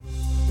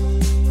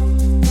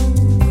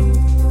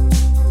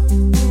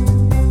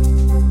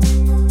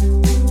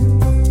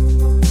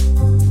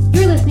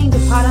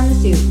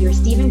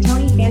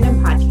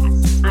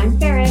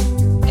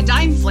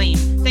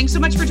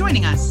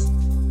joining us.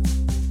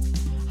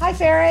 Hi,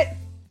 Ferret.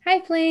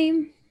 Hi,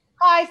 Flame.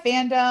 Hi,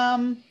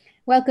 fandom.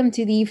 Welcome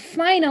to the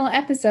final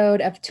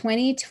episode of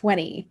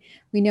 2020.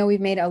 We know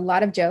we've made a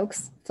lot of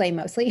jokes, Flame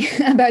mostly,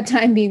 about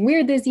time being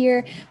weird this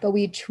year, but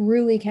we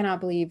truly cannot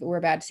believe we're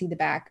about to see the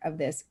back of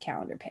this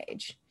calendar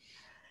page.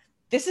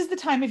 This is the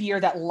time of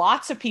year that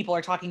lots of people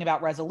are talking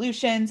about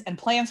resolutions and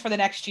plans for the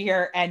next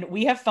year, and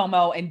we have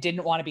FOMO and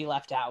didn't want to be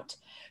left out.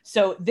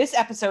 So this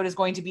episode is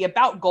going to be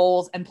about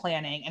goals and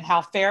planning and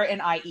how Ferret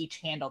and I each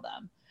handle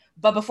them.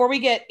 But before we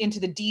get into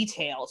the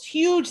details,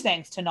 huge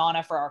thanks to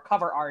Nana for our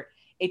cover art,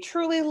 a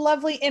truly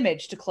lovely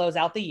image to close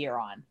out the year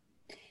on.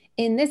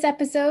 In this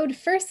episode,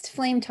 first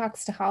Flame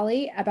talks to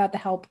Holly about the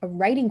help a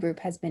writing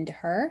group has been to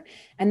her,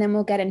 and then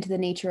we'll get into the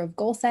nature of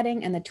goal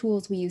setting and the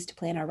tools we use to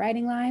plan our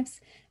writing lives.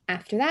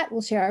 After that,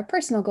 we'll share our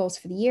personal goals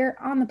for the year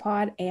on the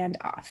pod and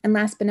off. And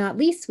last but not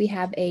least, we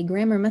have a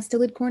Grammar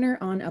Mustard corner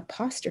on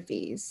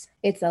apostrophes.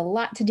 It's a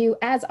lot to do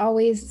as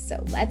always,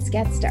 so let's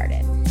get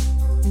started.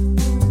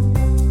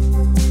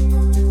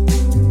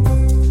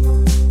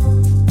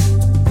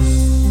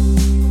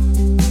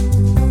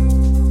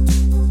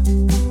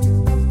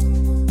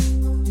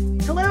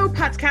 Hello,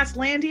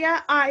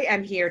 Podcastlandia. I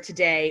am here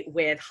today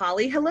with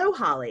Holly. Hello,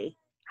 Holly.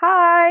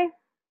 Hi.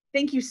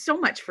 Thank you so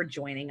much for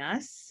joining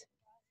us.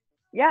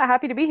 Yeah,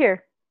 happy to be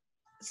here.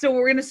 So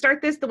we're going to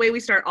start this the way we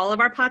start all of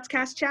our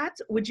podcast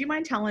chats. Would you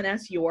mind telling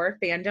us your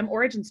fandom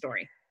origin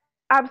story?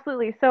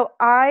 Absolutely. So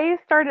I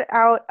started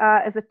out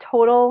as a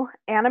total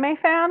anime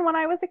fan when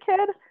I was a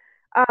kid.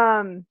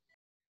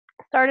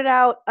 Started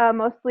out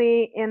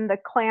mostly in the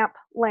Clamp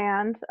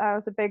land. I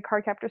was a big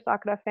Cardcaptor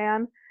Sakura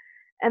fan.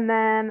 And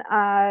then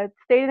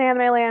stayed in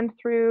anime land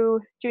through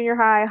junior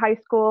high, high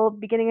school,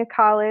 beginning of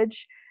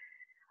college.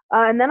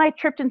 And then I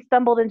tripped and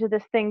stumbled into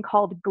this thing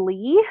called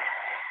Glee,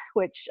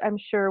 which I'm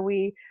sure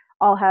we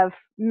all have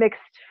mixed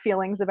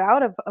feelings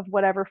about of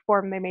whatever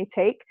form they may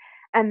take.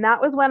 And that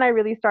was when I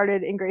really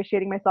started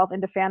ingratiating myself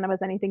into fandom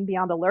as anything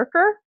beyond a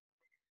lurker.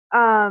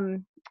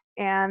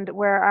 And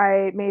where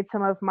I made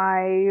some of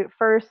my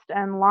first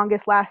and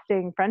longest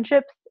lasting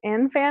friendships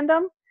in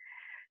fandom.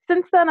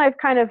 Since then, I've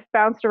kind of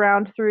bounced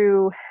around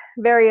through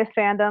various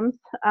fandoms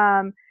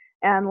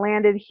and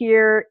landed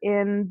here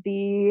in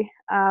the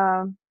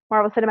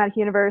Marvel Cinematic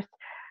Universe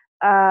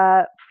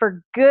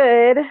for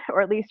good,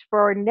 or at least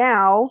for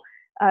now,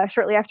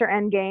 shortly after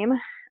Endgame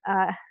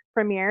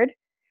premiered.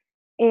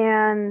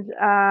 And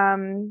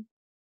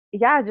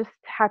just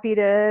happy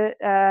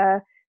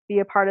to be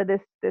a part of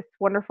this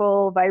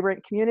wonderful,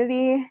 vibrant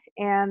community.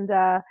 And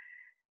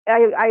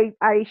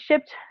I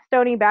shipped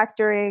Stoney back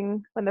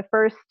during when the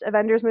first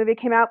Avengers movie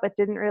came out, but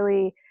didn't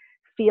really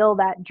feel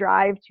that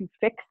drive to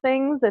fix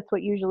things. That's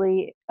what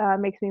usually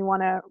makes me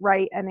want to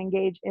write and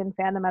engage in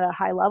fandom at a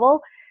high level.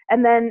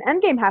 And then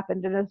Endgame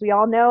happened, and as we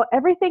all know,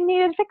 everything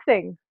needed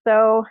fixing.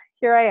 So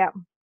here I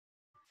am.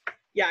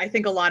 Yeah, I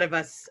think a lot of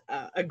us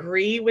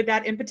agree with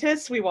that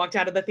impetus. We walked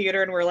out of the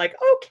theater and we're like,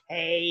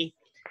 okay.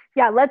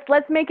 Yeah,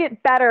 let's make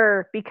it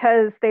better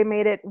because they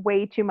made it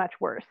way too much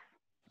worse.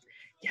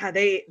 Yeah,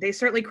 they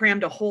certainly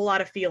crammed a whole lot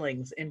of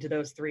feelings into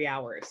those 3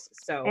 hours.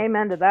 So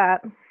amen to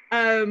that.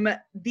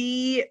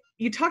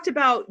 You talked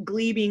about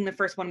Glee being the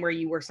first one where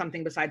you were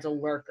something besides a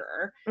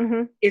lurker.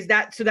 Mm-hmm.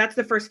 That's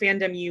the first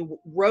fandom you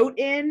wrote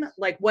in?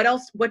 Like,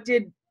 what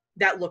did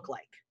that look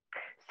like?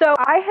 So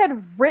I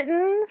had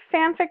written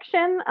fan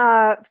fiction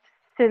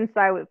since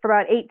for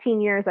about 18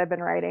 years I've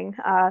been writing.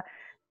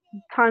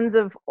 Tons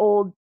of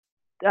old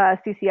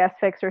CCS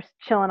fics are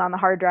chilling on the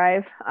hard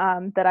drive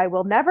that I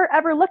will never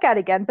ever look at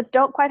again, but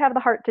don't quite have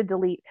the heart to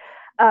delete.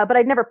 But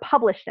I'd never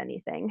published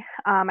anything.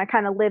 I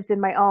kind of lived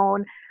in my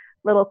own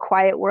little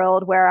quiet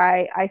world where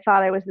I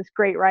thought I was this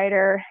great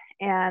writer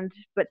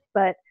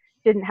but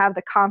didn't have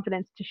the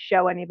confidence to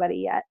show anybody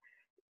yet.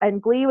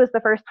 And Glee was the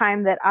first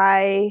time that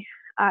I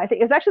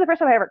think it was actually the first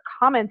time I ever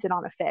commented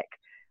on a fic.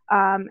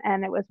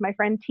 And it was my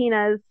friend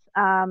Tina's.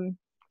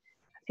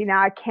 See,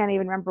 now I can't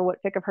even remember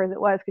what fic of hers it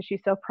was because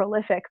she's so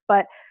prolific,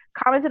 but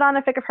commented on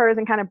a fic of hers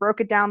and kind of broke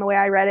it down the way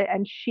I read it.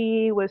 And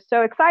she was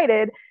so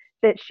excited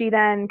that she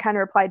then kind of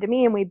replied to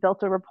me, and we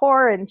built a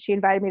rapport, and she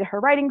invited me to her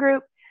writing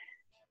group.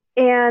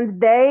 And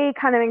they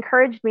kind of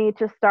encouraged me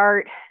to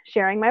start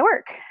sharing my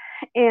work.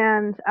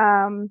 And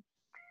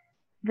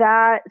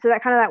that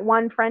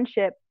one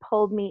friendship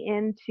pulled me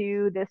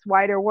into this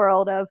wider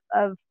world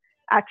of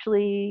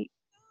actually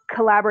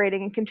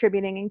collaborating and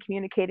contributing and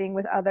communicating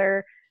with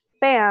other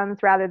fans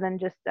rather than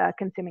just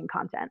consuming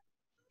content.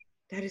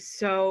 That is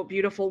so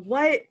beautiful.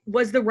 What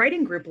was the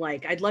writing group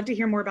like? I'd love to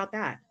hear more about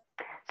that.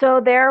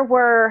 So there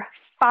were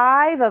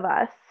 5 of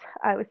us.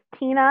 It was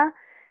Tina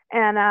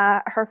and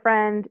her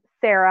friend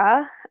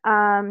Sarah,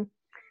 and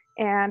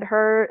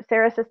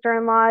Sarah's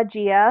sister-in-law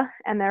Gia,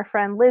 and their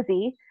friend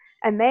Lizzie,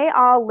 and they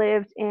all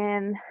lived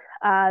in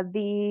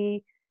the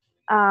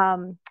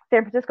San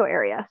Francisco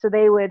area. So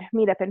they would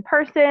meet up in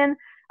person.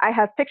 I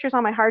have pictures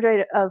on my hard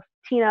drive of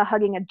Tina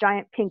hugging a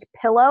giant pink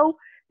pillow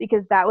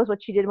because that was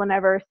what she did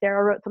whenever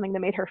Sarah wrote something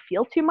that made her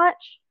feel too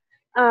much.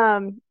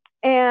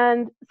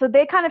 And so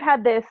they kind of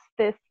had this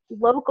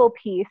local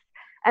piece.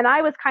 And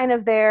I was kind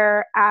of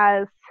there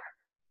as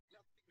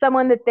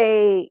someone that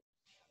they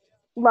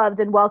loved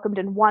and welcomed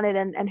and wanted,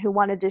 and who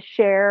wanted to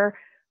share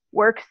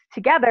works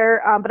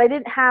together. But I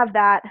didn't have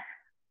that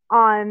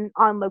on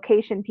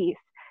location piece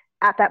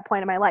at that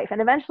point in my life.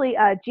 And eventually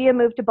Gia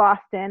moved to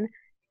Boston,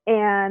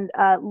 and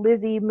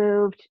Lizzie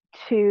moved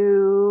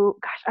to,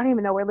 gosh, I don't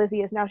even know where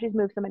Lizzie is now. She's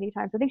moved so many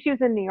times. I think she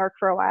was in New York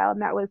for a while,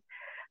 and that was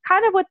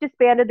kind of what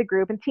disbanded the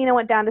group. And Tina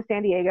went down to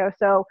San Diego.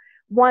 So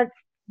once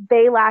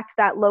they lacked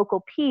that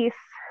local piece,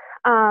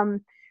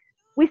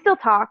 we still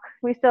talk,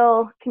 we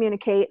still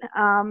communicate.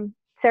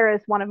 Sarah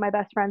is one of my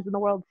best friends in the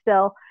world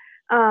still.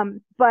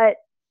 But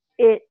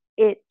it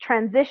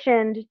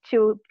transitioned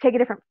to take a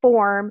different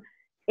form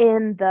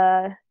in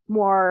the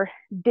more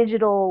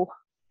digital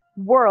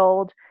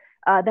world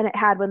than it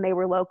had when they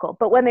were local.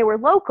 But when they were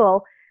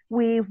local,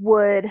 we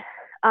would,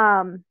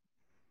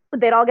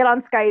 they'd all get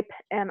on Skype,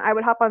 and I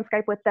would hop on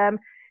Skype with them,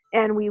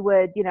 and we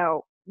would,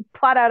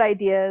 plot out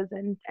ideas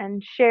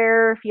and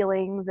share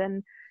feelings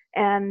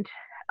and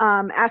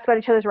ask about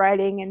each other's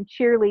writing and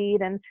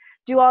cheerlead and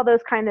do all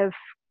those kind of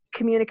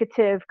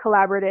communicative,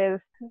 collaborative,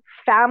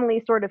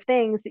 family sort of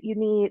things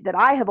that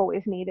I have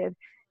always needed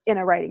in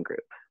a writing group.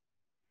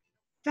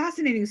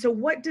 Fascinating. So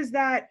what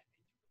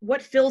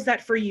fills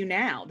that for you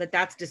now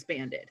that's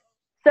disbanded?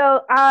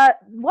 So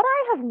what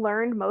I have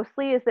learned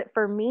mostly is that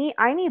for me,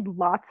 I need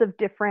lots of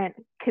different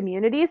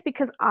communities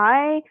because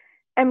I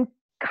am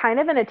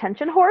kind of an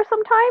attention whore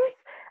sometimes.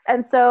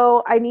 And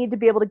so I need to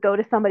be able to go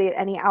to somebody at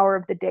any hour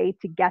of the day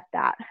to get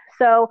that.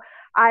 So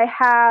I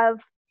have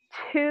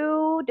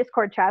 2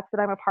 Discord chats that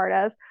I'm a part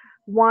of.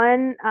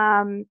 One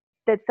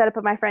that's set up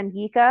with my friend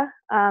Yika.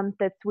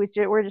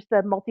 We're just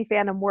the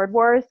multi-fandom word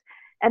wars.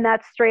 And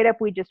that's straight up,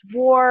 we just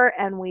war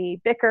and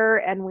we bicker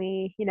and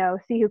we,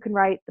 see who can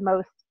write the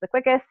most, the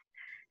quickest.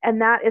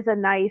 And that is a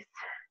nice,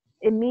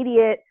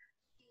 immediate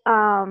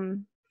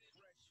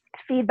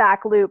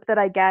feedback loop that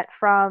I get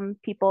from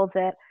people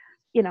that,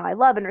 I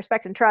love and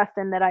respect and trust,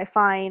 and that I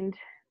find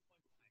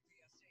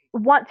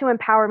want to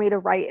empower me to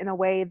write in a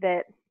way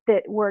that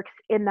works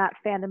in that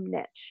fandom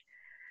niche.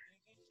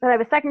 Then I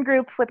have a second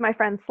group with my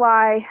friend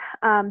Sly.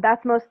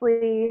 That's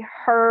mostly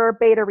her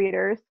beta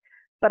readers,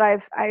 but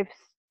I've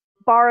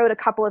borrowed a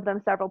couple of them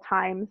several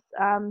times,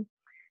 and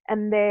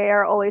they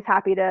are always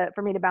happy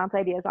for me to bounce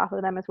ideas off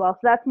of them as well. So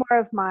that's more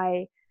of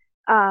my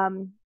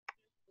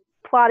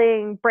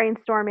plotting,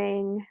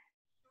 brainstorming,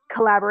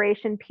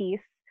 collaboration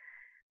piece.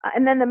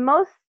 And then the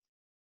most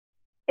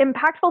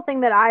impactful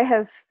thing that I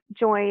have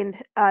joined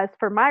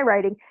for my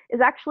writing is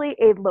actually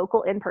a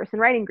local in-person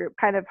writing group,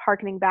 kind of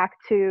harkening back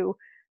to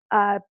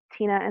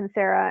Tina and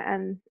Sarah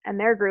and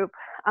their group.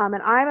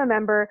 And I'm a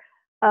member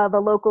of a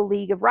local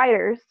league of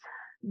writers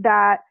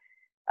that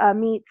I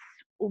meet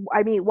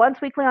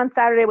once weekly on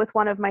Saturday with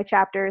one of my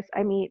chapters.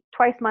 I meet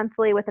twice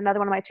monthly with another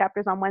one of my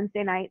chapters on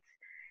Wednesday nights.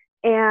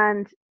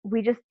 And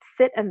we just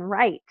sit and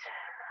write.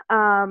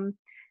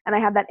 And I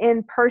have that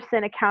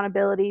in-person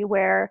accountability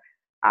where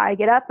I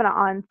get up and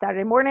on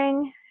Saturday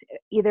morning,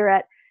 either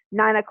at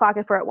 9 o'clock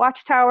if we're at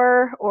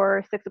Watchtower,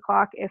 or 6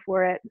 o'clock if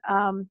we're at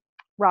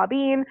Raw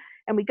Bean,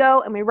 and we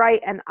go and we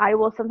write. And I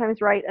will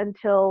sometimes write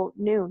until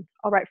noon.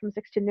 I'll write from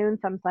 6 to noon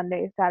some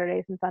Sundays,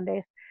 Saturdays, and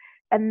Sundays.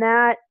 And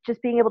that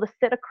just being able to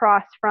sit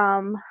across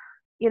from,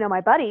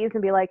 my buddies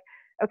and be like,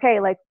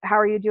 okay, like, how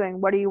are you doing?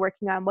 What are you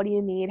working on? What do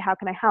you need? How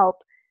can I help?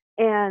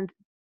 And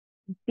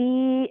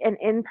be an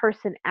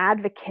in-person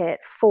advocate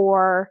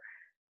for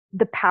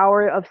the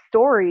power of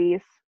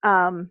stories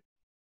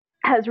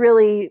has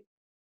really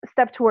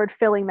stepped toward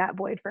filling that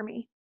void for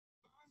me.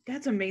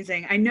 That's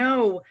amazing. I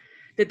know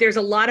that there's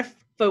a lot of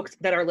folks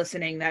that are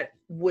listening that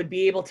would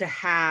be able to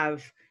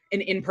have an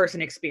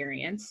in-person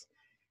experience.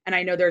 And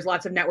I know there's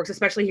lots of networks,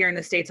 especially here in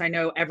the States. I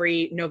know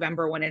every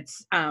November when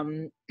it's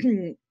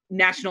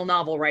National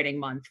Novel Writing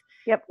Month,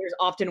 yep, there's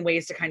often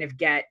ways to kind of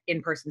get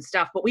in-person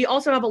stuff. But we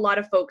also have a lot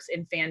of folks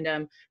in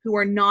fandom who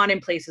are not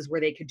in places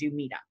where they could do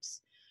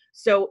meetups.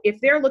 So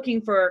if they're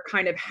looking for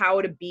kind of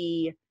how to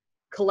be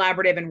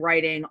collaborative in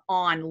writing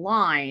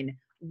online,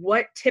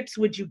 what tips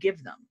would you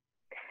give them?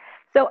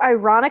 So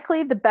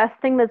ironically, the best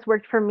thing that's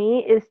worked for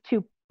me is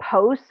to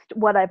post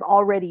what I've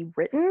already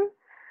written,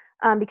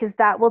 because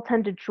that will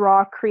tend to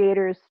draw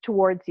creators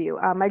towards you.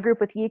 My group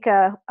with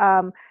Yika,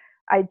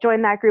 I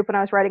joined that group when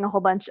I was writing a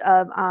whole bunch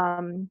of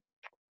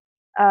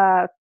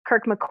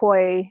Kirk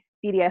McCoy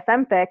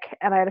BDSM fic,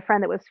 and I had a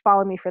friend that was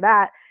following me for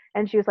that,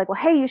 and she was like,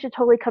 well, hey, you should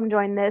totally come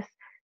join this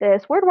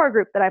Word War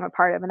group that I'm a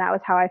part of. And that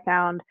was how I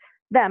found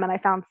them. And I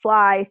found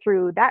Sly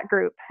through that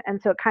group.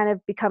 And so it kind of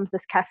becomes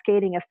this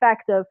cascading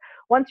effect of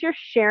once you're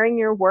sharing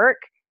your work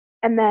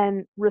and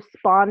then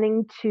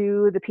responding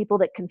to the people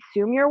that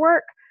consume your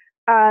work,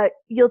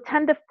 you'll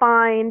tend to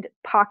find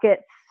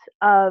pockets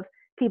of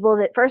people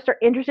that first are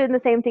interested in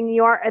the same thing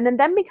you are, and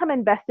then become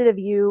invested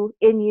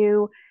in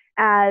you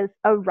as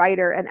a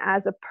writer and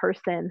as a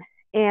person,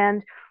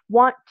 and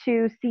want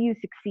to see you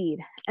succeed.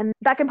 And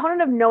that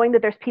component of knowing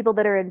that there's people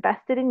that are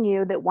invested in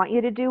you, that want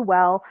you to do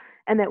well,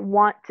 and that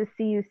want to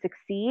see you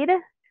succeed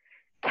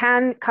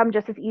can come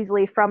just as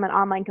easily from an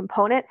online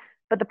component.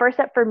 But the first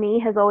step for me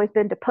has always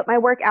been to put my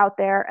work out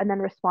there and then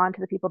respond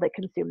to the people that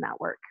consume that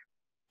work.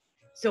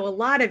 So a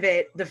lot of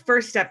it, the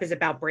first step is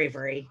about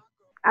bravery.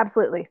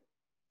 Absolutely.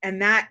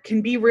 And that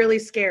can be really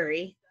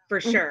scary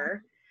for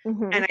sure.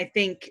 Mm-hmm. And I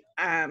think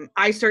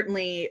I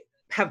certainly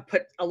have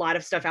put a lot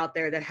of stuff out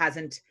there that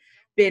hasn't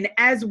been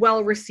as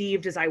well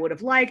received as I would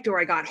have liked, or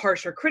I got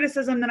harsher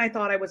criticism than I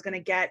thought I was going to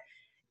get.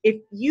 If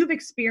you've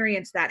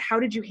experienced that, how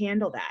did you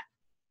handle that?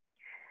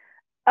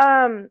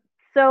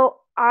 So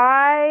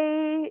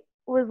I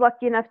was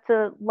lucky enough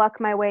to luck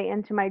my way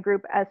into my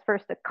group as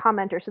first a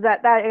commenter. So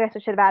that I guess I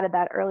should have added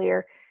that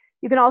earlier.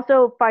 You can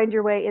also find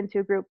your way into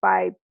a group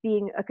by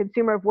being a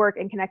consumer of work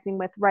and connecting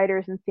with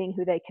writers and seeing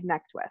who they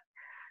connect with.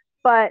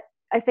 But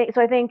I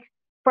think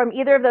from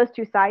either of those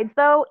two sides,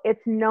 though,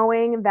 it's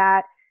knowing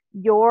that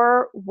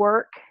your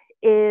work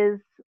is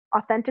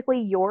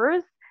authentically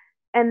yours,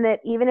 and that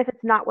even if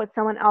it's not what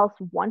someone else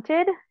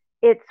wanted,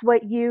 it's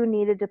what you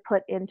needed to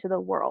put into the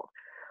world.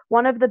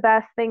 One of the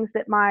best things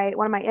that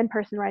one of my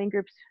in-person writing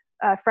groups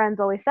friends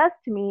always says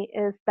to me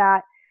is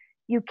that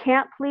you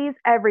can't please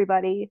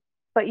everybody,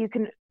 but you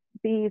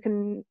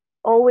can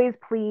always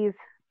please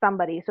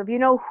somebody. So if you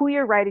know who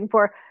you're writing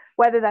for,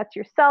 whether that's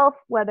yourself,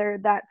 whether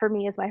that for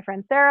me is my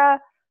friend Sarah,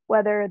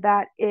 whether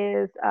that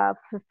is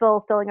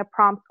fulfilling a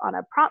prompt on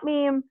a prompt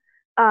meme,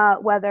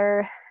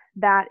 whether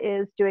that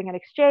is doing an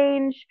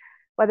exchange,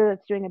 whether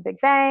that's doing a big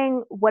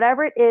bang,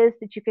 whatever it is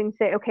that you can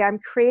say, okay, I'm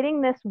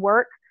creating this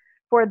work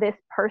for this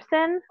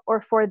person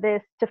or for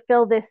this to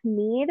fill this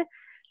need.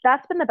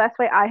 That's been the best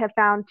way I have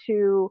found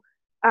to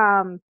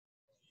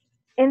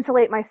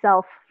insulate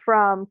myself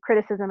from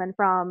criticism and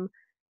from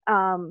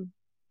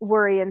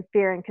worry and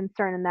fear and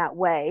concern in that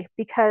way.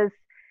 Because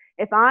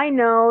if I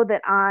know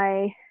that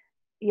I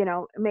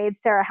made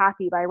Sarah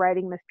happy by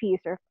writing this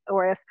piece,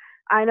 or if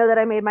I know that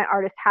I made my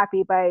artist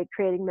happy by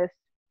creating this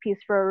piece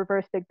for a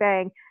reverse Big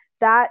Bang,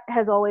 that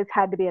has always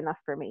had to be enough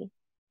for me.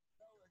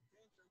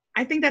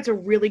 I think that's a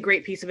really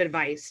great piece of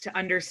advice, to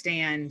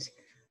understand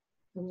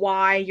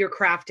why you're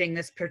crafting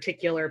this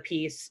particular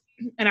piece.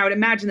 And I would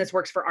imagine this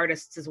works for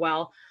artists as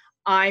well.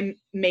 I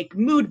make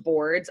mood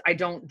boards. I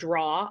don't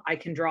draw. I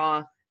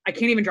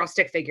can't even draw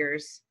stick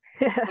figures.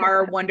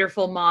 Our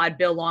wonderful mod,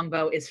 Bill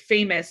Longbow, is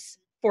famous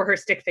for her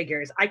stick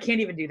figures. I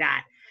can't even do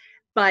that.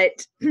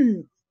 But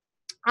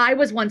I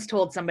was once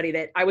told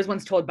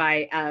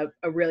by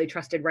a really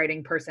trusted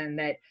writing person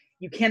that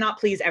you cannot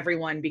please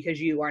everyone because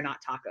you are not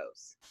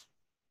tacos.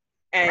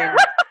 And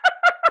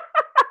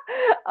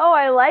oh,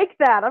 I like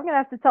that. I'm going to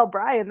have to tell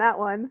Brian that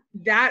one.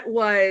 That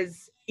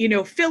was,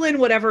 fill in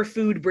whatever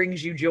food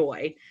brings you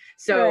joy.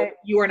 So right.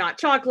 You are not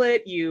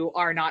chocolate. You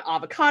are not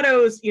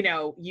avocados.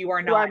 You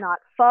are not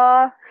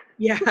pho.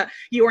 Yeah.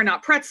 You are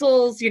not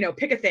pretzels,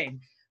 pick a thing.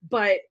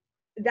 But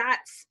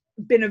that's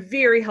been a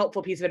very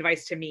helpful piece of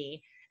advice to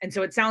me. And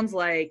so it sounds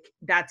like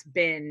that's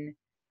been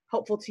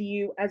helpful to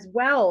you as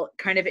well,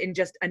 kind of in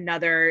just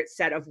another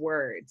set of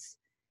words.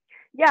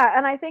 Yeah.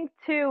 And I think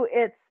too,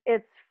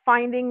 it's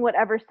finding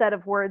whatever set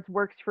of words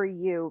works for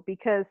you,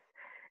 because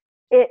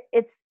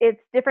it's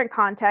different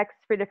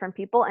contexts for different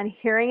people, and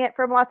hearing it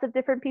from lots of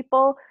different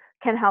people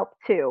can help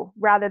too,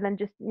 rather than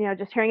just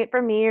hearing it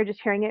from me or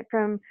just hearing it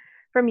from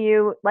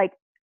you. Like,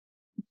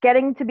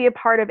 getting to be a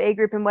part of a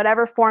group in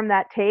whatever form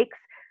that takes,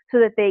 so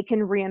that they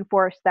can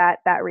reinforce that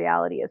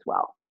reality as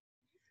well.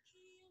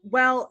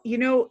 Well,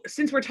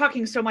 since we're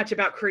talking so much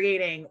about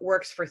creating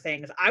works for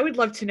things, I would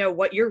love to know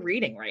what you're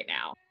reading right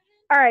now.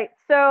 All right.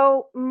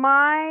 So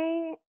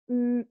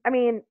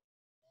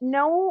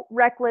no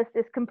rec list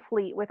is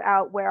complete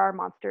without Where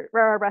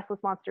Our Restless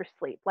Monsters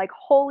Sleep. Like,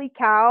 holy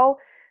cow,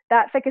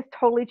 that fic has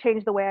totally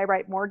changed the way I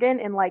write Morgan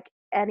in like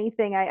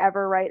anything I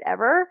ever write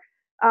ever.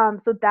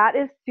 So that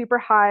is super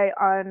high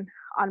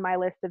on my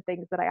list of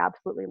things that I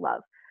absolutely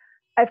love.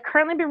 I've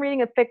currently been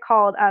reading a fic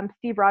called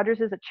Steve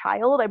Rogers is a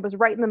Child. I was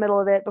right in the middle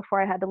of it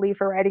before I had to leave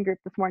for writing group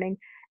this morning.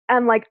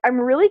 And like, I'm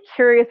really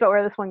curious about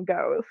where this one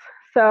goes.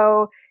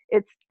 So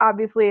it's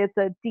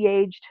a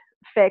de-aged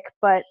fic,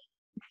 but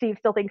Steve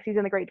still thinks he's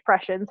in the Great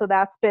Depression. So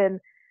that's been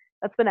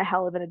a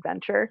hell of an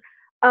adventure.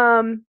 So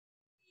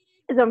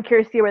I'm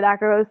curious to see where that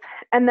goes.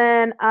 And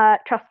then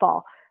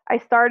Trustfall. I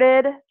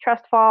started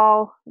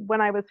Trustfall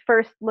when I was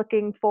first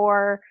looking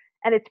for,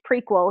 and its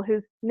prequel,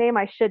 whose name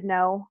I should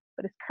know,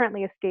 but is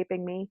currently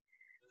escaping me.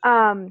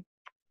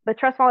 But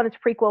Trustfall and its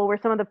prequel were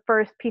some of the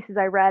first pieces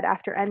I read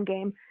after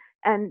Endgame.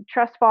 And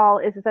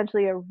Trustfall is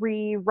essentially a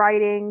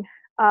rewriting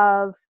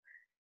of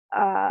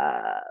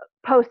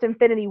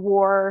post-Infinity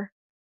War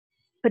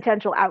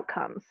potential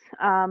outcomes.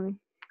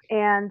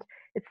 And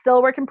it's still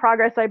a work in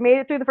progress. So I made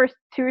it through the first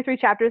 2 or 3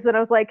 chapters, and I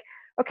was like,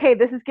 okay,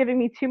 this is giving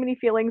me too many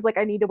feelings. Like,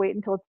 I need to wait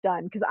until it's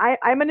done. Because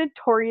I'm a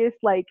notorious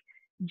like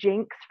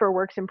jinx for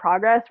works in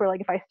progress, where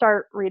like if I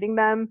start reading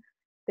them,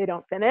 they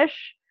don't finish.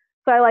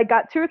 So I like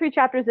got 2 or 3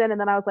 chapters in, and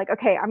then I was like,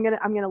 okay, I'm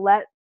gonna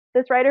let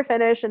this writer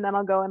finish, and then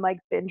I'll go and like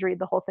binge read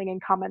the whole thing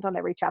and comment on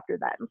every chapter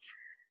then.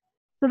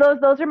 So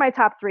those are my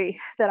top 3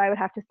 that I would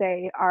have to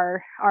say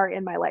are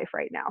in my life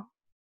right now.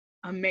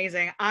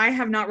 Amazing. I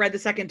have not read the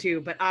second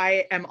two, but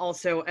I am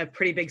also a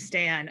pretty big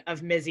stan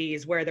of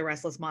Mizzy's Where the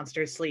Restless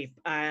Monsters Sleep,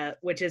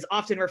 which is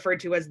often referred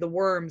to as the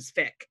Worms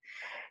fic,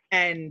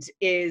 and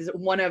is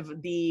one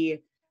of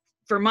the,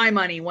 for my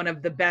money, one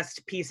of the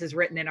best pieces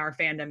written in our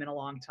fandom in a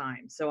long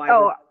time. So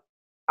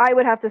I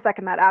would have to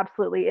second that.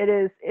 Absolutely. It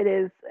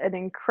is an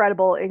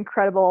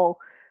incredible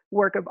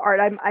work of art.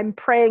 I'm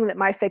praying that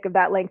my fic of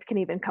that length can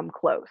even come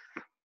close.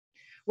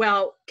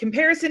 Well,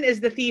 comparison is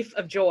the thief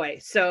of joy.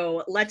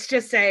 So let's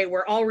just say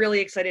we're all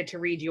really excited to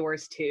read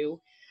yours too.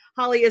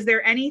 Holly, is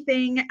there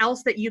anything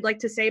else that you'd like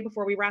to say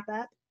before we wrap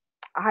up?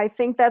 I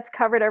think that's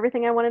covered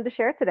everything I wanted to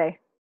share today.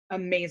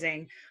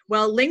 Amazing.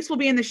 Well, links will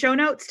be in the show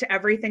notes to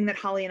everything that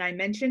Holly and I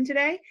mentioned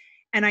today.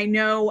 And I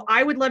know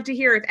I would love to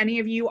hear if any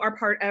of you are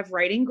part of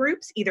writing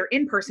groups, either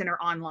in person or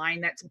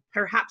online, that's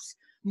perhaps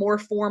more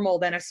formal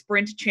than a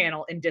sprint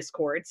channel in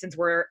Discord, since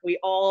we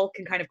all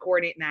can kind of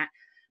coordinate in that.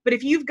 But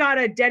if you've got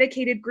a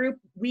dedicated group,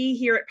 we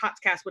here at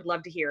Potscast would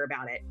love to hear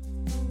about it.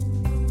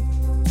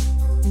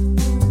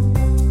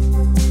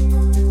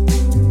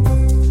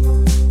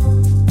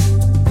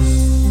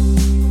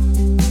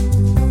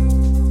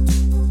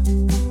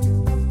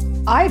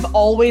 I've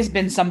always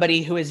been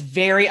somebody who is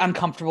very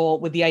uncomfortable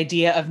with the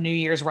idea of New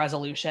Year's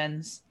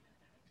resolutions.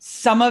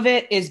 Some of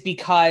it is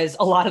because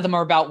a lot of them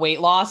are about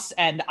weight loss,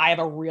 and I have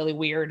a really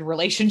weird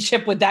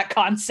relationship with that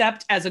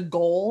concept as a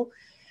goal.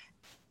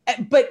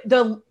 But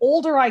the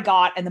older I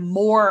got and the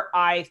more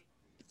I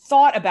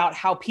thought about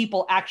how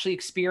people actually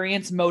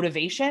experience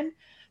motivation,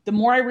 the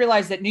more I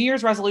realized that New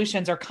Year's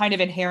resolutions are kind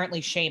of inherently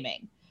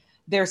shaming.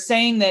 They're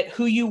saying that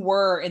who you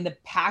were in the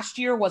past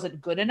year wasn't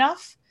good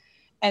enough.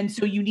 And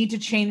so you need to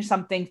change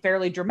something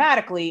fairly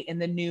dramatically in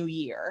the new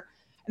year.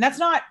 And that's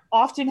not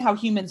often how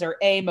humans are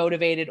A,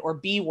 motivated, or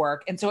B,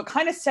 work. And so it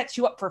kind of sets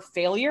you up for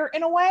failure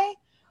in a way,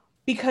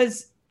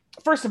 because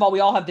first of all,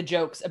 we all have the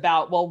jokes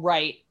about, well,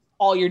 right,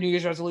 all your New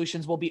Year's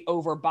resolutions will be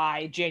over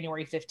by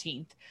January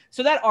 15th.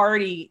 So that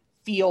already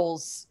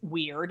feels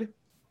weird.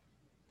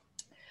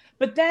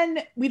 But then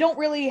we don't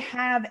really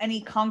have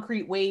any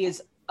concrete ways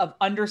of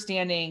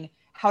understanding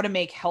how to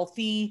make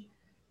healthy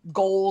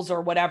goals or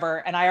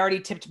whatever. And I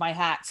already tipped my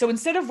hat. So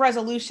instead of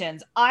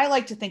resolutions, I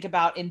like to think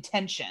about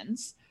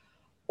intentions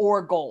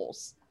or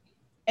goals.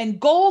 And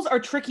goals are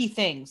tricky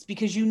things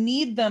because you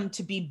need them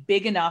to be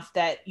big enough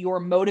that you're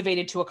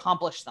motivated to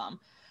accomplish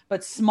them,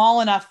 but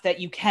small enough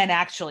that you can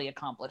actually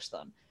accomplish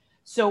them.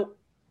 So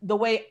the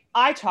way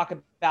I talk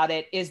about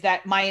it is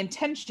that my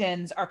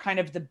intentions are kind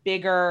of the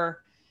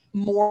bigger,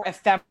 more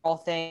ephemeral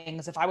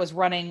things. If I was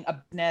running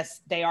a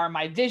business, they are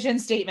my vision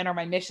statement or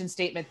my mission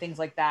statement, things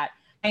like that.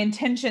 My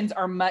intentions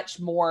are much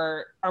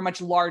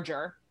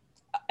larger,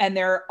 and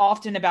they're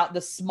often about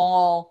the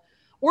small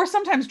or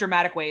sometimes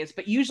dramatic ways,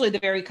 but usually the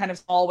very kind of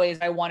small ways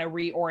I want to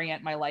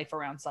reorient my life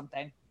around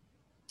something.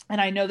 And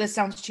I know this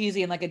sounds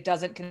cheesy and like it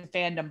doesn't connect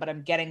fandom, but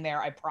I'm getting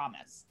there, I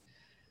promise.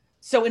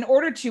 So in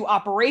order to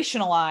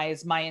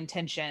operationalize my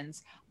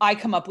intentions, I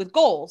come up with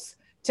goals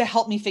to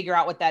help me figure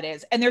out what that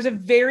is. And there's a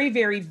very,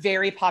 very,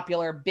 very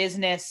popular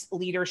business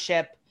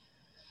leadership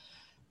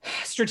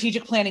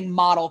strategic planning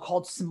model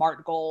called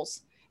SMART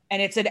goals.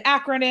 And it's an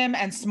acronym,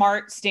 and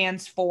SMART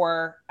stands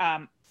for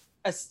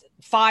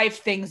 5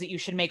 things that you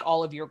should make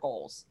all of your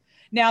goals.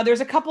 Now,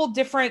 there's a couple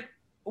different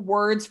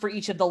words for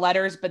each of the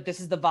letters, but this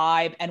is the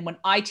vibe. And when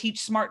I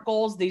teach SMART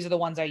goals, these are the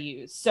ones I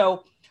use.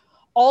 So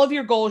all of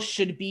your goals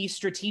should be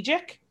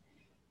strategic.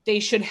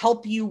 They should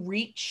help you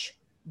reach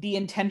the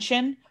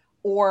intention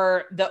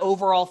or the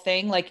overall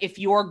thing. Like if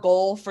your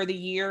goal for the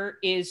year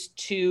is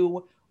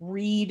to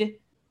read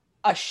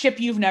a ship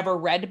you've never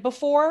read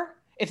before,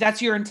 if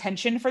that's your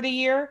intention for the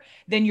year,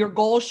 then your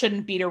goal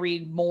shouldn't be to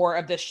read more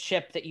of the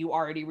ship that you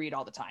already read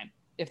all the time,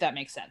 if that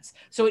makes sense.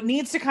 So it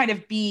needs to kind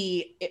of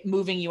be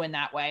moving you in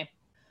that way.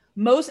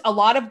 A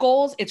lot of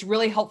goals, it's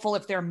really helpful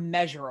if they're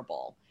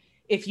measurable,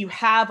 if you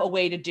have a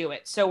way to do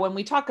it. So when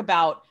we talk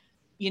about,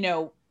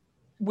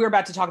 we're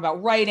about to talk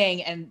about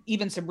writing and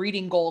even some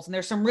reading goals, and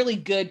there's some really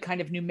good kind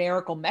of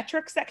numerical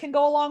metrics that can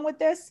go along with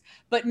this,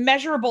 but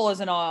measurable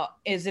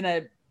is in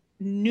a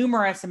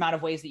numerous amount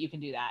of ways that you can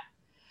do that.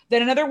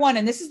 Then another one,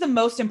 and this is the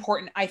most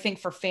important, I think,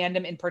 for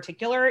fandom in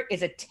particular,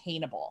 is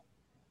attainable.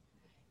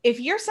 If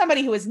you're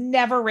somebody who has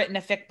never written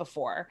a fic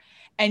before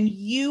and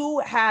you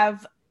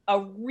have a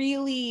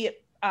really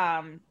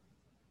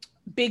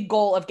big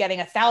goal of getting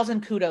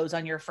 1,000 kudos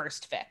on your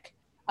first fic,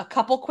 a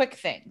couple quick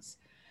things.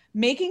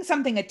 Making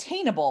something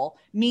attainable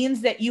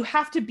means that you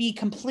have to be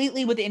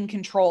completely within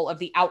control of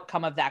the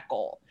outcome of that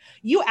goal.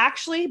 You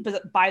actually,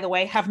 by the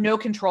way, have no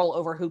control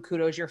over who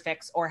kudos your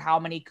fics or how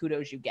many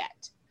kudos you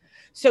get.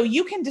 So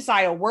you can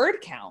decide a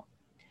word count,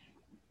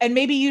 and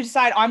maybe you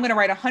decide, I'm going to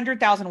write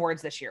 100,000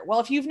 words this year. Well,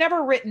 if you've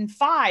never written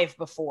 5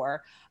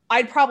 before,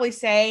 I'd probably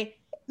say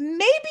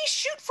maybe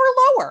shoot for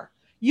lower.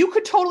 You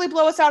could totally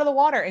blow us out of the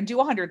water and do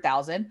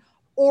 100,000,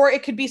 or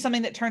it could be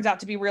something that turns out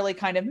to be really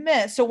kind of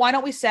meh. So why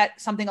don't we set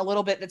something a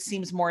little bit that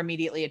seems more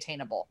immediately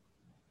attainable?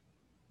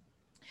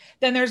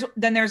 Then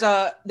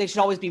they should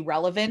always be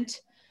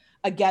relevant.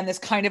 Again, this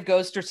kind of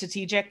goes to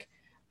strategic.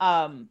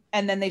 And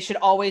then they should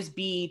always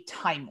be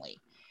timely,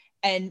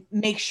 and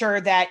make sure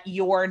that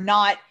you're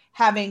not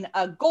having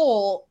a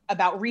goal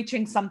about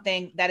reaching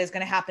something that is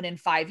going to happen in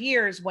 5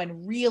 years,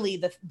 when really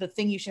the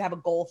thing you should have a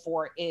goal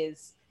for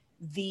is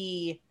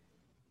the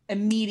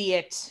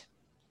immediate,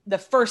 the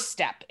first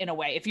step in a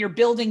way. If you're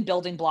building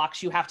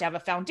blocks, you have to have a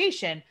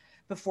foundation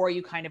before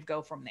you kind of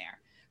go from there.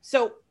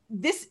 So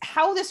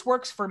how this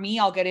works for me,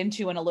 I'll get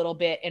into in a little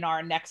bit in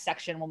our next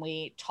section when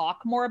we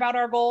talk more about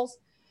our goals.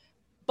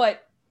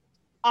 But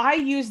I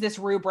use this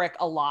rubric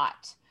a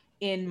lot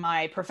in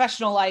my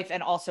professional life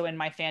and also in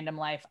my fandom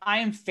life. I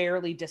am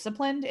fairly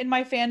disciplined in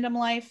my fandom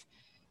life,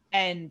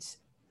 and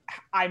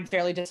I'm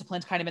fairly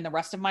disciplined kind of in the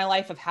rest of my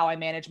life of how I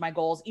manage my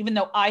goals. Even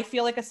though I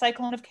feel like a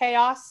cyclone of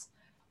chaos,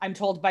 I'm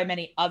told by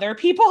many other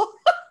people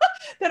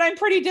that I'm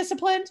pretty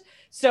disciplined.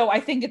 So I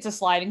think it's a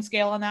sliding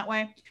scale in that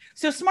way.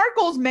 So SMART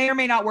goals may or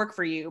may not work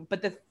for you,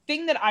 but the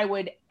thing that I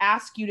would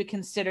ask you to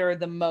consider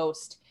the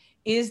most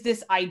is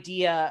this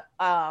idea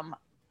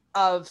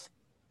of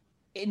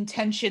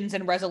intentions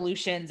and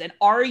resolutions. And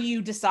are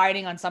you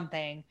deciding on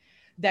something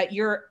that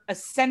you're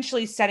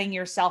essentially setting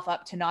yourself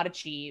up to not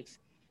achieve?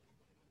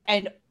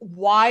 And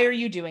why are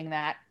you doing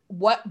that?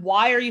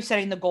 Why are you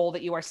setting the goal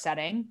that you are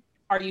setting?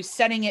 Are you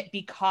setting it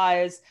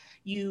because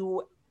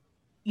you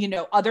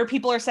know, other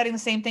people are setting the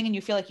same thing and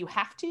you feel like you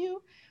have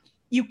to?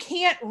 You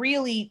can't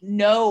really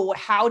know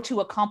how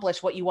to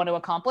accomplish what you want to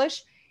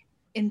accomplish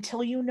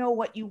until you know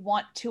what you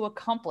want to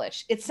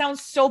accomplish. It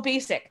sounds so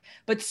basic,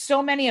 but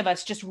so many of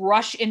us just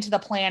rush into the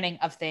planning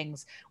of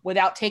things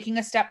without taking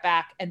a step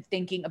back and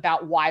thinking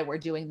about why we're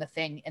doing the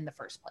thing in the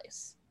first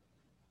place.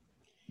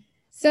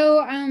 So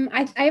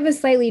I have a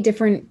slightly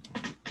different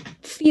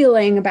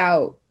feeling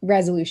about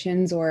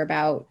resolutions, or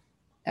about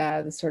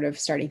the sort of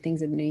starting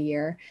things in the new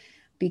year,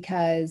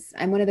 because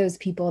I'm one of those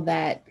people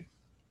that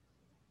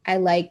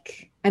I'm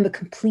a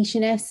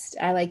completionist.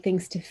 I like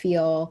things to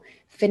feel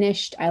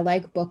finished. I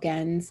like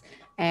bookends.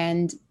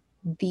 And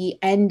the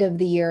end of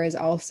the year is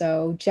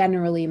also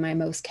generally my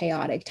most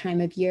chaotic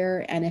time of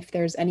year. And if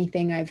there's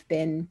anything I've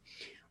been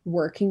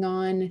working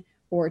on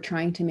or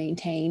trying to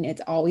maintain,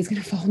 it's always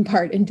going to fall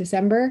apart in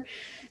December.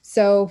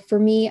 So for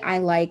me, I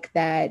like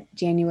that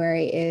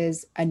January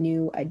is a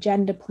new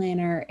agenda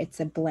planner. It's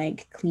a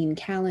blank, clean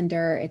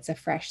calendar. It's a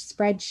fresh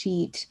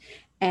spreadsheet.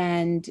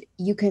 And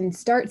you can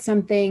start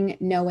something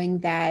knowing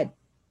that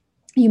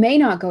you may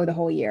not go the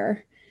whole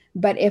year.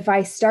 But if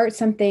I start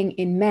something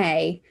in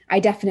May, I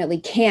definitely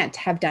can't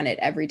have done it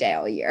every day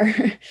all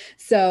year.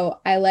 So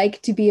I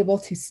like to be able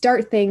to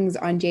start things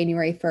on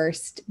January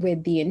 1st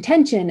with the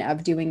intention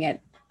of doing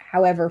it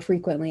however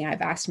frequently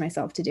I've asked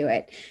myself to do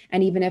it.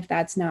 And even if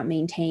that's not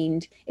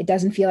maintained, it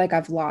doesn't feel like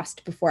I've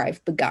lost before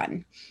I've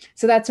begun.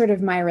 So that's sort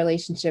of my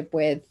relationship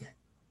with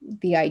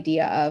the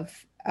idea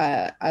of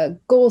a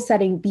goal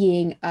setting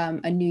being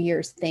a New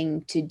Year's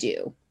thing to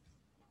do.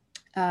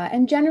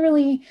 And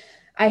generally,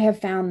 I have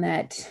found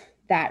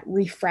that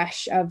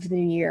refresh of the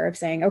new year of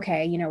saying,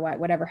 okay, you know what,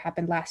 whatever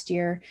happened last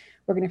year,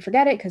 we're going to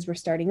forget it because we're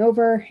starting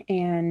over.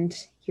 And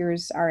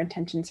here's our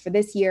intentions for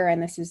this year.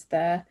 And this is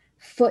the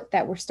foot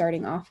that we're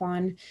starting off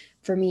on.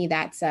 For me,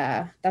 that's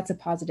a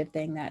positive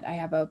thing that I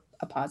have a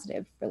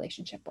positive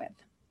relationship with.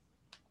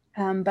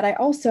 But I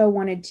also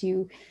wanted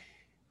to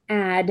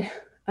add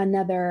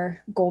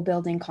another goal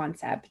building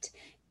concept,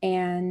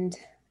 and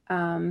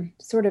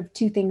sort of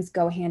two things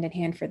go hand in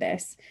hand for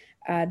this.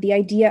 The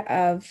idea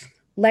of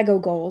Lego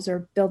goals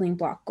or building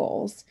block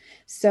goals.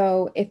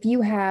 So if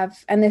you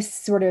have, and this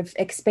sort of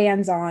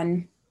expands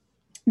on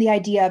the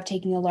idea of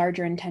taking a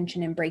larger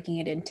intention and breaking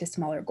it into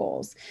smaller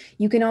goals.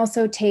 You can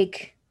also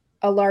take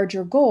a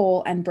larger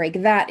goal and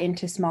break that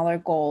into smaller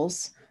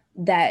goals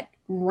that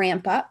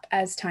ramp up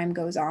as time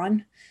goes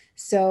on.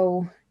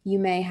 So you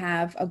may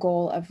have a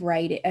goal of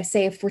writing,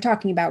 say if we're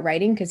talking about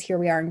writing, because here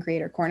we are in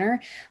Creator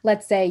Corner,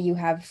 let's say you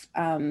have,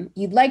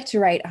 you'd like to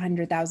write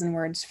 100,000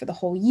 words for the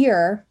whole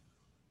year,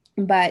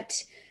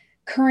 but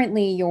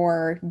currently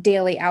your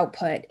daily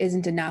output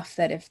isn't enough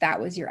that if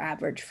that was your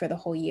average for the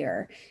whole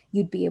year,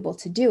 you'd be able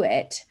to do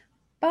it.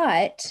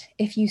 But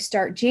if you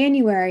start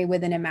January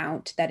with an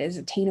amount that is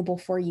attainable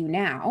for you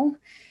now,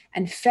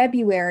 and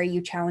February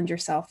you challenge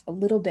yourself a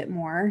little bit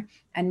more,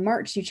 and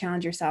March you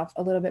challenge yourself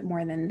a little bit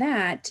more than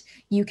that,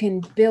 you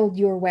can build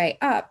your way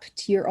up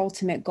to your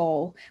ultimate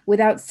goal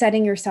without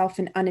setting yourself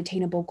an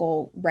unattainable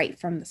goal right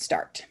from the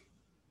start.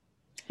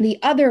 The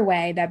other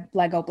way that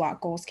Lego block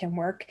goals can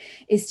work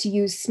is to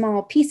use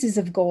small pieces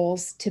of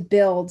goals to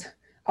build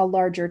a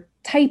larger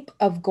type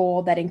of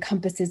goal that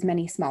encompasses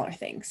many smaller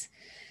things.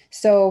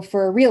 So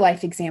for a real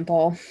life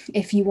example,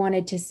 if you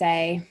wanted to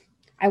say,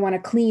 I want to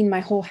clean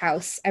my whole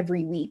house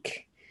every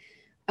week,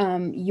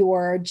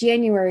 your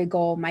January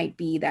goal might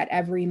be that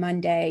every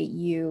Monday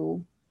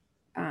you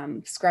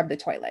scrub the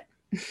toilet.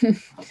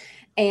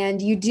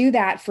 And you do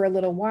that for a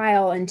little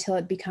while until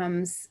it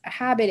becomes a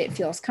habit. It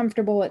feels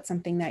comfortable. It's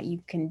something that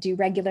you can do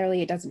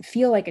regularly. It doesn't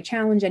feel like a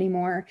challenge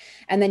anymore.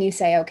 And then you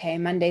say, okay,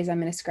 Mondays,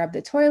 I'm going to scrub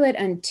the toilet,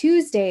 and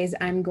Tuesdays,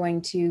 I'm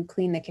going to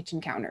clean the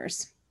kitchen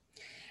counters.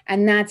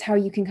 And that's how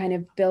you can kind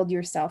of build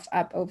yourself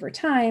up over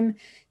time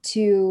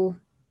to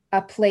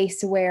a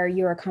place where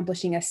you're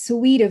accomplishing a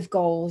suite of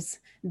goals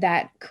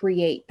that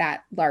create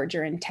that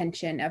larger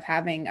intention of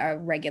having a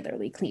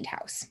regularly cleaned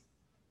house,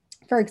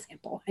 for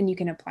example. And you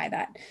can apply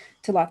that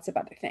to lots of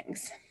other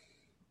things.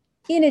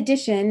 In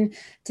addition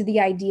to the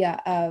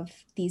idea of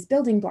these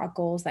building block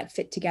goals that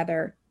fit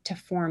together to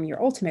form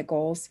your ultimate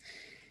goals,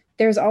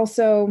 there's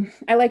also,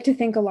 I like to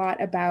think a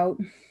lot about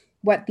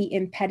what the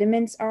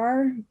impediments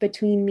are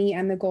between me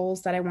and the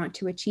goals that I want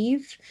to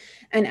achieve,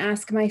 and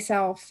ask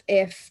myself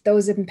if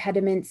those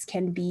impediments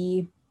can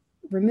be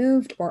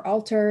removed or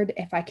altered,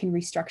 if I can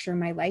restructure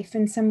my life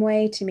in some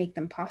way to make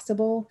them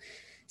possible.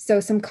 So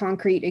some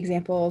concrete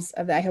examples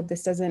of that. I hope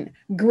this doesn't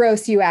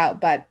gross you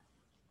out, but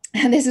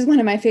this is one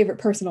of my favorite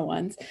personal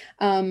ones.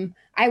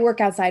 I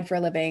work outside for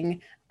a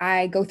living.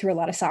 I go through a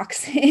lot of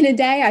socks in a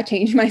day. I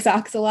change my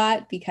socks a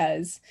lot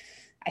because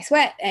I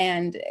sweat.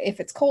 And if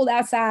it's cold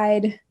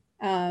outside,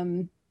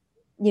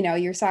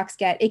 your socks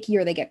get icky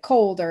or they get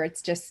cold, or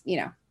it's just,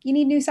 you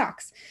need new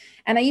socks.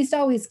 And I used to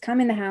always come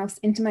in the house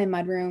into my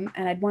mudroom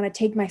and I'd want to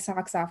take my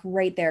socks off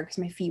right there because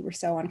my feet were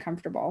so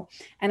uncomfortable.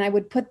 And I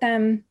would put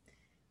them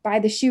by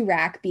the shoe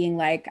rack being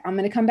like, I'm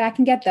going to come back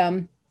and get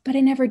them. But I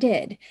never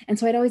did. And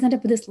so I'd always end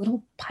up with this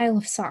little pile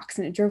of socks,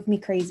 and it drove me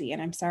crazy. And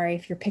I'm sorry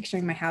if you're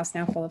picturing my house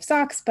now full of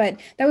socks, but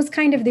that was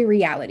kind of the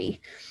reality.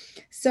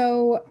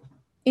 So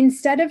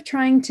instead of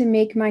trying to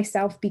make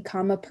myself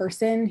become a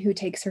person who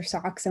takes her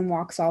socks and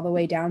walks all the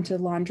way down to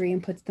the laundry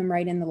and puts them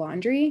right in the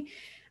laundry,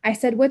 I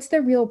said, what's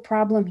the real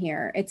problem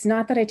here? It's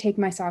not that I take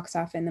my socks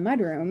off in the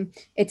mudroom.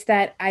 It's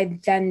that I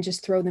then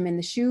just throw them in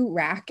the shoe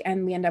rack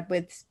and we end up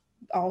with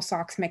all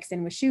socks mixed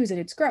in with shoes, and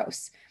it's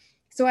gross.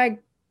 So I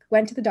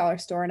went to the dollar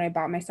store and I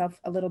bought myself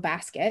a little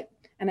basket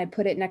and I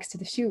put it next to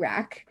the shoe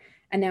rack.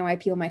 And now I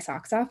peel my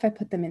socks off, I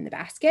put them in the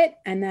basket.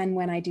 And then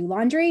when I do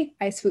laundry,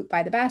 I swoop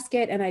by the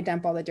basket and I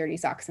dump all the dirty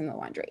socks in the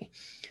laundry.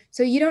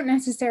 So you don't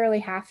necessarily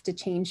have to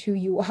change who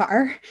you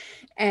are,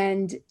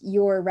 and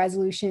your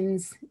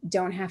resolutions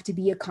don't have to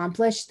be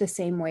accomplished the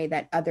same way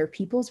that other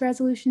people's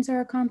resolutions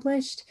are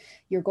accomplished.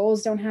 Your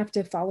goals don't have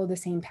to follow the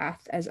same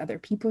path as other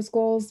people's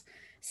goals.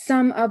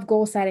 Some of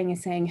goal setting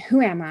is saying,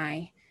 who am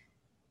I?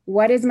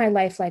 What is my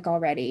life like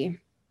already?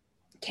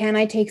 Can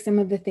I take some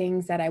of the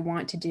things that I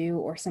want to do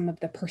or some of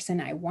the person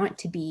I want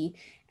to be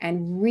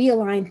and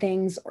realign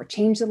things or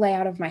change the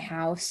layout of my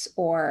house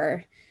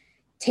or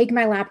take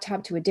my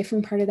laptop to a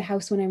different part of the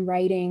house when I'm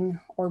writing,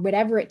 or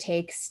whatever it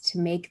takes to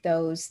make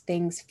those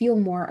things feel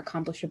more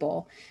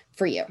accomplishable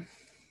for you?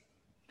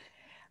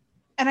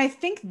 And I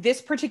think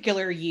this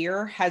particular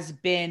year has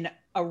been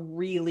a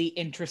really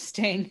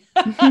interesting,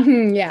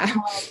 yeah,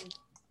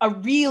 a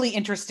really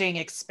interesting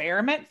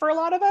experiment for a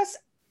lot of us.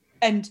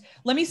 And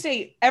let me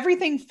say,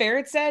 everything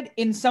Ferret said,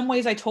 in some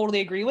ways I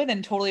totally agree with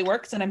and totally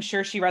works. And I'm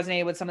sure she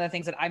resonated with some of the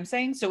things that I'm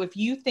saying. So if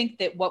you think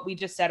that what we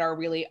just said are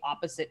really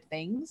opposite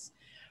things,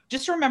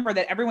 just remember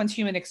that everyone's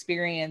human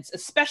experience,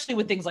 especially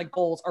with things like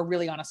goals, are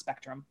really on a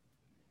spectrum.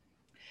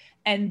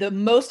 And the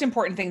most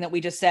important thing that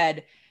we just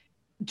said,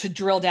 to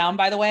drill down,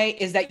 by the way,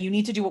 is that you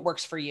need to do what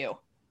works for you.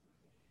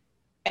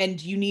 And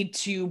you need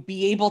to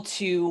be able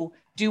to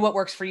do what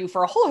works for you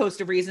for a whole host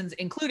of reasons,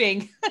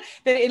 including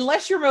that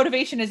unless your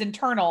motivation is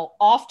internal,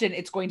 often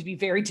it's going to be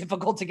very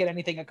difficult to get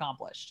anything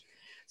accomplished.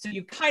 So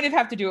you kind of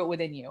have to do it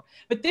within you.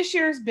 But this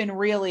year's been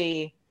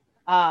really,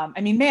 how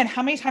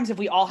many times have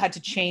we all had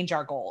to change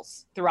our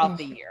goals throughout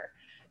the year?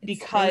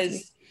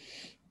 Because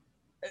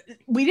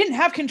we didn't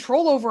have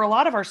control over a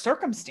lot of our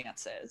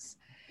circumstances.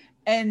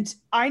 And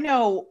I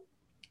know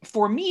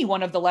for me,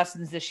 one of the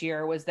lessons this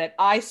year was that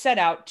I set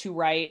out to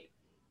write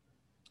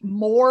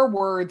more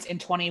words in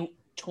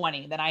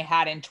 2020 than I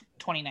had in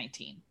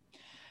 2019.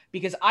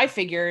 Because I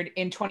figured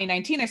in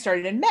 2019, I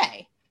started in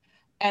May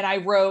and I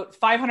wrote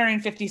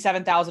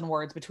 557,000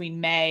 words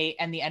between May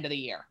and the end of the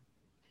year.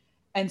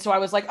 And so I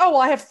was like, oh,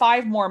 well, I have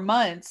 5 more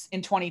months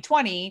in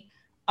 2020.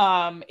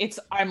 I'm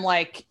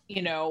like,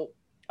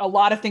 a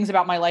lot of things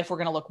about my life were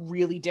going to look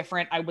really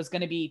different. I was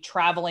going to be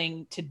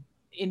traveling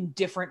in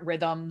different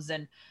rhythms,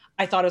 and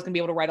I thought I was going to be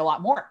able to write a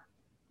lot more.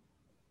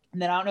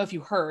 And then I don't know if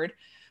you heard,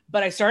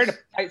 but I started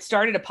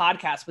a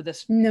podcast with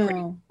this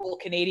pretty cool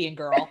Canadian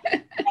girl.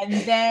 And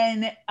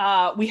then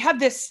we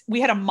had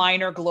a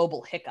minor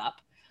global hiccup.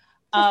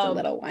 Just a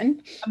little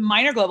one. A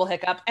minor global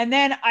hiccup. And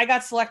then I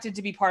got selected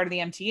to be part of the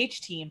MTH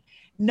team.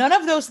 None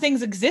of those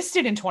things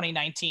existed in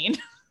 2019.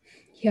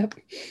 Yep.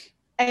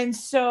 And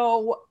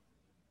so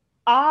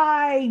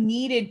I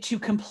needed to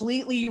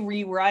completely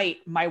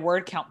rewrite my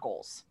word count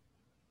goals.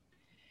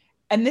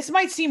 And this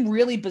might seem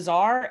really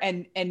bizarre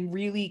and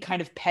really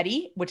kind of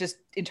petty, which is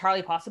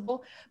entirely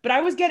possible, but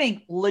I was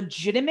getting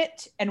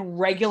legitimate and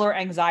regular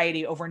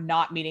anxiety over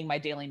not meeting my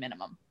daily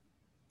minimum.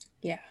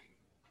 Yeah.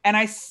 And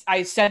I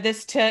said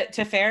this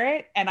to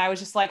Ferret, and I was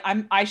just like,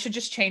 I should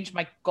just change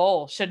my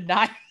goal. Should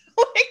not,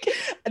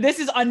 this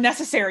is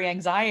unnecessary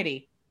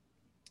anxiety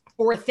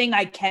for a thing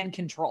I can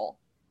control.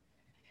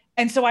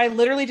 And so I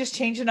literally just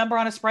changed a number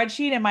on a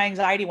spreadsheet and my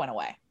anxiety went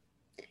away.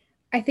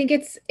 I think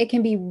it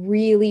can be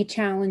really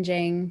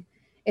challenging,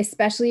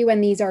 especially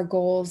when these are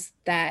goals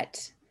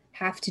that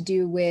have to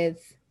do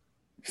with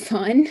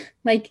fun.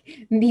 Like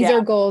these Yeah.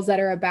 are goals that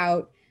are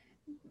about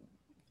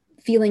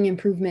feeling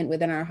improvement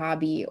within our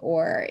hobby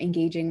or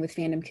engaging with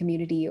fandom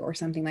community or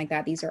something like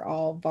that. These are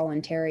all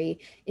voluntary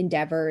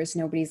endeavors.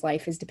 Nobody's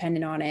life is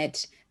dependent on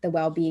it. The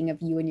well-being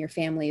of you and your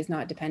family is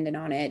not dependent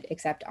on it,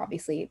 except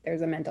obviously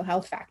there's a mental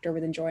health factor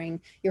with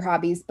enjoying your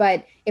hobbies.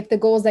 But if the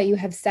goals that you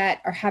have set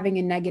are having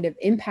a negative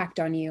impact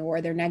on you, or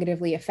they're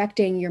negatively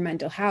affecting your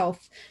mental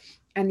health,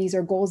 and these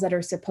are goals that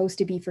are supposed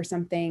to be for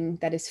something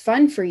that is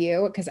fun for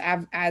you, because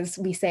as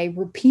we say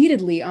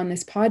repeatedly on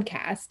this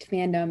podcast,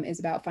 fandom is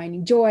about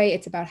finding joy.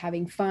 It's about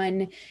having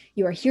fun.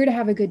 You are here to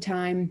have a good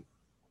time.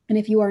 And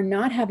if you are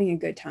not having a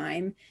good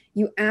time,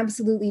 you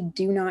absolutely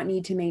do not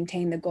need to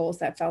maintain the goals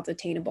that felt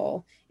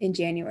attainable in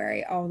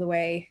January all the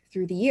way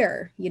through the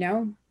year.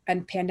 A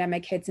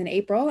pandemic hits in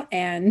April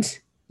and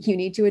you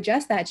need to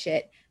adjust that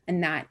shit.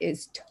 And that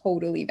is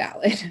totally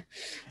valid.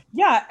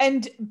 Yeah,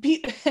 and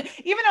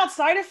even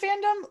outside of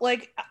fandom,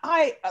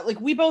 like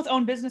we both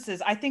own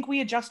businesses. I think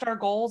we adjust our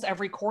goals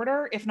every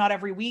quarter, if not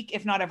every week,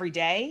 if not every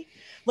day.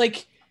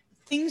 Like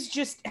things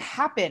just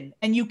happen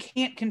and you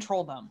can't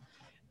control them.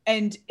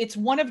 And it's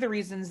one of the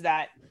reasons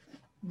that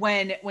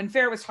when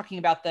Farrah was talking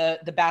about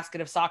the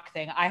basket of sock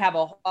thing, I have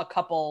a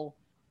couple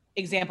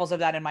examples of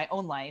that in my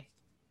own life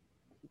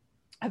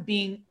of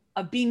being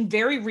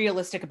very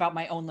realistic about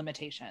my own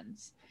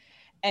limitations.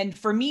 And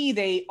for me,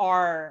 they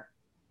are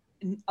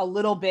a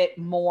little bit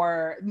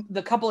more,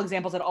 the couple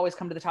examples that always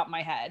come to the top of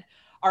my head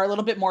are a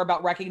little bit more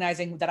about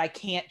recognizing that I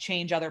can't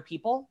change other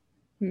people.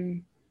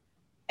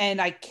 And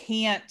I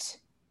can't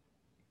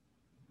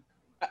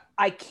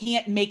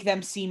make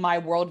them see my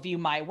worldview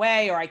my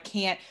way, or I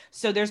can't.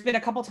 So there's been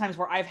a couple times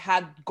where I've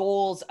had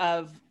goals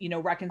of,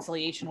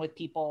 reconciliation with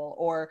people,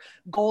 or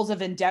goals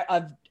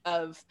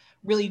of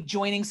really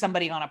joining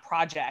somebody on a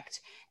project,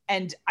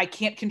 and I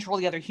can't control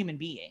the other human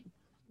being.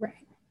 Right.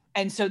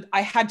 And so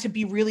I had to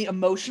be really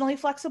emotionally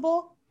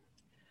flexible.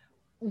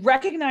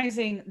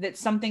 Recognizing that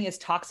something is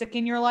toxic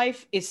in your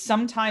life is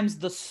sometimes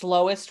the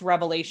slowest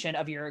revelation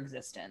of your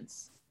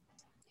existence.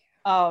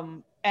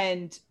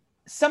 And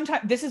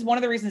sometimes this is one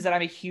of the reasons that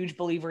I'm a huge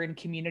believer in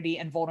community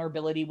and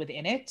vulnerability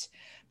within it,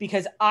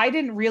 because I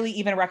didn't really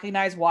even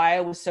recognize why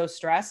I was so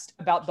stressed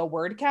about the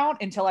word count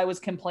until I was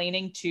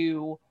complaining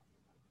to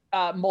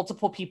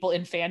multiple people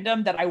in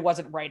fandom that I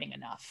wasn't writing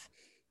enough.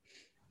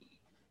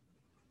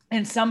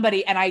 And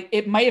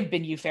it might have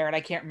been you, Farrah, I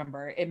can't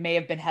remember. It may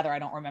have been Heather, I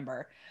don't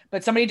remember.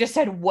 But somebody just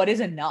said, "What is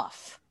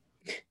enough?"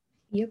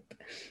 Yep.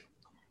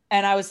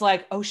 And I was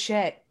like, oh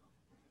shit.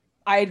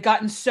 I had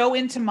gotten so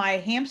into my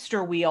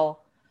hamster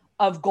wheel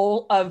of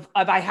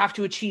I have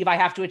to achieve,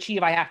 that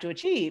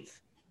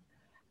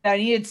I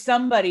needed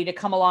somebody to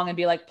come along and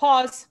be like,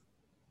 pause.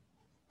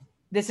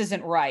 This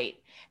isn't right.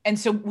 And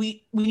so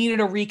we needed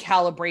a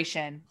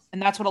recalibration.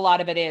 And that's what a lot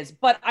of it is.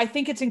 But I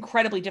think it's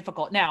incredibly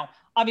difficult. Now,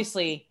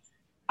 obviously,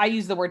 I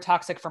use the word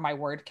toxic for my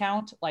word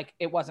count. Like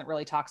it wasn't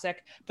really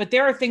toxic, but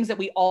there are things that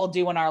we all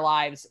do in our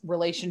lives,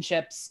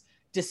 relationships,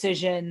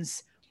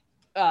 decisions.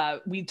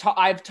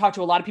 I've talked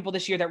to a lot of people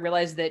this year that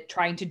realized that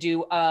trying to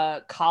do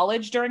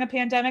college during a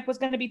pandemic was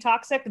going to be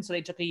toxic. And so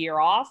they took a year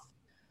off.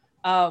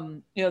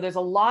 There's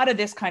a lot of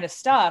this kind of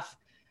stuff.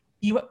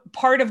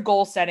 Part of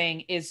goal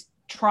setting is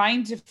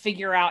trying to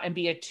figure out and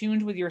be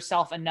attuned with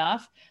yourself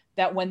enough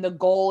that when the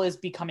goal is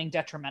becoming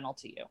detrimental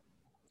to you.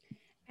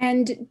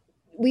 And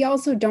we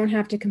also don't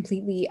have to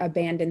completely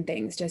abandon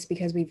things just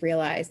because we've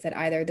realized that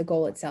either the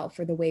goal itself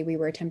or the way we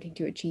were attempting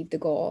to achieve the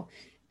goal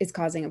is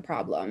causing a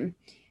problem.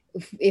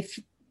 If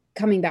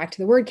coming back to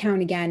the word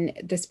count again,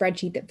 the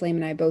spreadsheet that Flame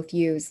and I both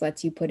use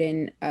lets you put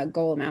in a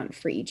goal amount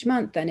for each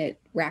month, and it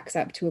racks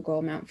up to a goal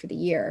amount for the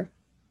year.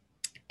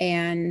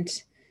 And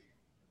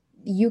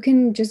you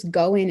can just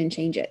go in and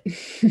change it.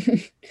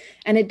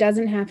 And it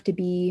doesn't have to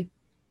be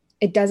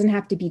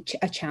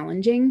a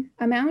challenging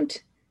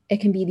amount. It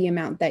can be the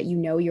amount that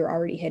you're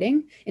already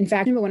hitting. In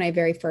fact, when I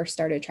very first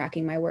started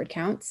tracking my word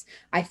counts,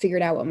 I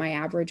figured out what my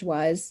average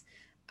was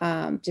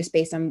just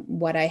based on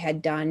what I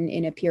had done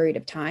in a period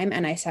of time.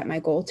 And I set my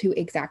goal to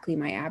exactly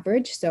my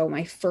average. So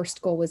my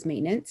first goal was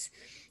maintenance.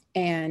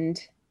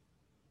 And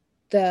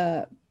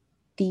the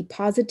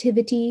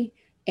positivity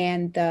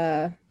and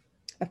a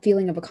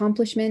feeling of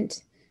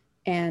accomplishment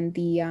and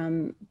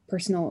the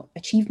personal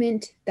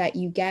achievement that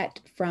you get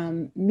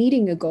from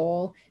meeting a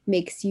goal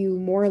makes you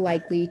more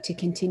likely to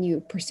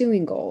continue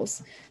pursuing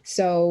goals.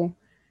 So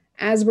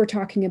as we're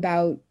talking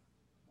about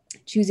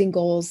choosing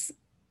goals,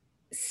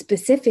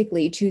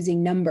 specifically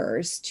choosing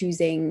numbers,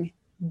 choosing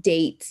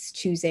dates,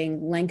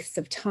 choosing lengths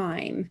of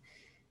time,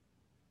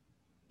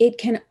 it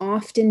can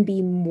often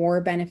be more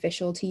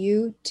beneficial to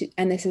you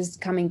and this is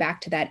coming back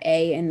to that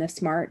A in the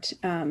SMART,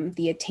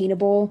 the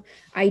attainable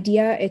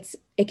idea.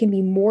 It can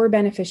be more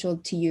beneficial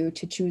to you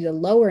to choose a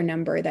lower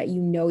number that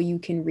you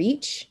can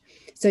reach.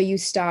 So you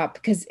stop,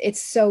 because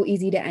it's so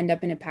easy to end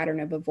up in a pattern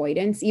of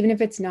avoidance, even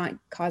if it's not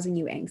causing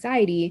you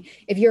anxiety.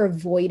 If you're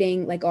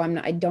avoiding, like, oh,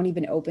 I don't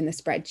even open the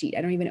spreadsheet.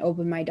 I don't even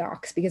open my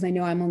docs because I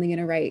know I'm only going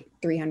to write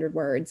 300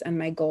 words and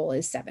my goal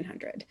is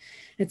 700.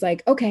 It's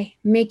like, okay,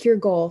 make your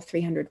goal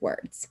 300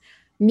 words.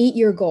 Meet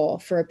your goal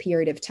for a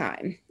period of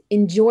time.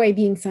 Enjoy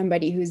being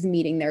somebody who's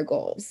meeting their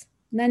goals.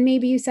 And then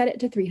maybe you set it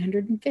to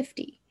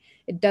 350.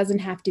 It doesn't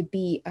have to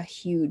be a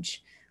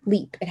huge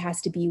leap. It has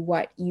to be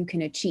what you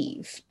can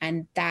achieve.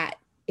 And that,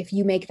 if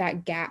you make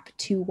that gap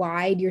too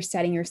wide, you're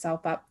setting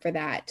yourself up for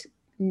that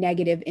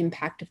negative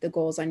impact of the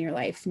goals on your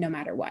life, no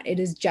matter what. It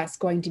is just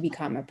going to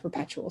become a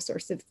perpetual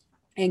source of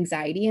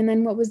anxiety. And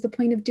then what was the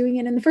point of doing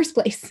it in the first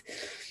place?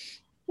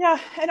 Yeah.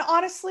 And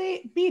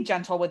honestly, be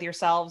gentle with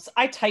yourselves.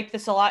 I type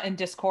this a lot in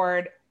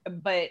Discord,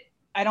 but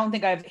I don't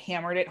think I've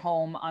hammered it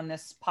home on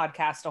this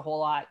podcast a whole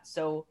lot.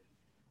 So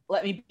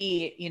let me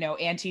be,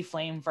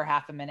 anti-flame for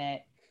half a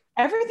minute.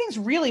 Everything's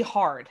really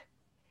hard.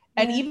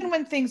 And even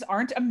when things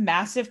aren't a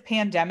massive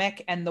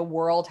pandemic and the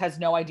world has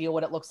no idea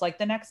what it looks like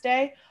the next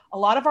day, a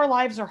lot of our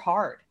lives are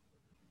hard.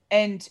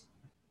 And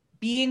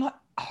being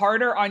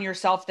harder on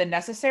yourself than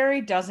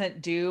necessary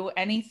doesn't do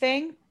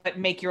anything but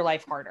make your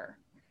life harder.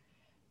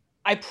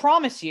 I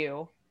promise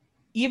you,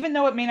 even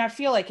though it may not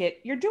feel like it,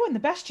 you're doing the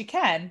best you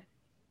can,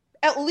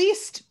 at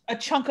least a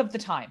chunk of the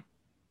time.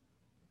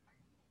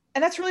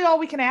 And that's really all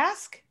we can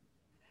ask.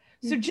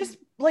 So just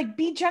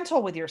be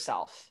gentle with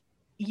yourself.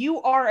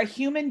 You are a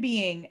human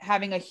being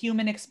having a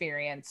human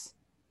experience.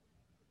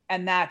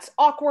 And that's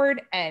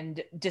awkward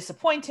and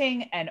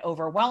disappointing and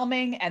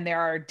overwhelming. And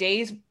there are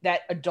days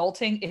that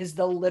adulting is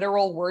the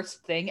literal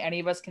worst thing any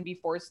of us can be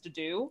forced to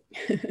do.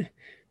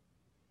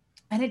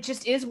 And it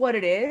just is what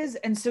it is.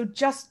 And so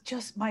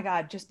just my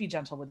God, just be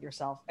gentle with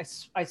yourself.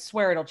 I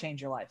swear it'll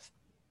change your life.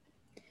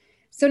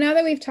 So now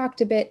that we've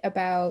talked a bit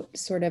about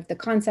sort of the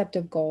concept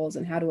of goals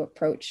and how to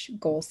approach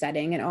goal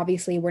setting, and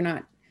obviously we're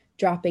not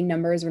dropping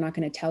numbers, we're not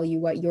going to tell you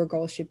what your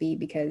goal should be,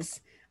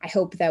 because I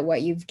hope that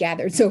what you've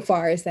gathered so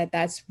far is that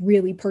that's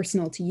really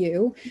personal to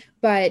you.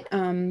 But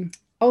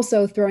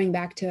also throwing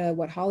back to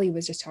what Holly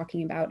was just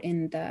talking about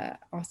in the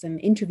awesome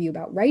interview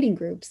about writing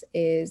groups,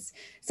 is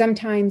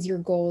sometimes your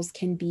goals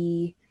can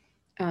be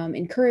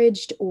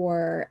encouraged,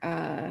 or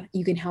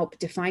you can help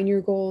define your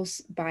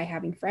goals by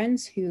having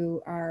friends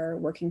who are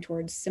working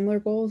towards similar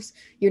goals.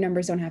 Your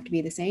numbers don't have to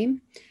be the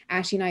same.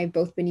 Ashley and I have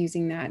both been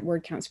using that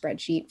word count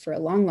spreadsheet for a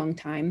long, long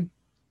time.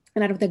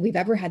 And I don't think we've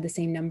ever had the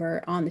same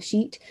number on the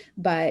sheet,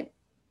 but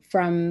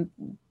from,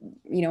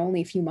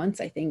 only a few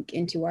months, I think,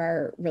 into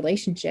our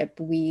relationship,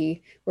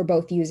 we were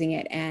both using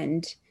it,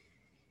 and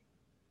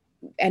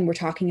we're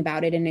talking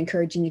about it and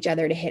encouraging each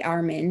other to hit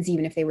our mins,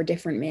 even if they were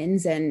different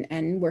mins,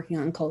 and working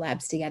on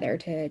collabs together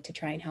to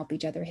try and help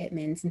each other hit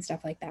mins and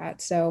stuff like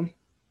that. So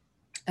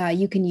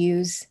you can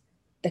use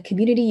the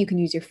community, you can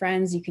use your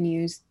friends, you can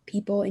use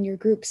people in your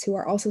groups who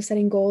are also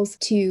setting goals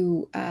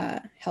to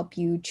help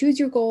you choose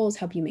your goals,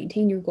 help you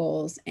maintain your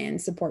goals,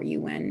 and support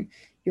you when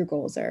your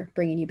goals are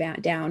bringing you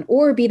back down,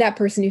 or be that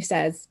person who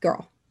says,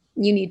 girl,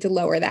 you need to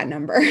lower that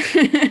number.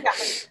 Yeah.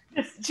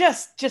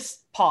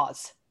 Just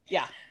pause.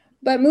 Yeah.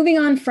 But moving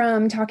on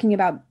from talking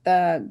about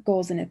the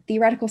goals in a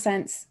theoretical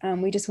sense,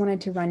 we just wanted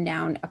to run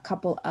down a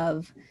couple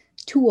of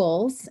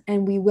tools,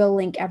 and we will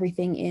link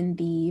everything in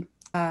the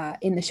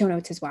show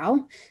notes as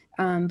well.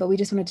 But we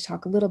just wanted to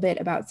talk a little bit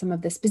about some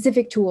of the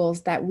specific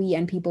tools that we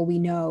and people we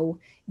know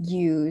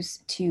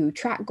use to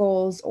track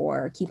goals,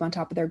 or keep on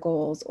top of their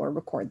goals, or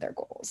record their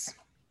goals.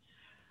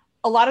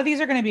 A lot of these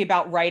are going to be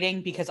about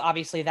writing, because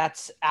obviously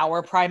that's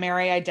our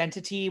primary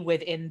identity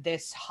within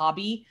this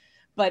hobby.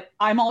 But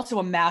I'm also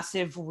a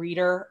massive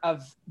reader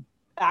of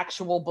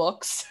actual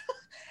books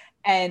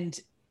and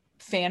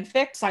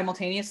fanfic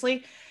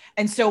simultaneously.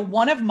 And so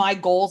one of my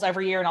goals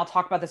every year, and I'll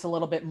talk about this a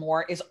little bit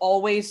more, is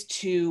always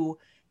to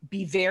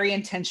be very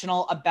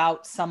intentional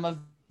about some of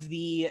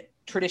the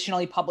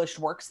traditionally published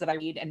works that I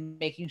read, and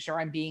making sure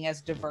I'm being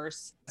as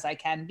diverse as I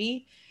can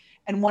be.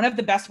 And one of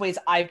the best ways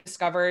I've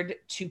discovered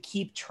to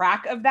keep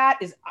track of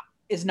that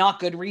is not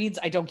Goodreads.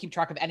 I don't keep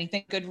track of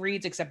anything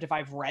Goodreads except if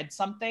I've read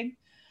something.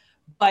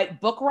 But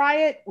Book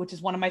Riot, which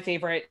is one of my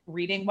favorite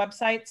reading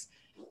websites,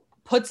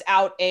 puts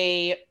out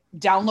a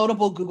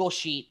downloadable Google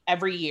Sheet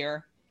every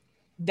year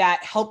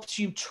that helps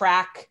you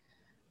track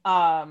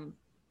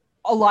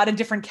a lot of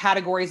different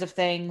categories of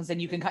things,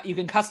 and you can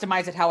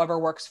customize it however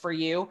works for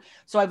you.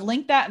 So I've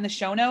linked that in the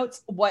show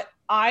notes. What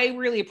I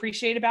really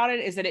appreciate about it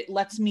is that it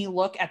lets me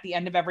look at the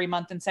end of every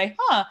month and say,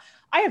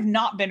 I have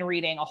not been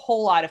reading a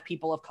whole lot of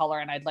people of color,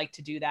 and I'd like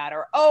to do that.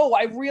 Or,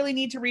 I really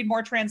need to read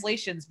more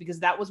translations because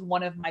that was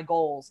one of my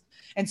goals.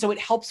 And so it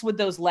helps with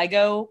those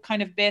Lego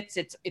kind of bits.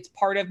 It's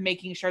part of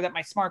making sure that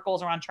my SMART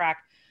goals are on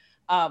track.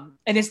 And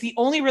it's the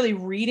only really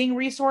reading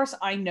resource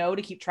I know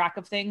to keep track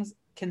of things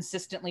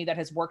consistently that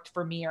has worked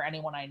for me or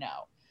anyone I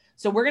know.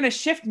 So we're going to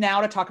shift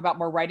now to talk about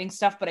more writing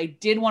stuff, but I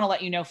did want to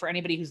let you know, for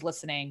anybody who's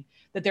listening,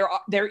 that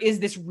there is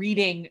this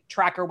reading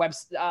tracker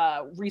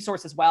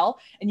resource as well,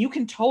 and you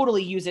can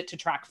totally use it to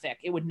track fic.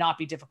 It would not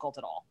be difficult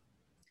at all.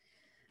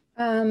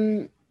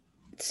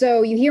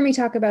 So you hear me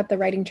talk about the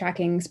writing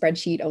tracking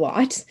spreadsheet a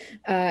lot,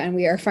 and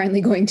we are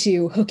finally going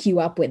to hook you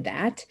up with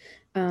that.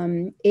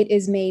 It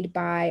is made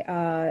by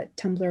a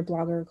Tumblr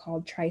blogger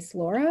called Trice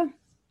Laura,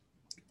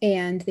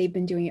 and they've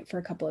been doing it for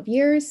a couple of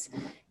years.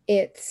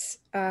 It's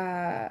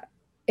a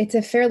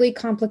fairly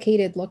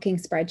complicated looking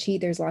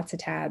spreadsheet. There's lots of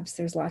tabs,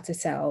 there's lots of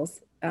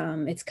cells.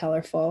 It's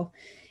colorful.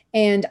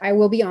 And I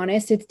will be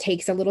honest, it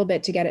takes a little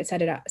bit to get it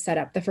set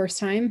up the first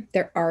time.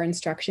 There are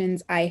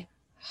instructions. I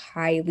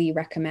highly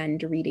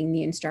recommend reading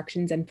the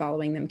instructions and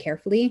following them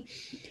carefully,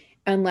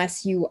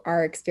 unless you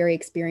are very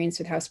experienced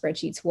with how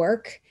spreadsheets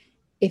work.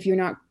 If you're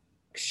not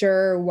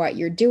sure what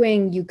you're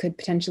doing, you could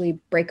potentially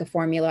break a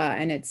formula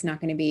and it's not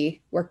going to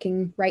be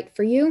working right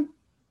for you.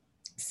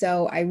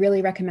 So I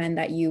really recommend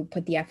that you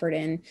put the effort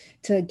in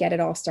to get it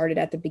all started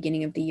at the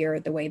beginning of the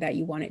year the way that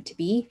you want it to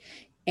be.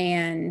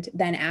 And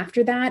then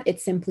after that,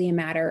 it's simply a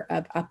matter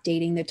of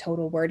updating the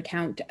total word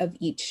count of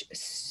each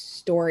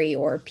story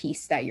or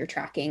piece that you're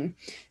tracking.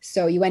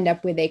 So you end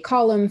up with a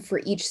column for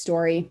each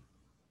story,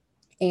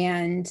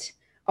 and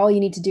all you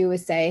need to do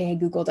is say, hey,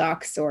 Google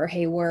Docs, or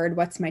hey, Word,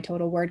 what's my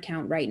total word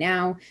count right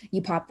now?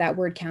 You pop that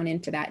word count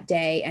in for that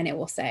day, and it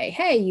will say,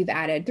 hey, you've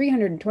added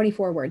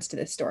 324 words to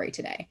this story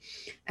today.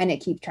 And it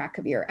keeps track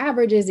of your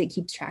averages. It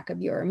keeps track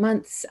of your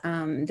months.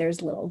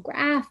 There's little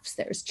graphs,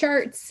 there's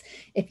charts.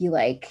 If you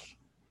like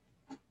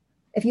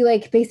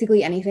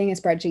basically anything a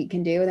spreadsheet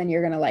can do, then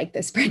you're going to like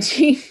this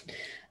spreadsheet.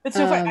 It's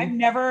so funny. I've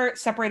never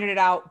separated it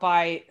out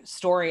by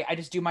story. I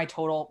just do my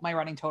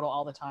running total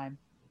all the time.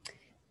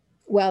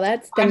 Well,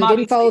 then you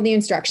didn't follow the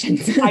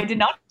instructions. I did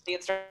not follow the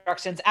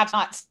instructions.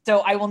 Absolutely not. So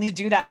I will need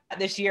to do that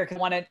this year because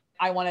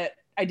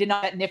I did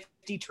not that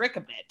nifty trick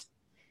a bit.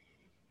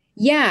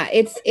 Yeah,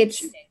 it's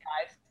guys,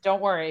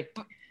 don't worry.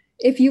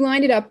 If you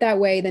lined it up that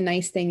way, the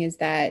nice thing is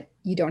that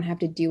you don't have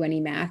to do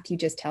any math. You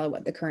just tell it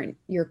what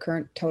your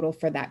current total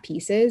for that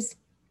piece is.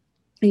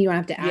 And you don't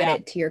have to add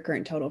it to your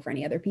current total for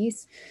any other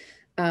piece.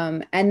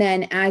 And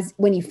then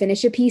when you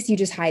finish a piece, you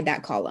just hide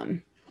that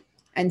column.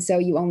 And so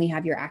you only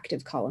have your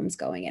active columns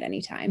going at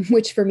any time,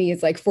 which for me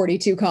is like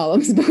 42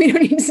 columns, but we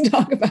don't need to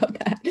talk about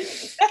that.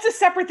 That's a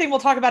separate thing we'll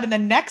talk about in the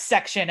next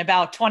section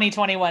about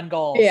 2021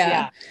 goals.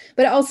 Yeah.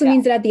 But it also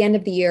means that at the end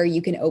of the year,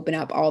 you can open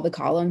up all the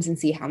columns and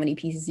see how many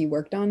pieces you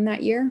worked on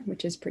that year,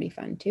 which is pretty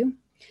fun too.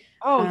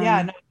 Oh,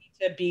 yeah. No, I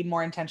need to be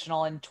more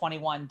intentional in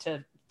 21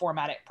 to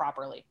format it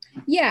properly.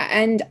 Yeah.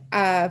 And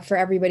for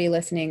everybody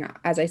listening,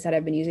 as I said,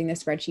 I've been using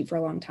this spreadsheet for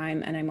a long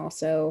time, and I'm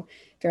also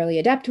fairly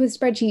adept with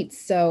spreadsheets.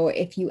 So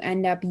if you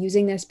end up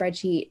using this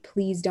spreadsheet,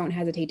 please don't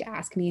hesitate to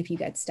ask me if you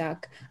get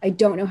stuck. I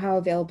don't know how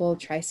available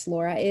Trice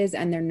Laura is,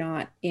 and they're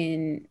not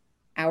in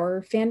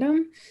our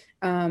fandom.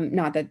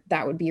 Not that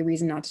that would be a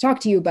reason not to talk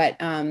to you, but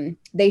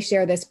they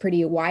share this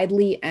pretty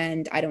widely,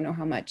 and I don't know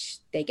how much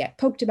they get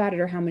poked about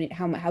it or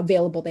how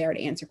available they are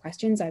to answer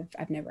questions.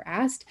 I've never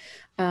asked,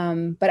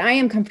 but I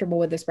am comfortable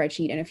with the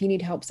spreadsheet, and if you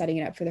need help setting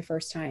it up for the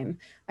first time,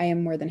 I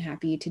am more than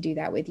happy to do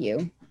that with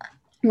you.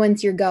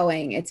 Once you're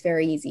going, it's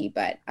very easy,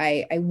 but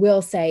I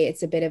will say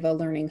it's a bit of a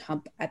learning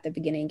hump at the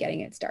beginning getting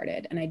it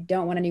started. And I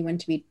don't want anyone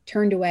to be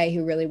turned away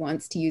who really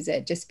wants to use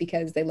it just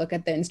because they look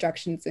at the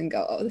instructions and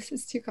go, oh, this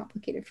is too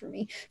complicated for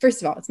me.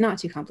 First of all, it's not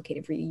too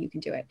complicated for you. You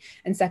can do it.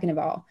 And second of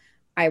all,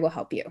 I will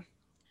help you.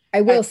 I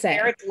will say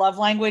Sarah's love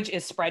language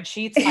is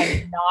spreadsheets.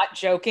 I'm not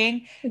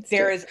joking.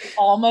 There is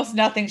almost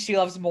nothing she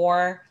loves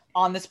more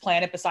on this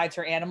planet besides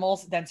her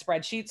animals than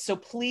spreadsheets. So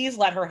please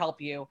let her help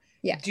you.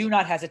 Yeah. Do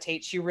not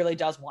hesitate. She really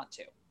does want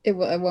to. It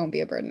won't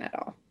be a burden at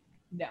all.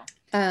 No.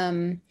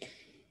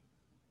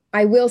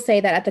 I will say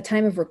that at the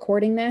time of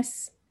recording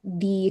this,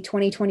 the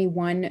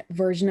 2021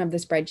 version of the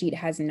spreadsheet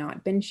has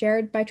not been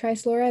shared by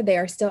Trice Laura. They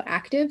are still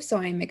active, so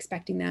I'm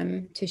expecting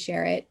them to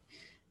share it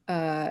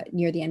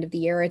near the end of the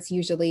year. It's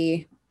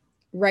usually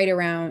right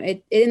around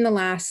it in the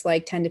last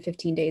like 10 to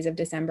 15 days of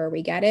December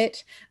we get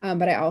it,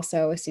 but I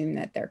also assume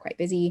that they're quite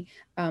busy,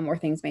 or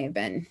things may have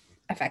been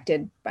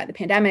affected by the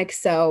pandemic.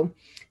 So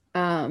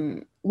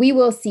we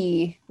will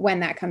see when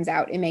that comes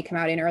out. It may come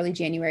out in early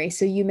January,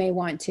 so you may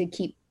want to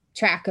keep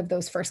track of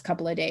those first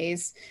couple of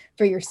days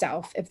for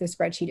yourself if the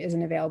spreadsheet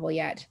isn't available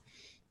yet.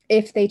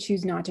 If they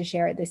choose not to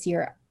share it this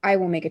year, I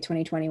will make a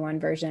 2021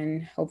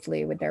 version,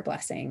 hopefully with their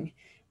blessing,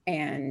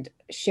 and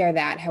share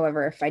that.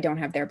 However, if I don't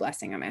have their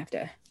blessing, I'm gonna have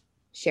to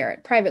share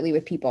it privately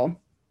with people.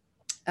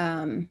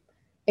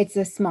 It's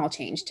a small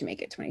change to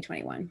make it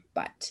 2021,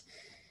 but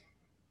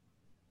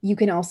you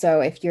can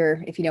also, if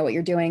you know what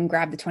you're doing,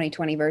 grab the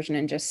 2020 version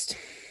and just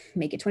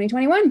make it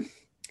 2021.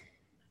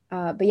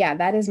 But yeah,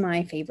 that is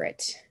my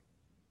favorite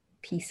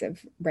piece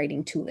of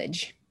writing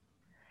toolage.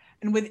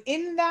 And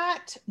within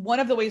that,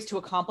 one of the ways to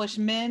accomplish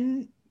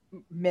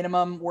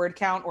minimum word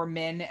count, or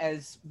min,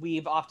 as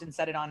we've often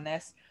said it on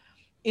this,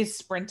 is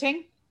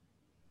sprinting,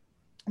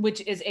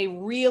 which is a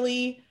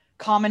really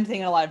common thing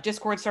in a lot of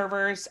Discord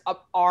servers.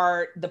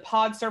 The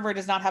pod server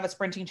does not have a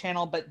sprinting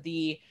channel, but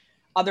the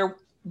other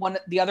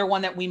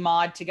one that we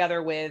mod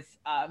together with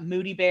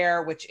Moody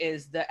Bear, which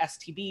is the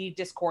STB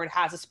Discord,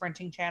 has a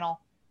sprinting channel.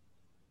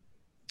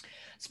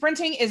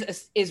 Sprinting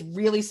is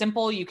really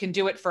simple. You can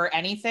do it for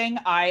anything.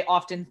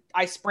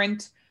 I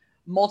sprint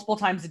multiple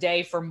times a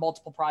day for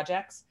multiple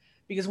projects,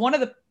 because one of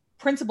the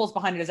principles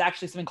behind it is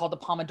actually something called the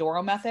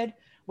Pomodoro method,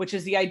 which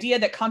is the idea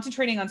that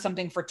concentrating on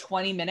something for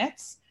 20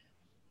 minutes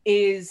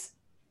is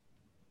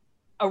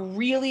a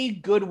really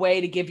good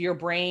way to give your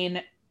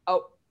brain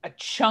a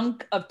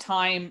chunk of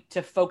time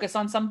to focus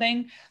on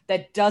something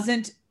that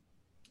doesn't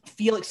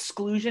feel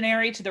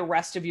exclusionary to the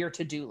rest of your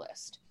to-do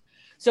list.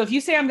 So if you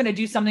say, I'm going to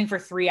do something for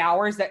 3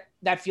 hours,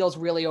 that feels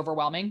really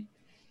overwhelming.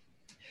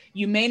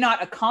 You may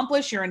not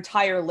accomplish your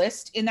entire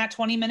list in that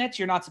 20 minutes.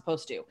 You're not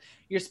supposed to.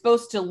 You're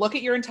supposed to look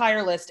at your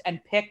entire list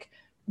and pick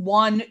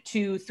 1,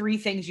 2, 3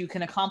 things you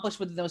can accomplish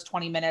within those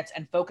 20 minutes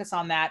and focus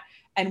on that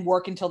and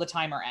work until the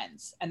timer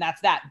ends. And that's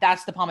that.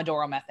 That's the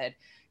Pomodoro method.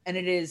 And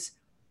it is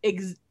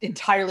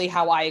entirely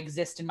how I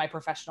exist in my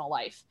professional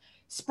life.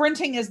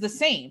 Sprinting is the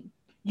same.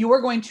 You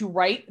are going to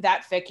write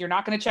that fic. You're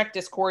not going to check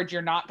Discord.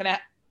 You're not going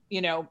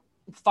to,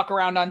 fuck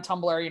around on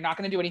Tumblr. You're not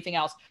going to do anything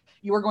else.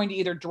 You are going to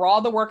either draw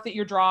the work that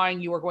you're drawing.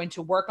 You are going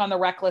to work on the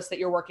rec list that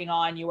you're working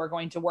on. You are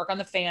going to work on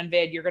the fan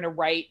vid. You're going to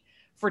write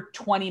for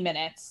 20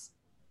 minutes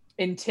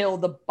until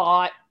the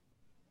bot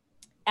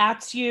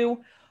ats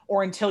you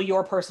or until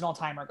your personal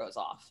timer goes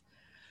off.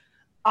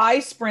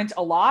 I sprint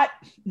a lot,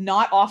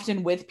 not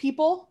often with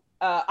people.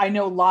 I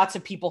know lots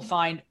of people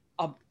find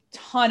a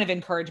ton of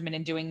encouragement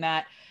in doing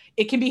that.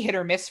 It can be hit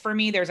or miss for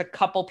me. There's a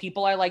couple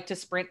people I like to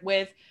sprint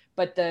with,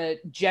 but the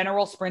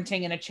general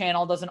sprinting in a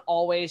channel doesn't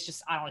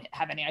always I don't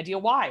have any idea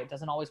why. It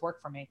doesn't always work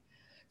for me.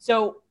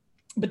 So,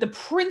 but the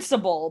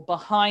principle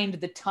behind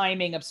the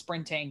timing of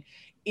sprinting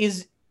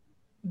is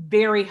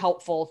very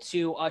helpful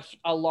to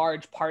a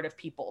large part of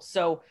people.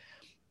 So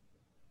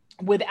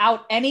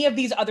without any of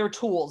these other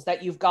tools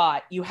that you've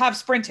got, you have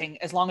sprinting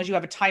as long as you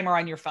have a timer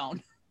on your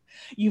phone.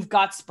 You've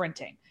got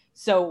sprinting.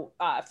 So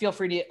feel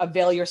free to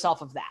avail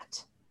yourself of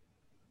that.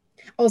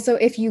 Also,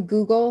 if you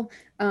Google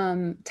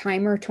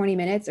timer 20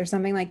 minutes or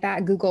something like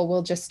that, Google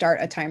will just start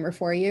a timer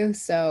for you.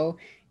 So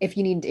if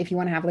you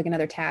want to have like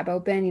another tab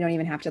open, you don't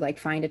even have to like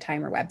find a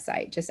timer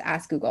website. Just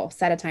ask Google,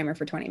 set a timer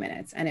for 20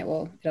 minutes and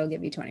it'll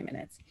give you 20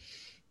 minutes.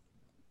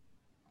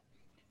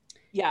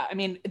 Yeah, I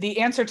mean, the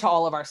answer to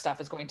all of our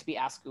stuff is going to be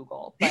ask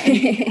Google. But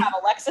you can have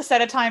Alexa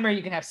set a timer,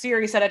 you can have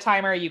Siri set a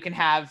timer, you can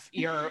have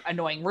your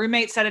annoying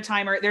roommate set a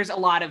timer. There's a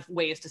lot of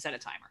ways to set a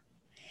timer.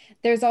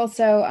 There's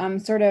also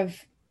sort of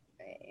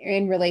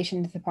in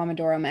relation to the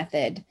Pomodoro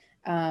method,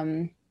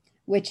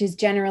 which is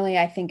generally,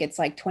 I think it's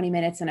like 20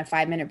 minutes and a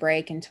 5-minute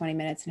break, and 20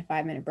 minutes and a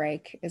 5-minute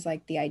break is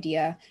like the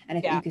idea. And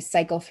if you could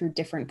cycle through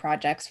different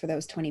projects for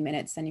those 20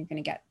 minutes, then you're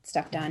going to get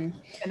stuff done.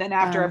 And then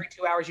after every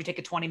 2 hours, you take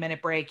a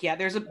 20-minute break. Yeah,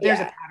 there's a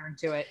pattern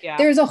to it. Yeah,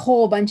 there's a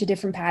whole bunch of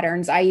different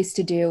patterns. I used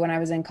to do when I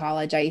was in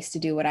college, I used to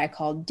do what I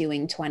called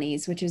doing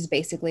 20s, which is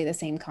basically the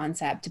same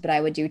concept, but I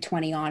would do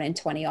 20 on and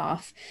 20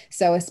 off.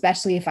 So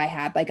especially if I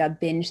had like a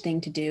binge thing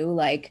to do,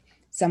 like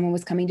someone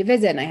was coming to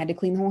visit and I had to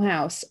clean the whole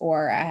house,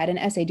 or I had an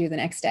essay due the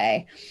next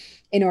day,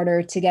 in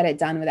order to get it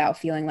done without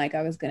feeling like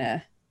I was going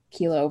to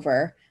keel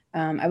over,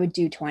 I would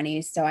do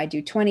 20s. So I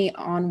do 20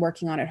 on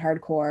working on it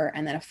hardcore,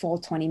 and then a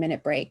full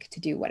 20-minute break to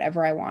do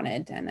whatever I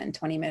wanted, and then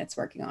 20 minutes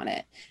working on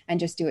it, and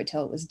just do it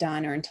till it was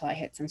done or until I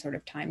hit some sort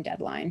of time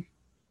deadline.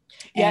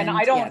 Yeah, and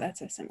I don't. Yeah, that's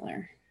a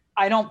similar.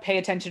 I don't pay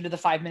attention to the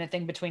 5-minute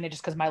thing between it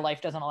just because my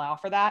life doesn't allow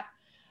for that.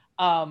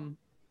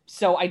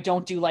 So I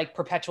don't do like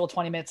perpetual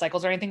 20-minute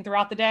cycles or anything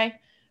throughout the day.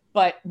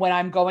 But when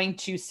I'm going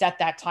to set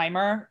that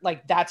timer,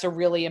 like that's a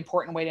really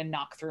important way to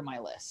knock through my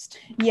list.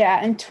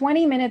 Yeah. And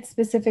 20 minutes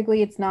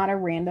specifically, it's not a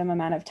random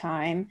amount of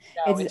time.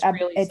 No,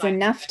 it's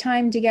enough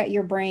time to get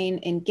your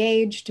brain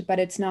engaged, but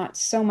it's not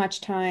so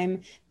much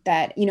time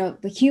that,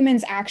 the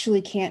humans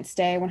actually can't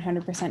stay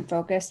 100%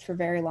 focused for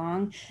very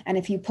long. And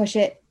if you push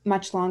it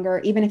much longer,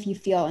 even if you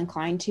feel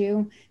inclined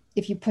to,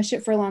 if you push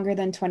it for longer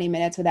than 20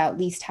 minutes without at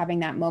least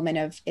having that moment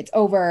of it's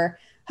over,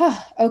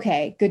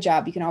 okay, good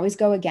job. You can always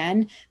go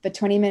again, but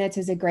 20 minutes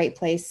is a great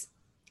place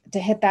to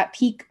hit that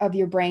peak of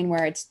your brain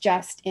where it's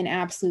just in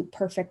absolute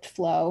perfect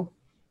flow,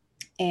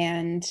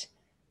 and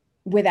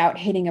without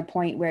hitting a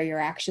point where you're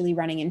actually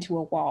running into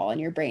a wall and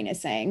your brain is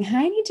saying,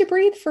 I need to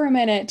breathe for a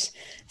minute.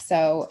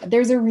 So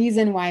there's a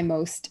reason why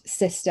most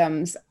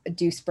systems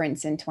do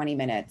sprints in 20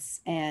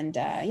 minutes. And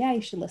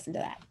you should listen to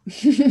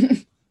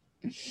that.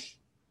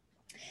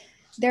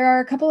 There are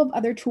a couple of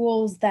other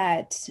tools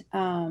that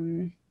I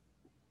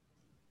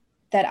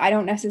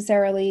don't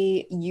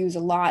necessarily use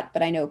a lot,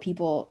 but I know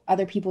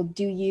other people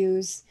do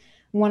use.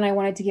 One I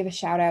wanted to give a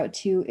shout out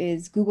to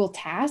is Google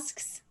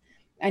Tasks.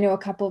 I know a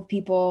couple of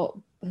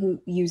people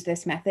who use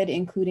this method,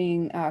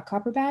 including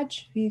Copper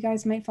Badge, who you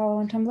guys might follow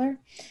on Tumblr.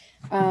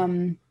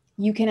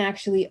 You can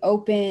actually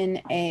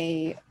open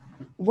a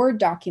Word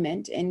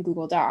document in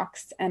Google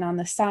Docs, and on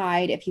the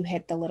side, if you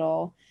hit the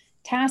little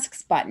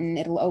tasks button,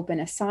 it'll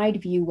open a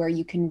side view where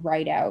you can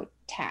write out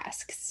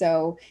tasks.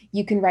 So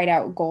you can write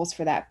out goals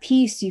for that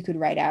piece. You could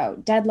write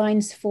out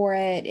deadlines for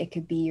it. It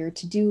could be your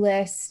to-do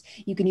list.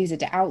 You can use it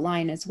to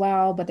outline as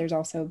well, but there's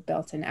also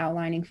built-in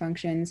outlining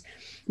functions.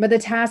 But the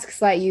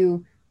tasks let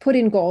you put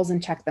in goals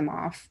and check them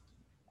off.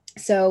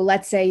 So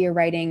let's say you're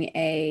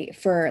writing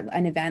for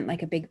an event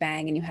like a Big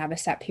Bang, and you have a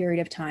set period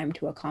of time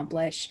to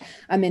accomplish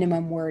a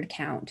minimum word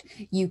count.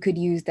 You could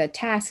use the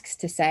tasks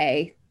to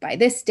say, by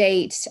this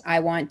date, I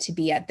want to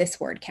be at this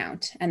word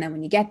count. And then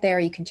when you get there,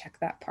 you can check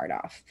that part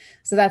off.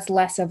 So that's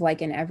less of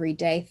like an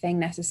everyday thing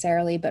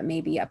necessarily, but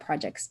maybe a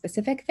project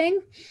specific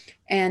thing.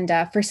 And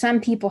for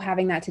some people,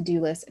 having that to-do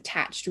list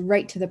attached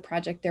right to the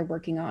project they're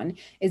working on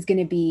is going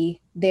to be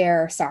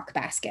their sock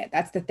basket.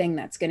 That's the thing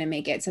that's going to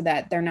make it so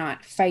that they're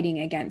not fighting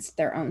against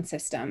their own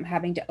system,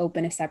 having to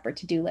open a separate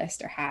to-do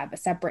list or have a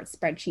separate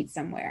spreadsheet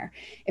somewhere.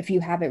 If you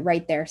have it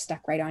right there,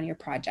 stuck right on your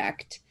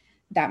project,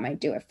 that might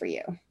do it for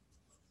you.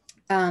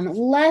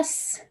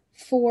 Less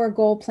for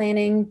goal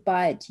planning,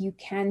 but you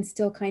can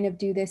still kind of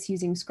do this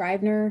using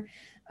Scrivener.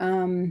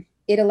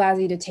 It allows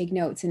you to take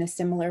notes in a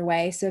similar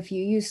way. So if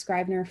you use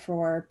Scrivener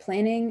for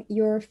planning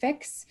your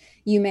fix,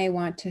 you may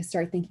want to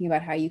start thinking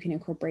about how you can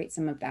incorporate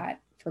some of that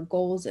for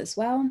goals as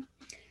well.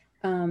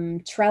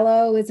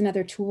 Trello is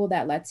another tool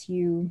that lets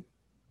you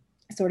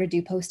sort of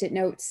do post-it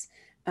notes.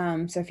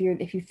 So if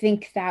you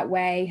think that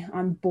way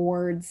on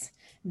boards,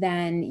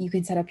 then you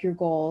can set up your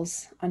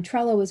goals on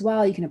Trello as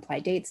well. You can apply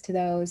dates to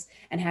those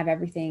and have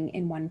everything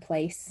in one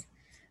place.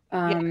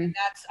 I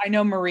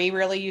know Marie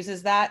really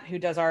uses that, who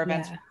does our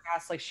events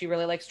podcast. Like, she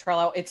really likes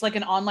Trello. It's like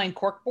an online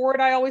cork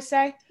board, I always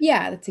say.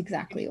 Yeah, that's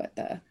exactly what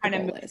the kind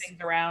of move things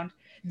around.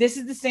 This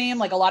is the same.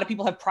 Like, a lot of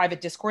people have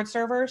private Discord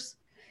servers,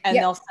 and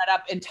they'll set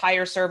up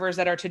entire servers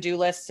that are to-do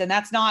lists. And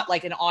that's not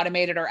like an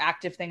automated or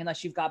active thing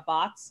unless you've got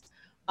bots.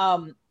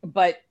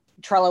 But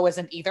Trello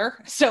isn't either.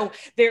 So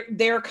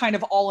they're kind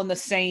of all in the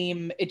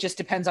same, it just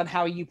depends on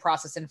how you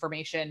process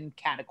information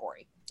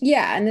category.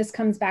 Yeah. And this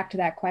comes back to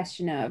that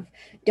question of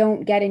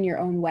don't get in your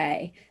own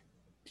way.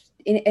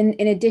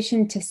 In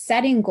addition to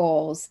setting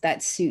goals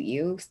that suit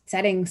you,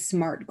 setting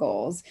SMART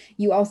goals,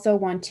 you also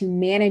want to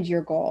manage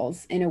your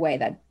goals in a way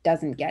that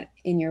doesn't get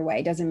in your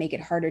way, doesn't make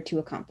it harder to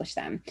accomplish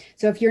them.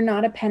 So if you're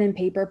not a pen and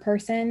paper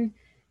person,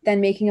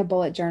 then making a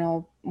bullet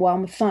journal,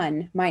 while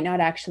fun, might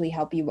not actually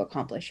help you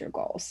accomplish your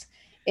goals.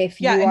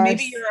 If and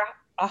maybe you're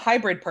a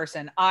hybrid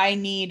person. I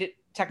need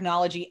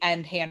technology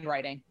and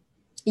handwriting.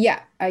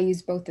 Yeah, I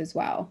use both as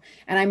well.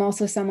 And I'm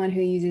also someone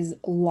who uses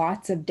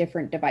lots of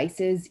different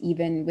devices,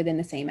 even within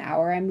the same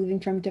hour I'm moving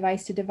from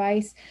device to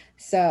device.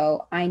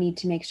 So I need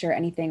to make sure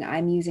anything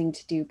I'm using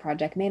to do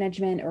project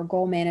management or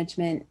goal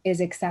management is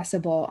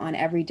accessible on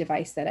every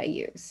device that I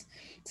use.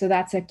 So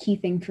that's a key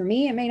thing for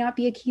me. It may not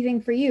be a key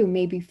thing for you.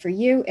 Maybe for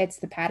you, it's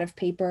the pad of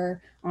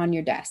paper on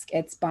your desk.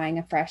 It's buying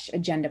a fresh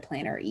agenda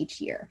planner each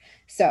year.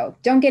 So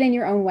don't get in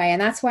your own way. And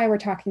that's why we're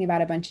talking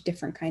about a bunch of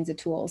different kinds of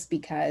tools,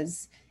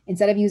 because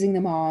instead of using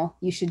them all,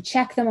 you should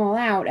check them all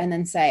out and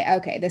then say,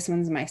 okay, this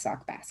one's my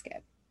sock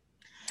basket.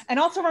 And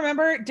also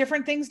remember,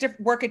 different things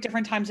work at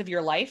different times of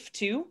your life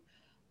too.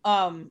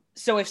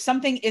 So if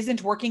something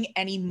isn't working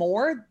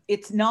anymore,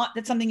 it's not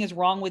that something is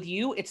wrong with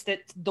you. It's that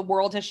the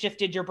world has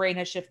shifted, your brain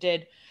has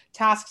shifted,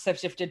 tasks have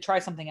shifted, try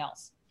something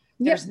else.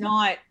 Yep.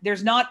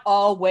 There's not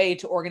a way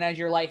to organize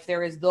your life.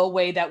 There is the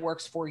way that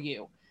works for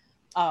you.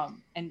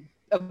 And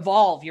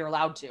evolve, you're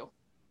allowed to.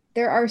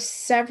 There are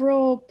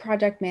several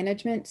project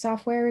management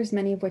softwares,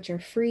 many of which are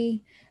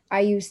free.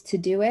 I use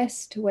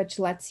Todoist, which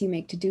lets you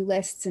make to-do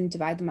lists and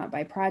divide them up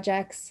by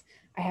projects.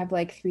 I have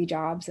like 3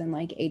 jobs and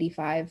like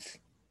 85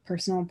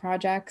 personal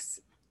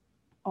projects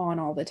on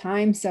all the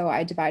time. So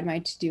I divide my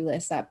to-do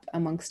list up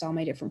amongst all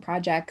my different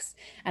projects.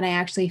 And I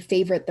actually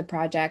favorite the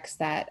projects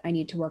that I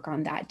need to work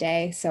on that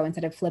day. So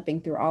instead of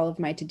flipping through all of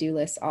my to-do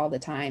lists all the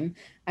time,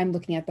 I'm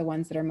looking at the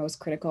ones that are most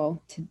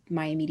critical to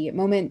my immediate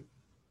moment.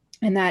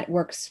 And that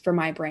works for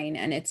my brain,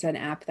 and it's an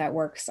app that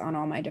works on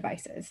all my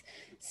devices.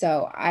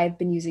 So I've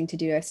been using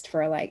Todoist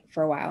for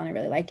a while, and I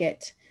really like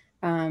it.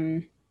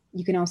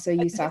 You can also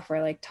use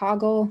software like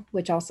Toggl,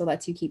 which also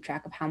lets you keep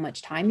track of how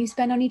much time you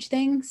spend on each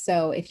thing.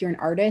 So if you're an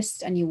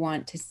artist and you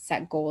want to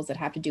set goals that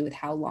have to do with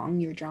how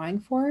long you're drawing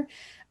for,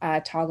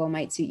 Toggl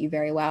might suit you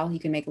very well. You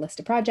can make a list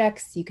of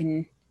projects. You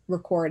can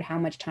record how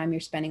much time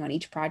you're spending on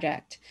each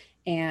project.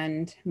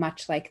 And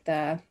much like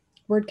the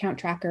word count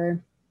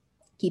tracker,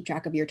 keep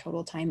track of your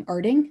total time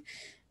arting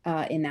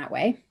in that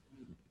way.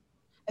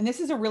 And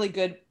this is a really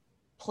good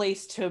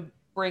place to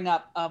bring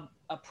up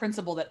a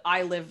principle that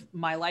I live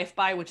my life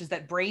by, which is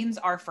that brains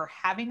are for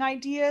having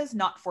ideas,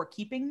 not for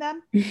keeping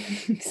them.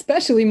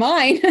 Especially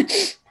mine.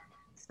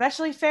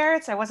 Especially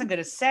ferrets. I wasn't going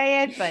to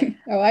say it, but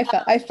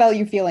I felt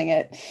you feeling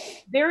it.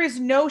 There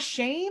is no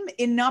shame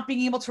in not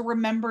being able to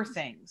remember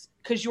things,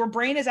 because your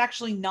brain is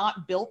actually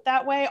not built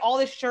that way. All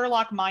this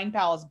Sherlock Mind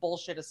Palace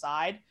bullshit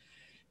aside,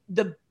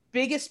 the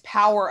biggest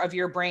power of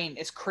your brain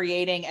is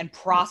creating and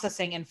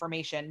processing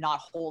information, not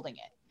holding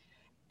it.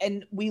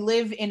 And we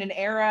live in an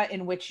era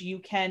in which you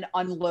can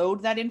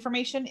unload that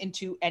information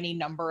into any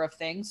number of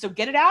things. So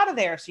get it out of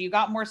there so you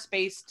got more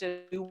space to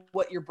do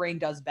what your brain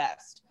does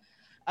best.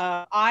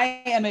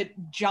 I am a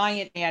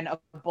giant fan of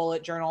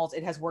bullet journals.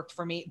 It has worked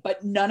for me,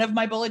 but none of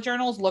my bullet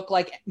journals look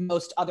like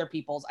most other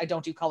people's. I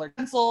don't do colored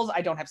pencils.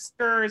 I don't have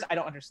stickers. I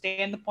don't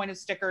understand the point of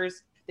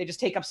stickers. They just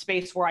take up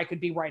space where I could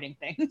be writing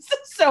things.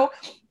 So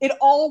it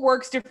all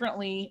works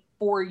differently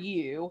for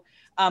you.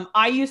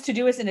 I used to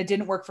do this and it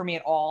didn't work for me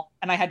at all.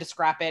 And I had to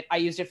scrap it. I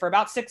used it for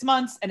about 6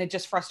 months and it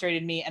just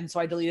frustrated me. And so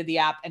I deleted the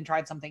app and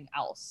tried something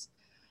else.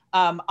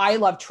 I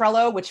love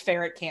Trello, which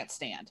Ferret can't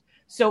stand.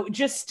 So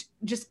just,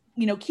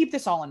 keep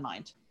this all in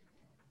mind.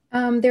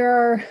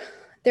 There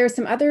are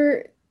some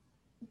other,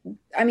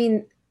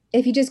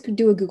 if you just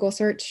do a Google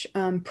search,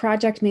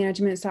 project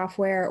management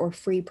software or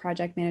free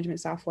project management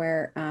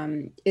software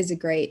is a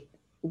great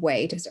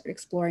way to start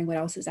exploring what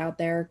else is out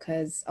there,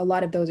 because a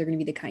lot of those are going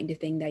to be the kind of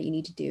thing that you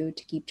need to do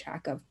to keep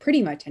track of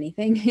pretty much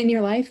anything in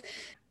your life.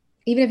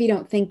 Even if you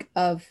don't think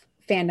of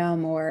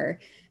fandom or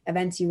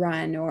events you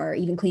run or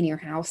even cleaning your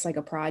house like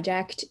a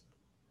project,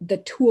 the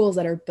tools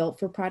that are built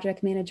for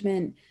project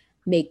management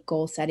make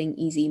goal setting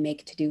easy,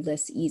 make to-do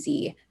lists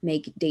easy,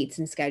 make dates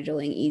and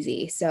scheduling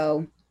easy.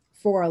 So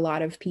for a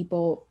lot of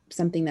people,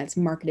 something that's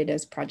marketed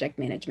as project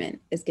management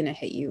is going to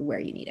hit you where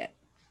you need it.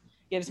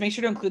 Yeah, just make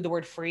sure to include the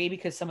word free,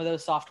 because some of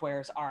those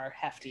softwares are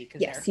hefty.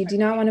 Yes, you do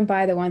not want to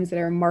buy the ones that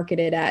are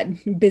marketed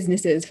at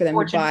businesses for them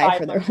to buy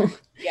for their own.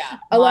 Yeah.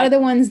 A lot of the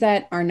ones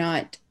that are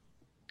not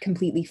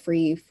completely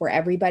free for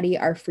everybody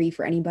are free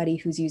for anybody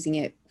who's using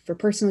it for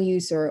personal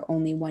use or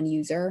only one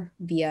user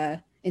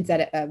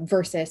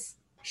versus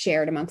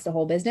shared amongst the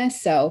whole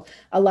business. So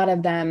a lot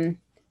of them,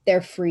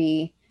 they're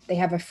free. They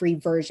have a free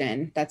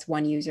version that's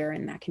one user,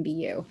 and that can be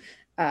you.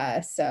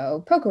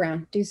 So poke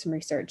around, do some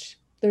research.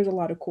 There's a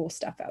lot of cool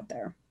stuff out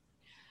there.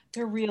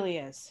 There really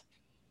is.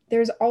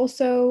 There's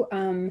also,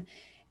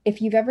 if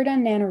you've ever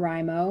done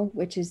NaNoWriMo,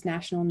 which is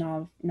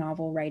National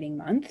Novel Writing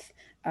Month,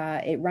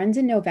 it runs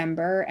in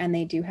November and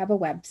they do have a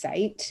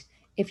website.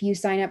 If you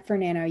sign up for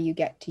Nano, you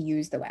get to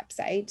use the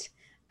website.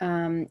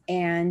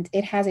 And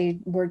it has a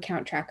word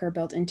count tracker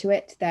built into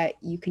it that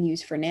you can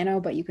use for Nano,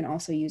 but you can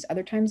also use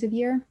other times of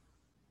year.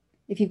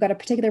 If you've got a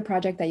particular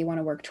project that you want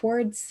to work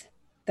towards,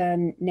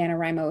 the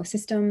NaNoWriMo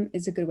system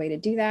is a good way to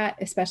do that,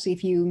 especially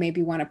if you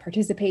maybe want to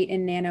participate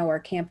in Nano or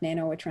Camp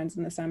Nano, which runs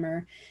in the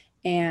summer,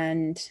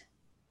 and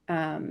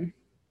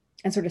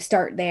sort of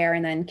start there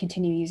and then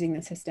continue using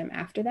the system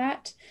after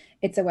that.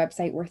 It's a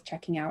website worth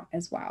checking out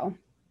as well.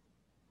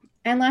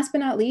 And last but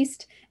not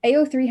least,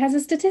 AO3 has a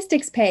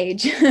statistics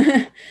page.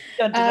 Dun,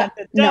 dun, dun, dun,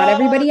 dun. Not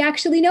everybody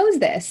actually knows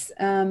this.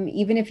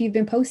 Even if you've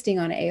been posting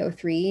on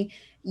AO3,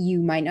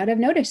 you might not have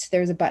noticed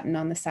there's a button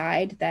on the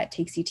side that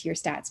takes you to your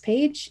stats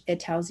page.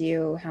 It tells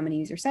you how many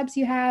user subs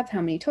you have,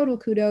 how many total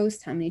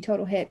kudos, how many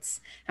total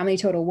hits, how many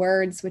total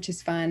words, which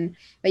is fun.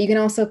 But you can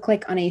also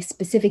click on a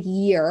specific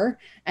year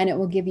and it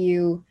will give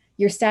you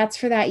your stats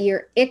for that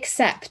year,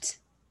 except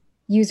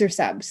user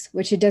subs,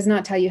 which it does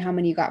not tell you how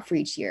many you got for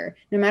each year.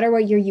 No matter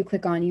what year you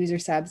click on, user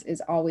subs is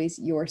always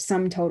your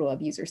sum total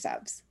of user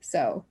subs.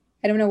 So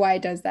I don't know why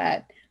it does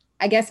that.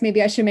 I guess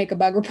maybe I should make a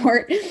bug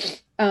report.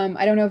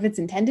 I don't know if it's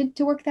intended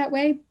to work that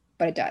way,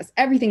 but it does.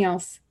 Everything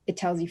else, it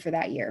tells you for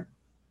that year.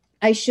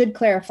 I should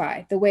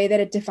clarify, the way that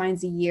it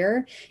defines a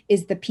year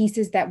is the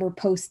pieces that were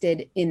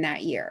posted in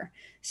that year.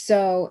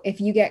 So if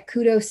you get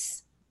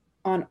kudos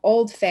on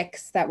old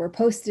fics that were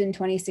posted in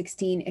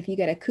 2016, if you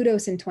get a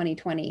kudos in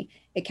 2020,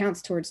 it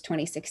counts towards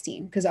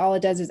 2016, because all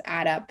it does is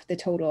add up the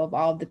total of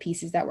all of the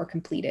pieces that were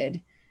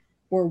completed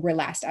or were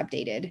last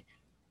updated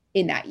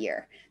in that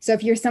year. So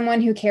if you're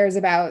someone who cares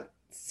about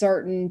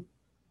certain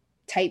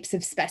types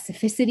of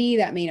specificity,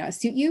 that may not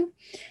suit you,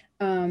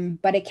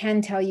 but it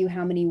can tell you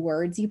how many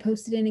words you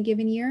posted in a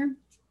given year.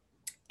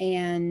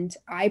 And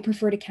I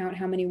prefer to count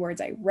how many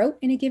words I wrote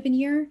in a given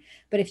year.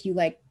 But if you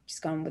like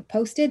just going with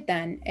posted,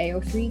 then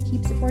AO3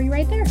 keeps it for you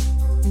right there.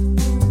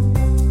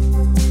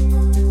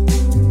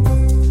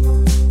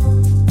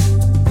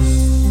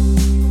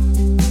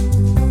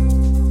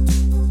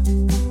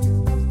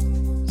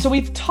 So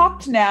we've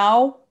talked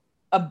now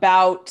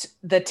about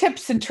the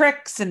tips and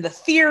tricks and the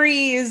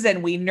theories,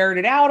 and we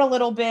nerded out a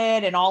little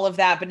bit and all of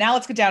that. But now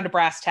let's get down to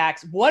brass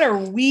tacks. What are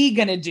we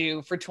going to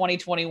do for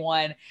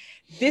 2021?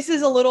 This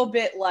is a little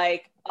bit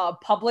like a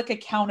public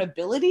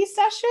accountability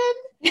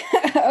session.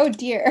 Oh,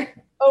 dear.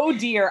 Oh,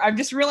 dear. I'm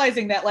just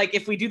realizing that, like,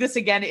 if we do this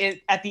again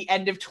at the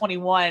end of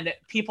 21,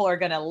 people are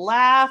going to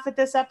laugh at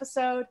this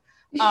episode.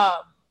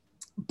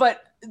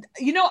 But,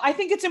 I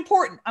think it's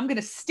important. I'm going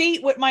to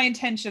state what my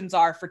intentions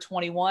are for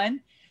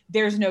 21.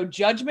 There's no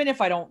judgment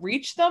if I don't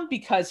reach them,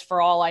 because for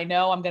all I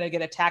know, I'm going to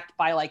get attacked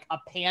by like a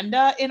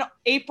panda in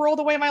April,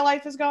 the way my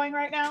life is going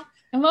right now.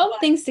 And well,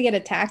 things to get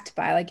attacked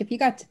by, like if you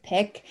got to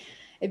pick,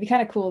 it'd be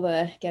kind of cool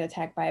to get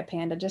attacked by a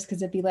panda, just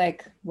because it'd be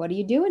like, what are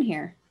you doing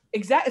here?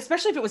 Exactly.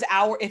 Especially if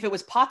it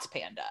was Potts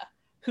Panda,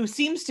 who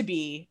seems to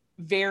be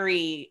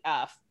very,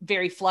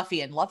 very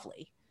fluffy and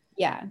lovely.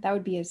 Yeah, that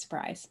would be a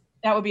surprise.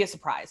 That would be a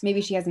surprise.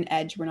 Maybe she has an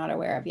edge we're not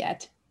aware of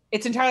yet.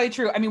 It's entirely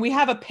true. I mean, we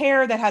have a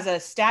pear that has a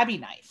stabby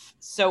knife.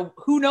 So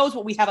who knows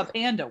what we have a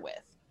panda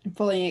with? I'm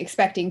fully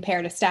expecting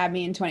pear to stab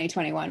me in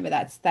 2021, but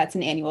that's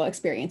an annual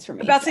experience for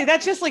me. About to say,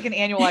 that's just like an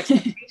annual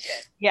expectation.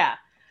 Yeah.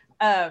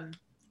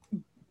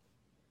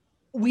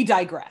 We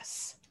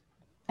digress.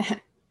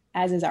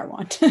 as is our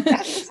want.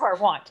 That's our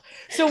want.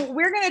 So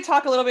we're going to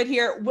talk a little bit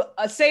here.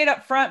 Say it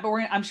up front, but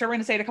I'm sure we're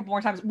going to say it a couple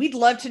more times. We'd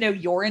love to know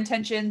your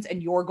intentions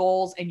and your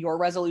goals and your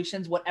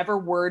resolutions, whatever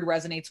word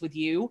resonates with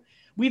you.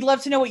 We'd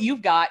love to know what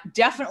you've got.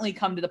 Definitely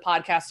come to the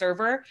podcast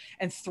server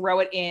and throw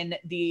it in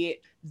the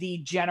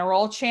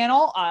general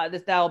channel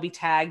that'll be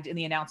tagged in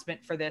the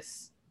announcement for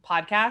this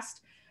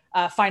podcast.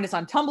 Find us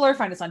on Tumblr,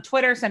 find us on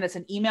Twitter, send us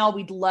an email.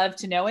 We'd love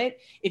to know it.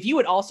 If you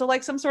would also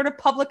like some sort of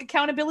public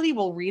accountability,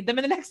 we'll read them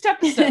in the next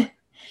episode.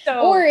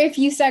 So, or if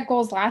you set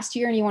goals last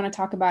year and you want to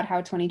talk about how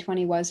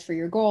 2020 was for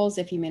your goals,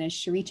 if you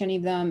managed to reach any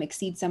of them,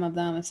 exceed some of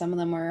them, if some of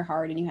them were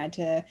hard and you had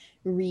to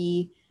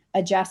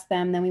readjust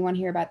them, then we want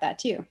to hear about that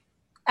too.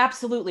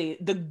 Absolutely.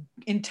 The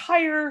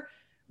entire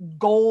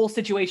goal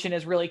situation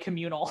is really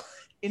communal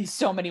in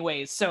so many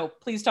ways. So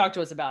please talk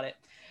to us about it.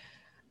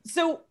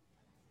 So,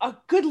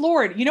 good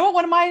Lord, you know what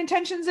one of my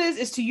intentions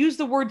is to use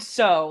the word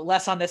 "so"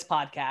 less on this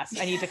podcast.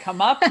 I need to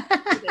come up with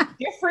a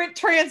different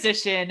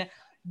transition.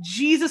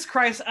 Jesus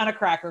Christ on a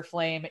cracker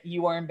flame.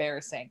 You are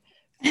embarrassing.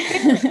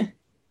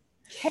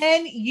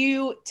 Can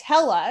you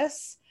tell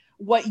us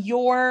what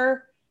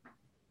your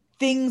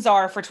things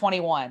are for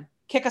 21?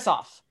 Kick us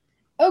off.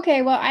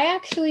 Okay, well,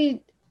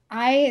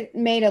 I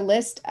made a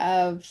list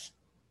of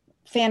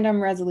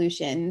fandom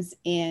resolutions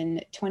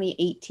in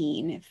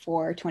 2018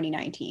 for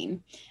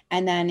 2019.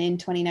 And then in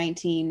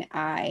 2019,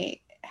 I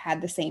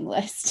had the same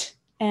list.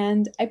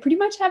 And I pretty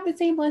much have the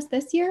same list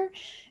this year.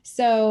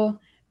 So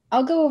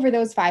I'll go over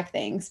those 5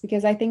 things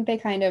because I think they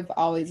kind of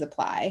always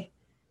apply.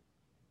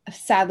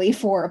 Sadly,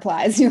 4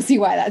 applies. You'll see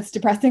why that's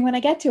depressing when I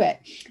get to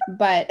it.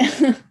 But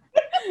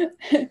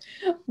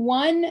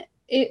one,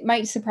 it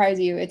might surprise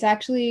you. It's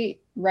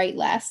actually write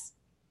less.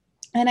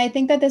 And I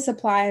think that this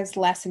applies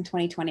less in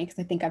 2020 because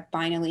I think I've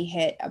finally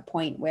hit a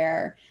point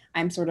where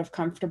I'm sort of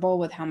comfortable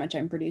with how much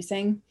I'm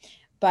producing.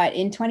 But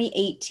in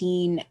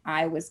 2018,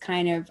 I was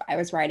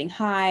riding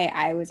high.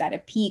 I was at a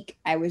peak.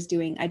 I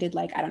did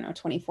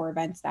 24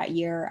 events that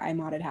year. I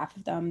modded half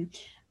of them.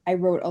 I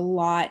wrote a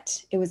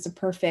lot. It was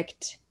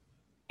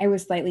I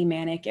was slightly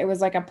manic. It was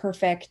like a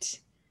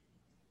perfect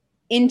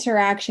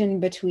interaction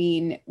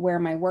between where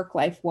my work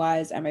life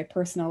was and my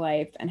personal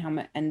life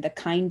and the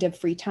kind of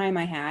free time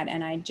I had.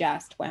 And I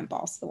just went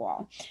balls to the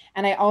wall.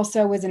 And I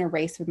also was in a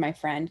race with my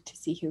friend to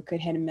see who could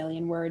hit 1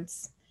 million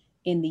words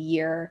in the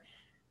year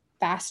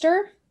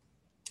faster.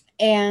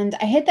 And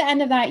I hit the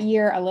end of that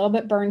year a little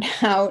bit burned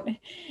out.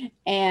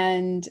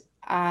 And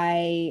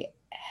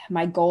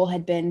my goal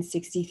had been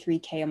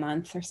 63K a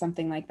month or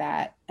something like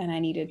that. And I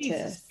needed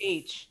to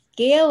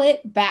scale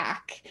it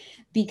back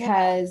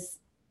because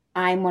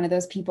I'm one of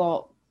those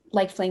people,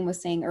 like Flame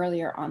was saying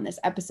earlier on this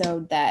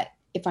episode, that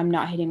if I'm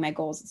not hitting my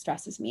goals, it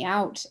stresses me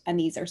out. And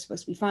these are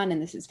supposed to be fun.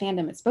 And this is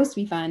fandom. It's supposed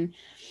to be fun.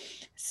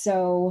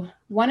 So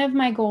one of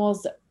my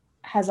goals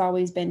has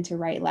always been to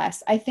write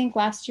less. I think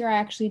last year I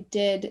actually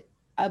did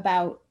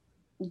about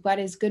what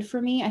is good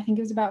for me. I think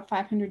it was about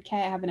 500K.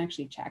 I haven't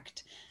actually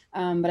checked.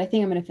 But I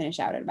think I'm going to finish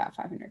out at about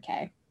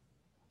 500K.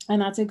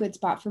 And that's a good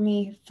spot for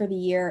me for the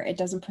year. It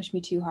doesn't push me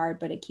too hard,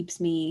 but it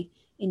keeps me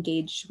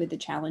engaged with the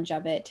challenge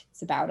of it.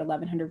 It's about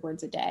 1,100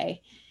 words a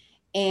day.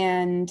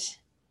 And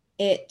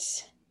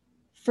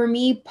for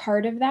me,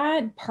 part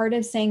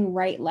of saying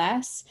write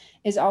less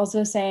is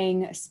also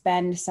saying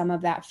spend some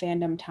of that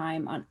fandom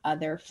time on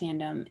other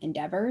fandom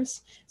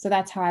endeavors. So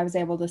that's how I was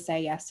able to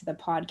say yes to the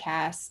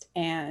podcast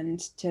and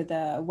to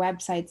the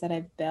websites that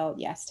I've built.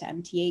 Yes to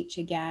MTH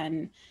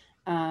again.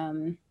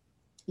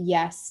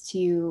 Yes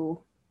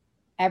to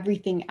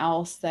everything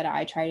else that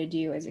I try to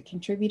do as a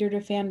contributor to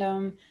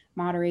fandom,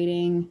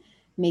 moderating,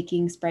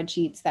 making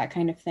spreadsheets, that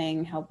kind of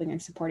thing, helping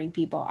and supporting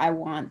people. I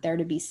want there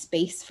to be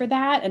space for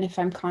that. And if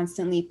I'm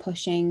constantly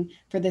pushing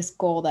for this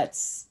goal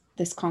that's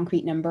this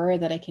concrete number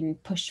that I can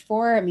push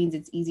for, it means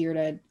it's easier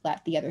to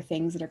let the other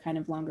things that are kind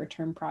of longer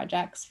term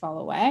projects fall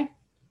away.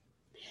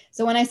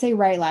 So when I say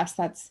write less,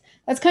 that's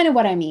kind of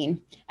what I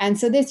mean. And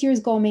so this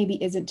year's goal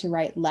maybe isn't to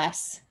write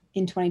less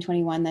in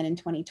 2021 than in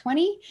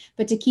 2020,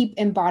 but to keep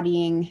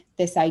embodying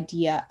this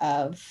idea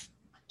of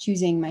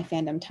choosing my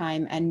fandom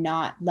time and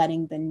not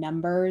letting the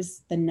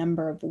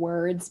number of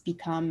words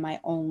become my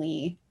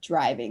only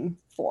driving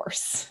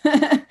force.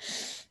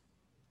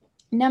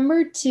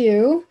 Number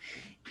 2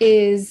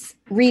 is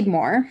read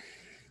more.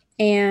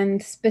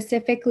 And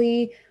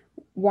specifically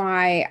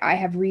why I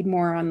have read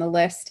more on the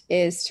list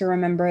is to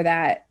remember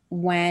that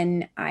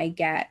when I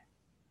get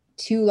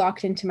too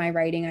locked into my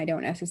writing, I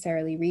don't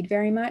necessarily read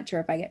very much, or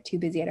if I get too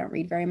busy, I don't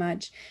read very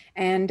much.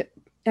 And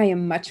I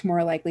am much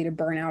more likely to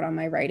burn out on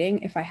my writing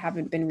if I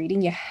haven't been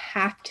reading. You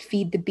have to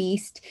feed the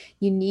beast.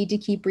 You need to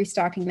keep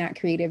restocking that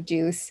creative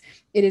juice.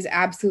 It is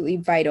absolutely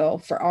vital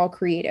for all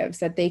creatives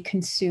that they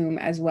consume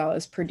as well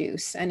as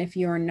produce. And if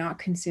you're not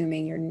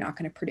consuming, you're not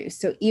going to produce.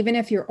 So even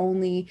if your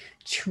only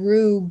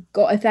true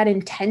goal, if that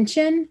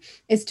intention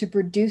is to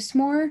produce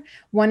more,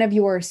 one of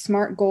your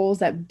SMART goals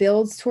that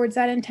builds towards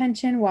that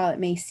intention, while it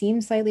may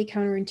seem slightly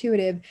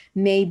counterintuitive,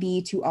 may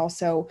be to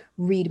also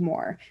read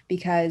more,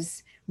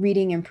 because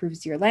Reading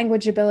improves your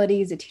language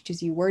abilities. It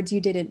teaches you words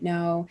you didn't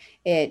know.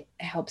 It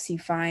helps you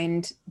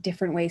find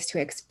different ways to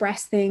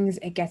express things.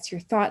 It gets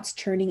your thoughts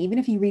churning. Even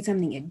if you read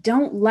something you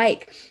don't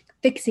like,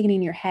 fixating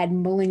in your head,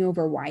 mulling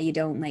over why you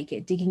don't like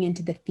it, digging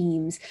into the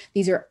themes.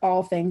 These are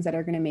all things that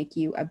are going to make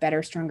you a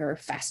better, stronger,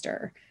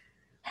 faster,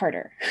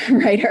 harder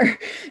writer.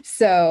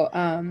 So,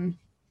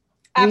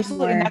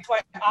 absolutely. And that's why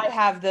I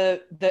have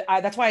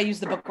that's why I use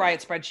the Book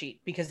Riot spreadsheet,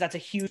 because that's a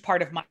huge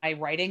part of my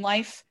writing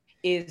life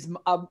is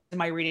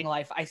my reading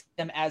life. I see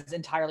them as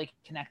entirely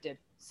connected.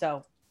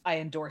 So I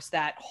endorse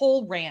that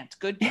whole rant.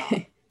 Good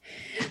job.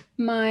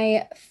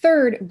 My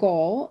third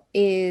goal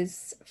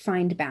is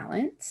find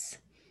balance.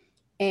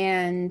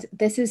 And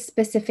this is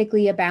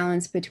specifically a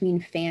balance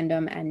between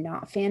fandom and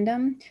not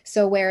fandom.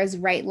 So whereas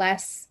Write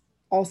Less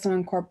also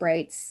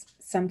incorporates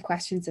some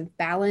questions of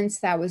balance,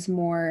 that was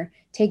more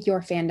take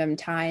your fandom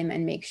time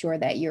and make sure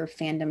that your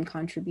fandom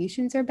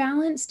contributions are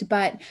balanced.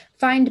 But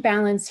find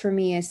balance for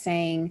me is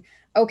saying,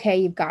 okay,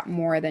 you've got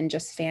more than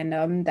just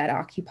fandom that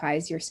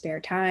occupies your spare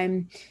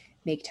time.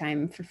 Make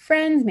time for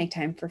friends, make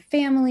time for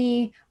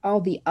family, all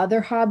the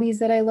other hobbies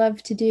that I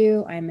love to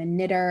do. I'm a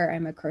knitter,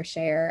 I'm a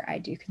crocheter, I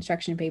do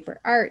construction paper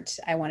art.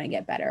 I want to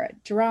get better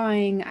at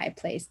drawing. I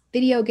play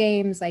video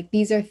games. Like,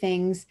 these are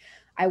things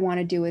I want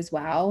to do as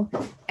well.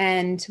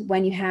 And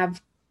when you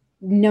have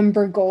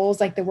number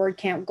goals, like the word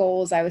count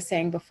goals I was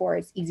saying before,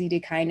 it's easy to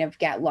kind of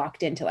get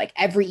locked into like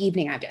every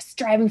evening I'm just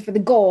striving for the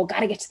goal,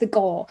 got to get to the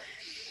goal.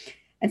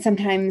 And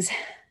sometimes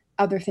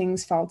other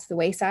things fall to the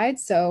wayside.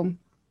 So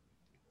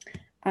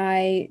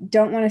I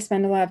don't want to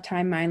spend a lot of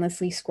time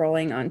mindlessly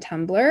scrolling on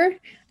Tumblr.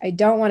 I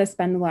don't want to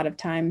spend a lot of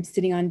time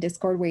sitting on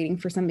Discord waiting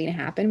for something to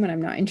happen when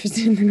I'm not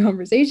interested in the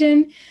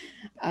conversation.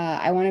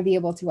 I want to be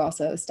able to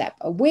also step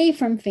away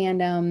from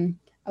fandom,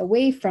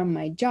 away from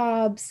my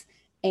jobs,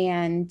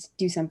 and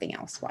do something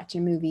else, watch a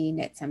movie,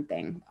 knit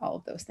something, all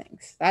of those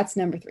things. That's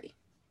number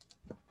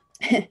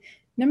 3.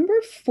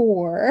 Number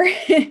 4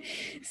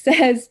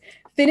 says,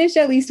 finish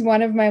at least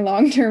one of my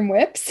long-term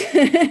whips.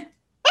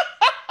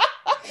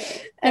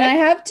 And I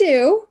have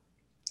 2.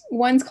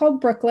 One's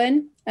called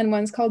Brooklyn and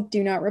one's called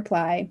Do Not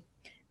Reply.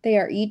 They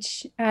are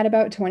each at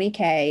about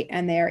 20K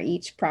and they are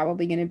each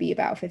probably going to be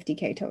about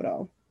 50K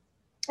total.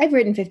 I've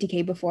written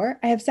 50K before.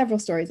 I have several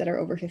stories that are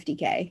over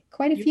 50K.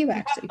 Quite a few,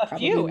 actually.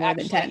 Probably more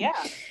than 10. Yeah.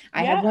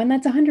 I have one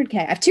that's 100K.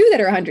 I have 2 that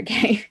are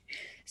 100K.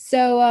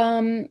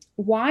 So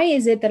why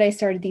is it that I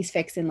started these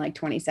fics in like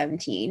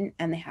 2017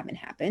 and they haven't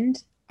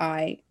happened?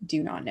 I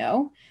do not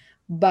know.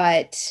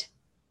 But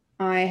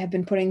I have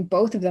been putting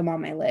both of them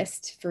on my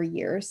list for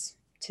years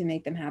to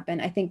make them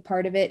happen. I think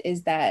part of it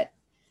is that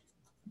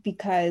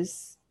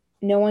because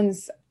no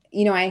one's,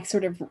 I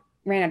sort of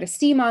ran out of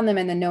steam on them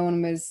and then no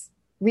one was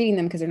reading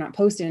them because they're not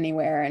posted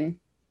anywhere, and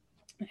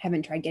I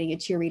haven't tried getting a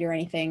cheer read or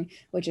anything,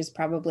 which is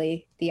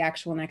probably the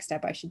actual next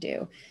step I should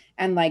do.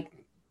 And like,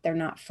 they're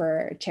not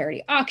for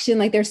charity auction.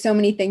 Like, there's so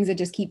many things that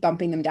just keep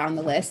bumping them down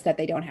the list that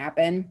they don't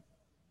happen.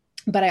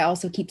 But I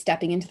also keep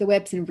stepping into the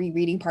whips and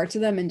rereading parts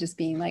of them and just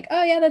being like,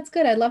 oh yeah, that's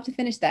good. I'd love to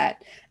finish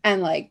that.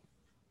 And like,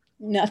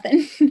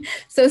 nothing.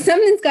 So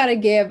something's got to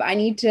give. I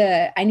need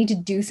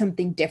to do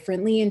something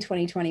differently in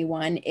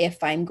 2021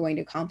 if I'm going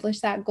to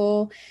accomplish that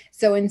goal.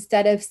 So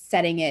instead of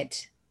setting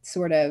it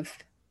sort of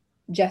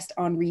just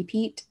on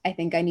repeat, I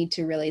think I need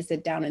to really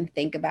sit down and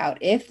think about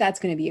if that's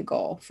going to be a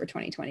goal for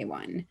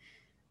 2021.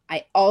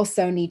 I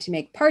also need to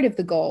make part of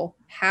the goal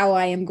how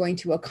I am going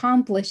to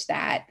accomplish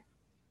that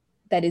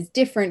is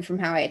different from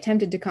how I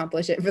attempted to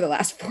accomplish it for the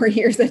last 4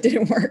 years that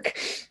didn't work.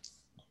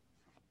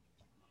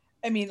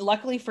 I mean,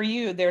 luckily for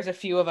you, there's a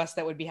few of us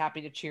that would be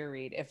happy to cheer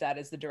read if that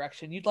is the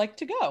direction you'd like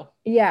to go.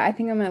 Yeah, I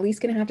think I'm at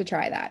least gonna have to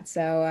try that.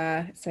 So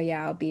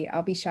yeah,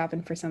 I'll be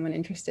shopping for someone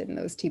interested in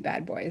those 2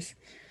 bad boys.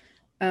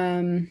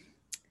 And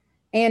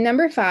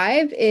number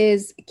 5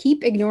 is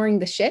keep ignoring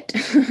the shit.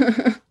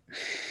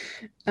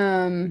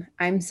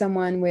 I'm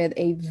someone with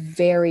a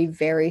very,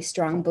 very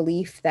strong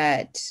belief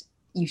that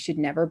you should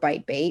never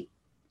bite bait.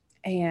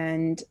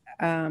 And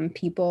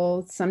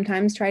people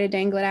sometimes try to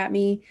dangle it at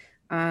me.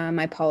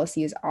 My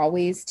policy is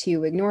always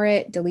to ignore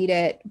it, delete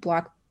it,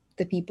 block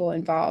the people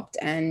involved,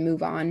 and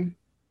move on.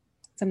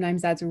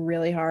 Sometimes that's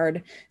really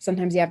hard.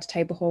 Sometimes you have to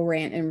type a whole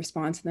rant in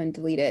response and then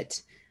delete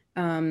it.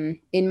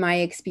 In my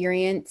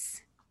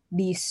experience,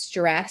 the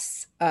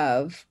stress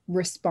of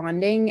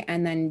responding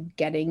and then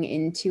getting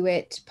into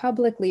it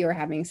publicly or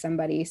having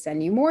somebody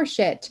send you more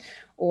shit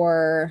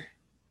or,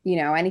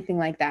 anything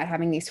like that,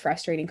 having these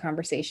frustrating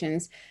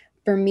conversations,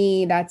 for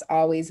me, that's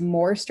always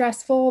more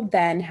stressful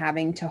than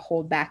having to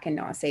hold back and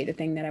not say the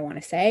thing that I want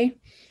to say.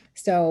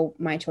 So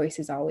my choice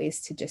is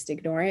always to just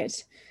ignore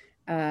it.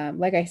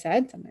 Like I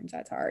said, sometimes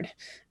that's hard.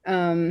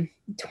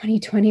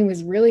 2020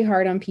 was really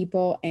hard on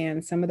people,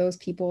 and some of those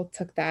people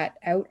took that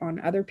out on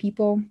other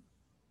people.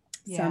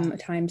 Yeah.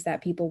 Sometimes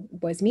that people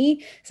was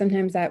me.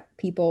 Sometimes that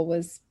people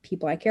was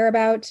people I care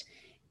about.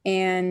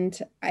 And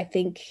I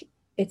think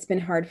it's been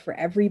hard for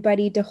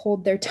everybody to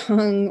hold their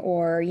tongue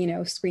or,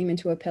 scream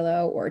into a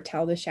pillow or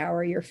tell the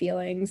shower your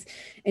feelings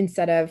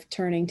instead of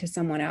turning to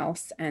someone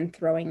else and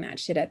throwing that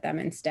shit at them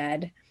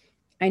instead.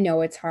 I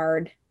know it's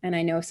hard. And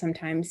I know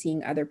sometimes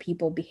seeing other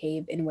people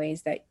behave in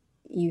ways that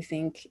you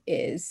think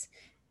is,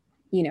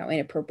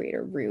 inappropriate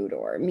or rude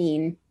or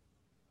mean,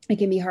 it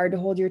can be hard to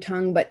hold your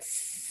tongue,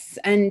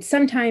 and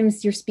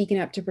sometimes you're speaking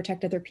up to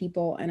protect other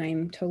people, and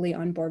I'm totally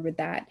on board with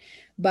that.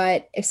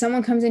 But if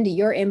someone comes into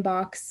your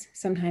inbox,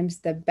 sometimes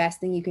the best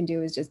thing you can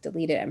do is just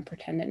delete it and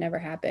pretend it never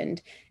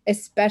happened.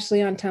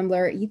 Especially on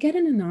Tumblr, you get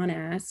an anon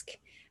ask,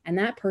 and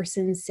that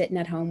person's sitting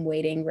at home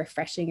waiting,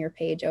 refreshing your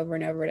page over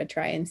and over to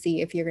try and see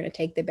if you're going to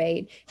take the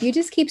bait. You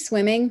just keep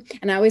swimming.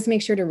 And I always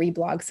make sure to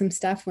reblog some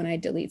stuff when I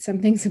delete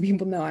something so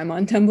people know I'm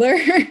on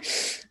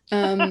Tumblr.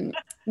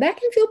 That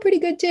can feel pretty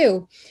good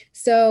too.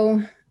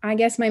 So I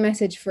guess my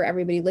message for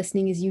everybody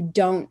listening is you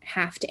don't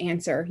have to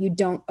answer. You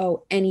don't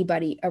owe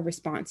anybody a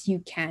response. You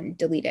can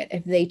delete it.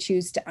 If they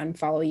choose to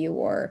unfollow you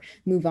or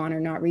move on or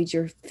not read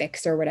your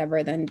fix or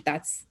whatever, then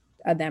that's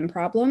a them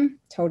problem.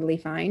 Totally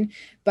fine.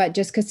 But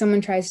just because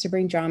someone tries to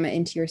bring drama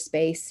into your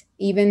space,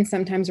 even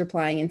sometimes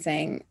replying and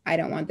saying, I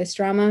don't want this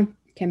drama,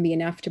 can be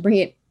enough to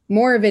bring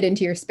more of it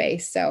into your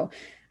space. So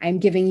I'm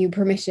giving you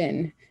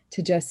permission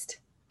to just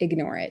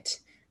ignore it.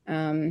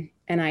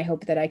 And I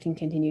hope that I can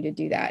continue to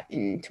do that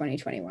in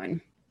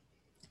 2021.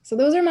 So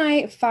those are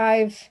my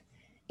 5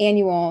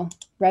 annual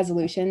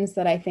resolutions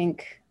that I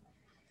think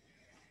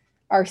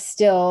are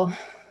still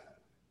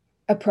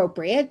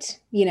appropriate.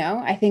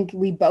 I think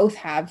we both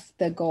have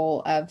the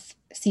goal of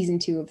season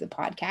 2 of the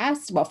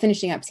podcast, well,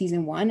 finishing up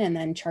season 1 and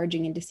then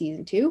charging into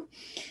season 2.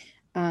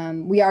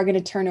 We are going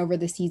to turn over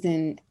the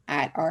season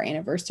at our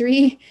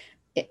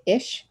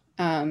anniversary-ish.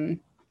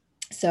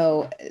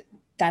 So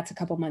that's a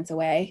couple months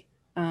away.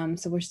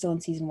 So we're still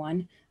in season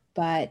 1,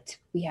 but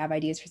we have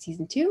ideas for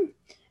season 2.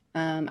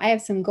 I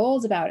have some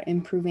goals about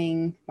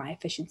improving my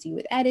efficiency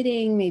with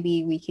editing.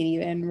 Maybe we can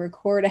even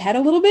record ahead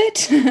a little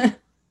bit.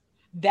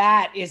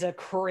 That is a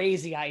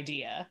crazy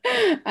idea.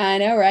 I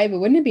know, right? But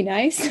wouldn't it be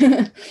nice?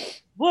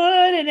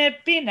 Wouldn't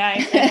it be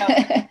nice?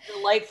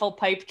 Delightful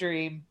pipe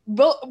dream.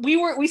 Well,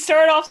 we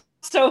started off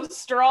so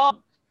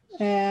strong.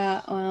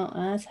 Yeah, well,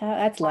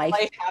 that's life.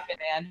 Life happened,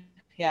 man.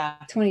 Yeah.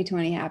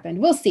 2020 happened.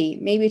 We'll see.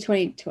 Maybe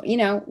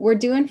 2020, we're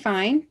doing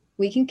fine.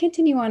 We can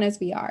continue on as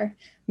we are.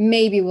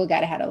 Maybe we'll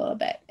get ahead a little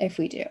bit if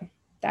we do.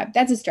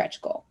 That's a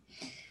stretch goal.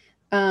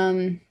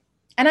 And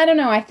I don't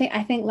know. I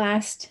think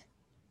last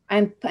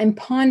I'm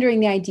pondering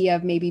the idea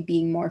of maybe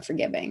being more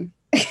forgiving.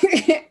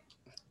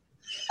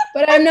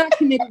 But I'm not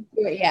committed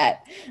to it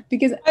yet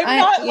because I'm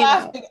not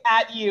laughing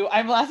at you.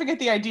 I'm laughing at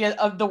the idea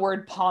of the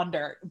word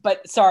ponder.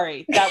 But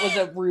sorry, that was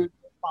a rude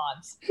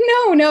response.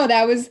 No,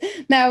 that was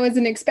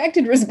an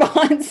expected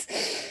response.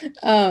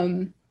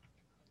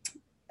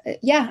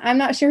 Yeah, I'm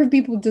not sure if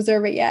people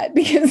deserve it yet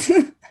because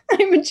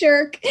I'm a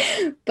jerk.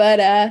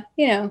 But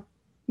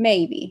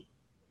maybe.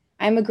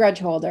 I'm a grudge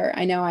holder.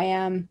 I know I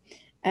am.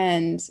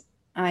 And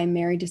I'm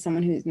married to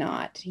someone who's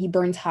not. He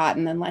burns hot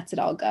and then lets it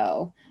all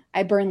go.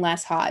 I burn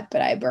less hot,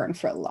 but I burn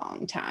for a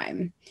long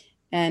time.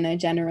 And I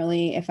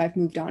generally, if I've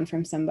moved on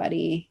from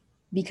somebody,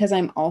 because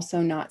I'm also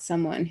not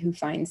someone who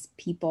finds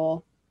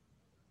people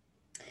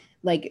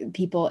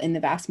in the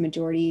vast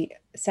majority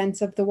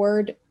sense of the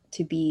word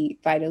to be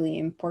vitally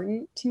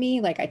important to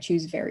me. Like I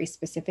choose very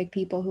specific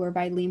people who are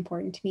vitally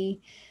important to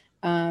me.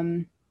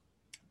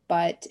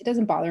 But it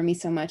doesn't bother me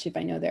so much if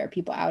I know there are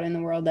people out in the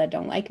world that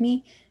don't like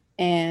me.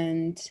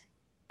 And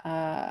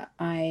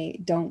I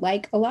don't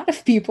like a lot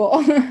of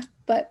people,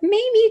 but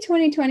maybe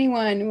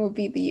 2021 will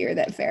be the year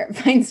that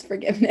finds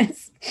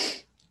forgiveness.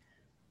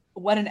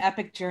 What an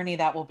epic journey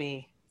that will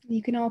be.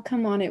 You can all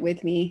come on it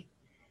with me.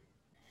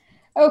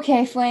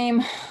 Okay,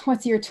 Flame,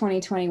 what's your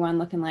 2021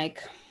 looking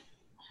like?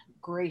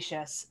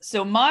 Gracious.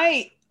 So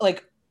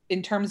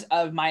in terms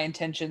of my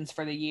intentions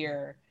for the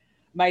year,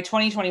 my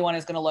 2021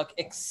 is going to look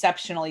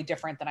exceptionally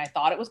different than I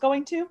thought it was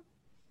going to.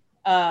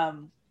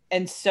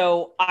 And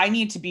so I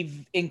need to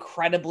be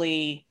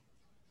incredibly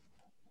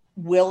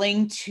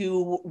willing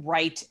to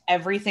write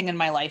everything in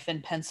my life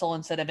in pencil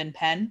instead of in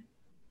pen.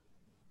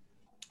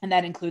 And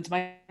that includes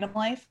my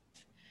life.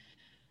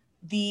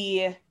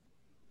 The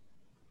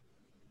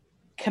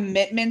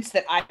commitments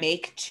that I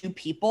make to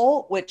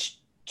people, which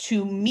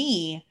to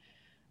me,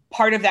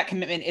 part of that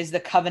commitment is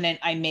the covenant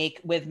I make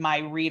with my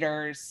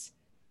readers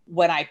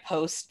when I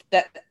post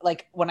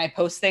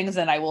things,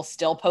 and I will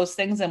still post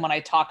things. And when I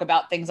talk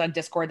about things on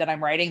Discord that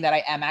I'm writing, that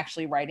I am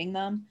actually writing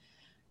them,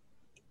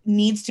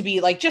 needs to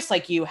be just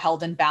like you,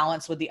 held in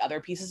balance with the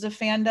other pieces of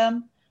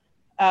fandom.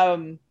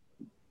 I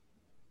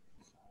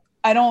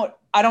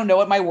don't know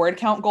what my word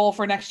count goal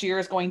for next year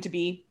is going to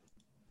be.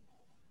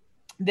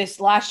 This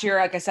last year,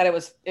 like I said, it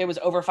was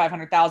over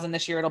 500,000.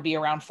 This year it'll be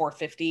around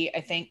 450, I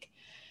think.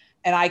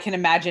 And I can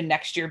imagine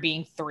next year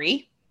being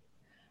 3.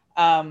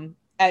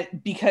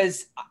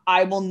 Because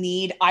I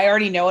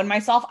already know in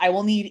myself, I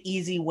will need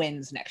easy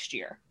wins next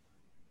year.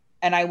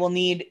 And I will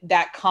need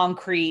that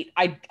concrete,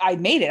 I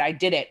made it, I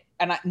did it.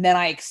 And then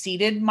I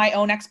exceeded my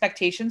own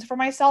expectations for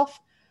myself.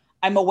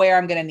 I'm aware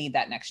I'm going to need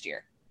that next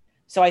year.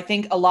 So I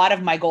think a lot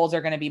of my goals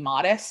are going to be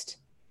modest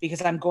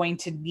because I'm going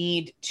to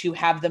need to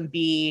have them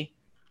be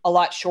a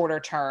lot shorter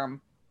term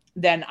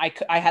than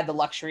I had the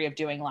luxury of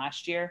doing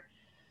last year.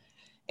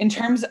 In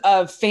terms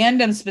of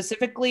fandom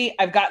specifically,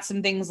 I've got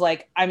some things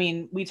like, I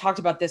mean, we talked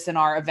about this in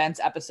our events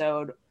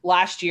episode.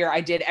 Last year,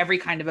 I did every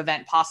kind of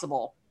event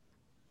possible.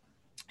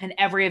 And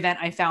every event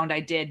I found I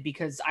did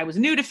because I was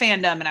new to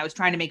fandom and I was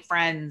trying to make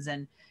friends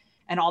and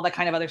all that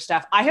kind of other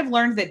stuff. I have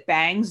learned that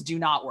bangs do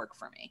not work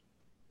for me.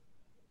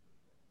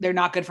 They're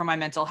not good for my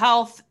mental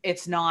health.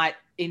 It's not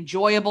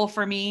enjoyable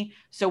for me.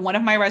 So one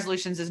of my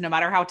resolutions is, no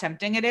matter how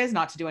tempting it is,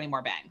 not to do any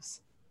more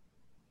bangs.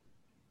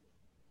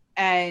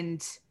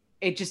 And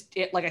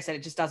like I said,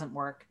 it just doesn't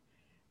work.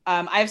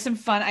 I have some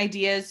fun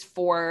ideas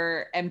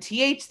for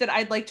MTH that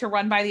I'd like to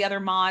run by the other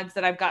mods,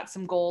 that I've got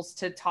some goals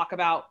to talk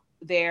about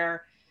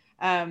there.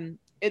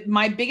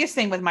 My biggest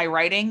thing with my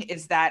writing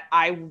is that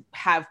I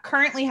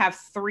currently have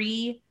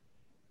 3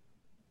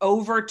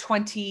 over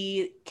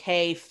 20K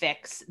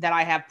fics that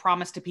I have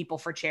promised to people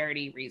for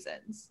charity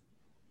reasons.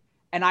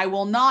 And I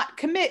will not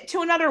commit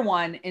to another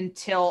one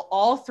until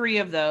all 3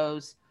 of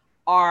those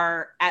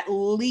are at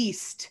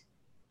least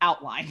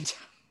outlined.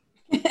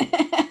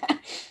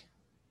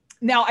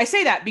 Now, I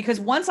say that because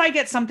once I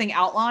get something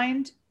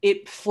outlined,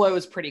 it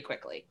flows pretty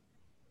quickly,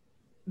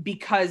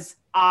 because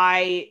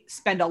I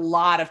spend a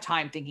lot of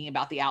time thinking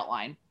about the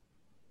outline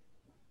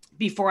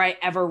before I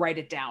ever write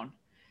it down.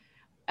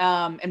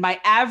 And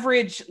my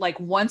average, like,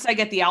 once I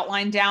get the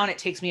outline down, it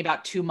takes me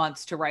about 2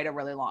 months to write a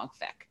really long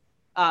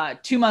fic.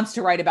 2 months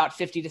to write about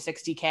 50 to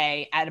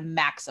 60K at a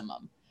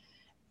maximum.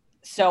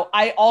 So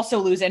I also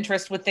lose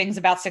interest with things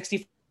about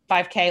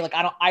 65K. Like,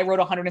 I wrote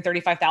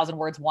 135,000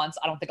 words once.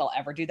 I don't think I'll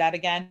ever do that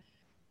again.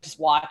 Just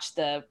watch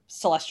the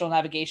Celestial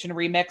Navigation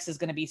remix is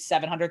going to be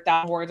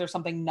 700,000 words or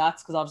something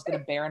nuts, because I'll just get a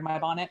bear in my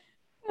bonnet.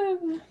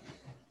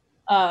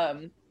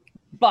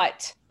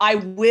 But I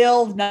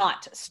will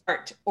not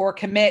start or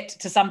commit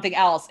to something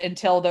else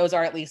until those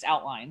are at least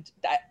outlined.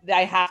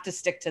 I have to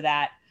stick to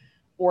that,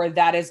 or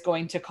that is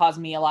going to cause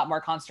me a lot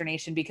more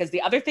consternation. Because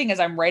the other thing is,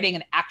 I'm writing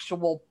an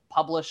actual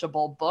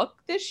publishable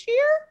book this year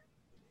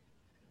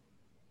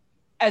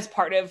as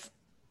part of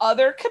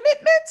other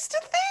commitments to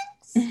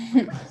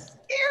things.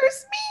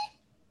 Scares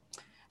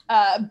me.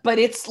 But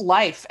it's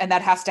life, and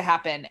that has to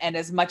happen. And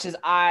as much as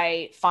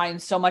I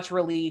find so much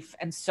relief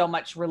and so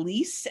much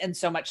release and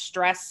so much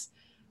stress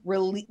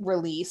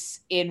release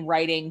in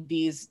writing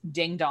these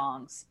ding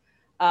dongs,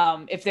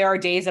 if there are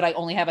days that I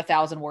only have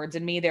 1,000 words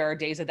in me, there are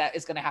days that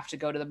is going to have to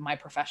go to my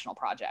professional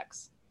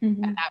projects.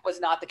 Mm-hmm. And that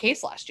was not the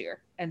case last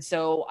year. And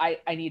so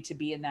I need to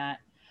be in that.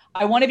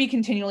 I want to be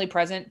continually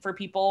present for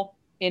people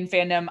in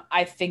fandom.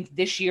 I think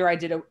this year I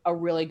did a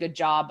really good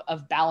job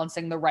of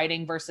balancing the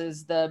writing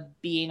versus the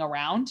being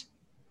around.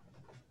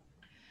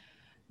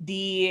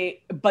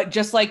 But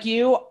just like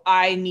you,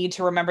 I need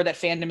to remember that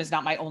fandom is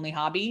not my only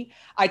hobby.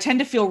 I tend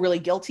to feel really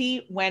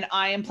guilty when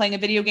I am playing a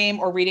video game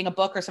or reading a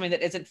book or something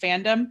that isn't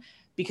fandom,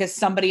 because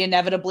somebody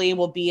inevitably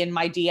will be in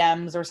my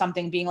DMs or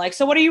something being like,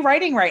 so what are you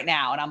writing right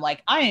now? And I'm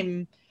like,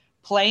 I'm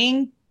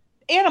playing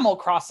Animal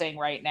Crossing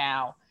right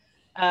now.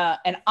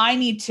 And I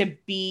need to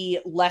be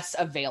less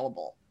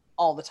available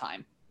all the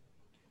time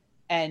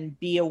and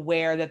be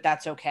aware that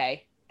that's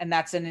okay. And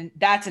that's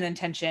an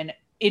intention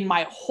in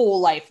my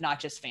whole life, not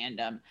just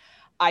fandom.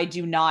 I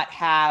do not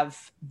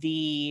have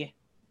the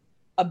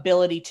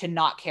ability to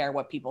not care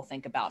what people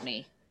think about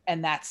me.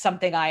 And that's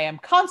something I am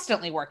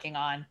constantly working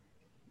on,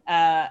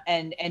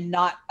 and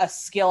not a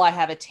skill I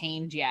have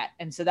attained yet.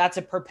 And so that's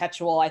a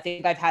perpetual, I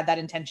think I've had that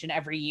intention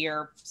every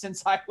year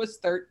since I was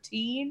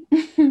 13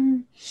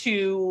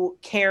 to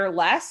care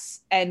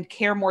less and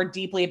care more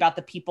deeply about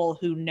the people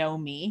who know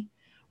me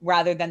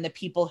rather than the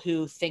people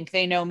who think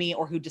they know me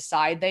or who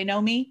decide they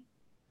know me,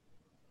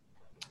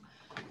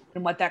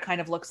 and what that kind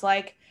of looks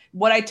like.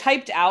 What I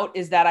typed out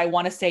is that I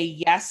want to say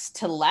yes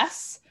to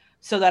less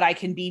so that I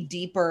can be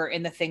deeper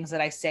in the things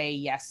that I say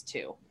yes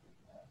to.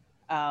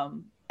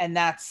 And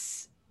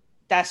that's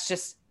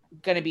just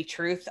going to be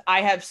truth.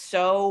 I have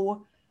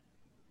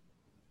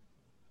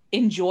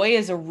enjoy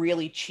is a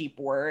really cheap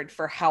word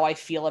for how I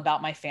feel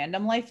about my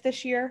fandom life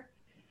this year.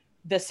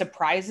 The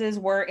surprises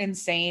were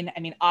insane.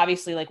 I mean,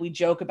 obviously, like, we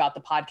joke about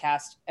the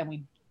podcast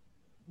and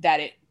that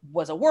it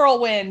was a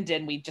whirlwind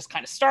and we just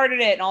kind of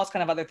started it and all this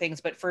kind of other things.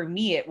 But for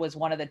me, it was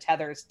one of the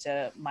tethers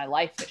to my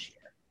life this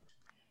year.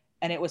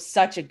 And it was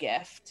such a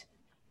gift.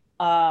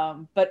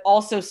 But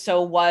also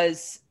so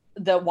was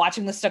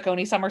watching the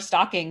Stuconi Summer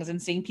Stockings and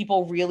seeing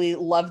people really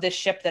love this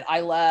ship that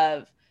I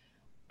love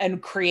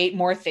and create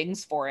more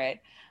things for it.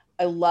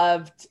 I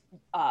loved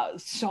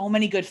so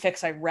many good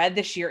fics I read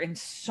this year in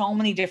so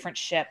many different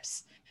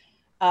ships.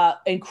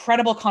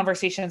 Incredible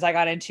conversations I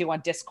got into on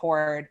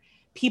Discord.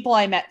 People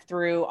I met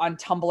through on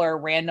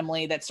Tumblr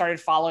randomly that started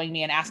following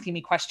me and asking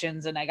me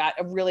questions, and I got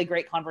really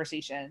great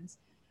conversations.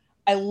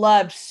 I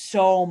loved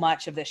so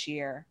much of this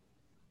year.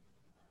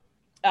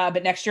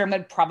 But next year I'm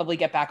going to probably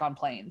get back on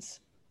planes.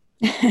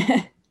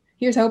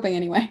 Here's hoping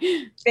anyway.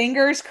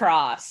 Fingers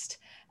crossed.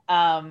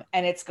 And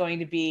it's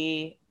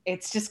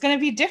just going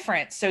to be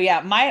different. So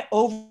yeah, my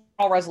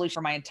overall resolution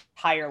for my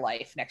entire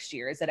life next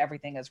year is that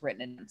everything is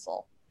written in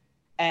pencil.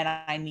 And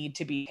I need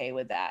to be okay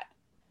with that.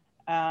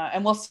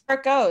 And we'll see where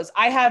it goes.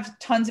 I have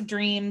tons of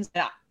dreams,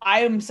 and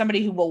I am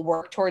somebody who will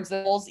work towards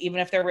the goals, even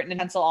if they're written in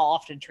pencil. I'll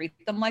often treat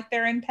them like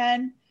they're in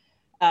pen.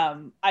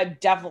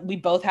 We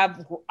both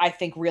have, I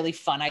think, really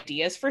fun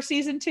ideas for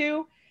season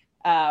 2.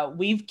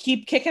 We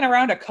keep kicking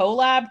around a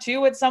collab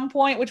too at some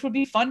point, which would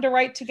be fun to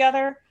write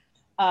together.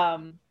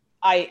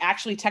 I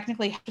actually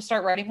technically have to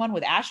start writing one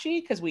with Ashley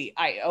because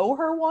I owe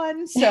her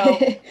one. So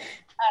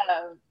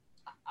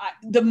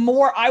the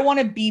more I want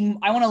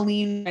to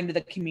lean into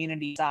the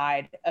community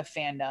side of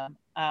fandom.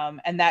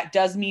 And that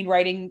does mean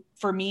writing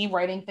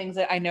things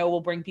that I know will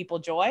bring people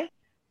joy.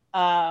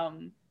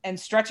 And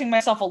stretching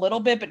myself a little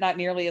bit, but not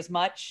nearly as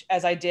much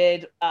as I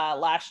did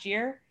last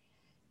year.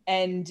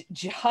 And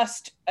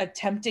just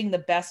attempting the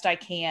best I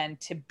can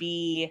to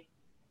be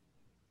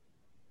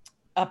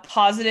a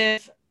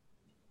positive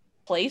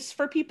place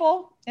for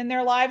people in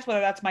their lives,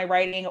 whether that's my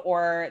writing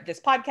or this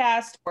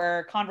podcast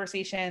or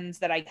conversations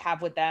that I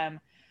have with them.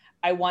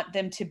 I want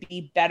them to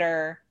be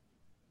better.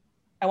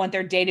 I want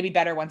their day to be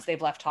better once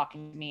they've left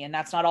talking to me. And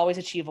that's not always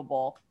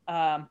achievable.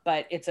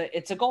 But it's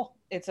a goal.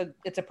 It's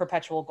a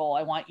perpetual goal.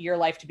 I want your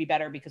life to be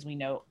better because you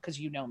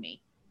know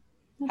me.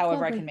 That's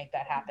however lovely. I can make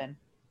that happen.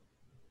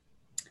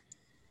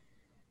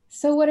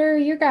 So what are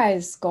your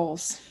guys'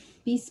 goals?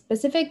 Be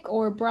specific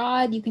or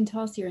broad. You can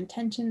tell us your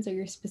intentions or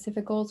your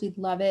specific goals. We'd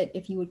love it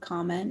if you would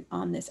comment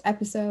on this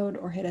episode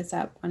or hit us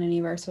up on any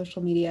of our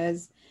social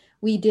medias.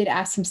 We did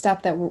ask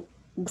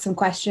some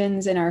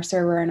questions in our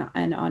server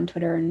and on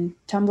Twitter and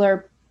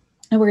Tumblr,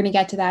 and we're going to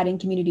get to that in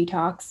community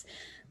talks.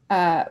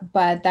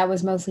 But that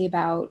was mostly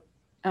about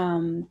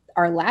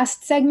our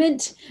last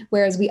segment,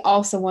 whereas we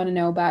also want to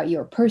know about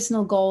your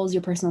personal goals,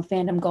 your personal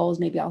fandom goals,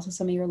 maybe also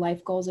some of your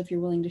life goals if you're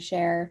willing to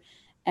share.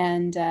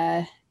 And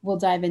we'll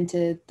dive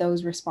into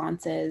those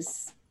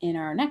responses in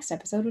our next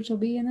episode, which will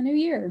be in the new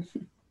year.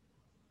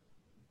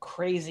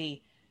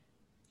 Crazy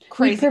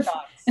thoughts.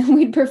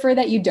 We'd prefer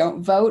that you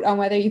don't vote on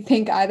whether you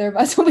think either of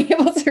us will be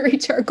able to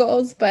reach our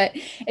goals. But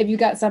if you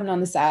got something on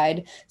the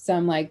side,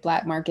 some like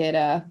black market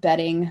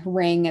betting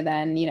ring,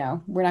 then,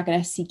 we're not going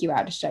to seek you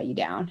out to shut you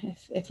down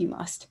if you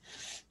must.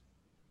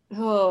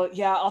 Oh,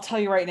 yeah. I'll tell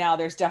you right now,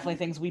 there's definitely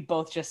things we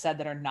both just said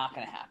that are not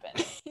going to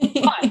happen.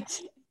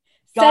 But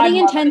setting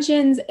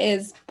intentions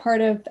is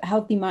part of a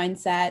healthy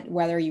mindset,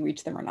 whether you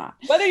reach them or not.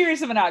 Whether you reach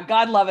them or not,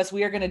 God love us.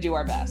 We are going to do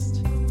our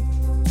best.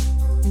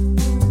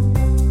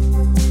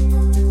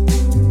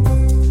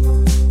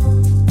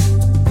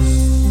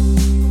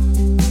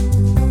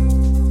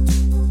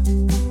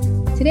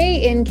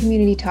 Today in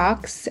Community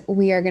Talks,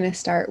 we are going to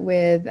start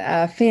with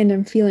a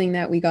fandom feeling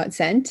that we got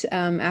sent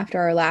after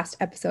our last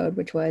episode,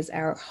 which was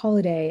our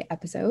holiday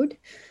episode.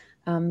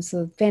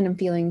 So fandom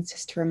feelings,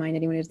 just to remind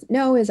anyone who doesn't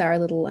know, is our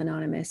little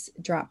anonymous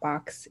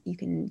Dropbox. You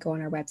can go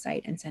on our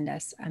website and send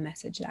us a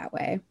message that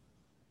way.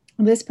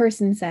 This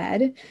person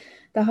said,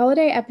 the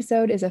holiday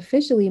episode is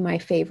officially my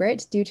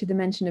favorite due to the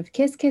mention of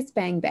Kiss Kiss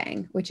Bang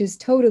Bang, which is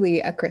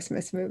totally a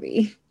Christmas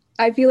movie.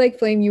 I feel like,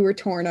 Flame, you were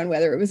torn on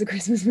whether it was a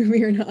Christmas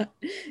movie or not.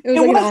 It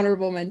was an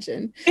honorable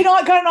mention. It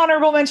got an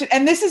honorable mention.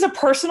 And this is a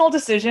personal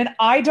decision.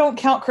 I don't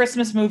count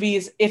Christmas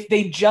movies if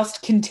they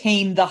just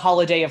contain the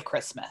holiday of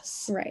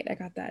Christmas. Right. I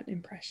got that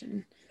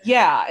impression.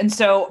 Yeah. And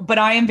so, but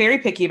I am very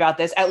picky about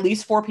this. At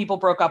least 4 people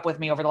broke up with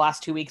me over the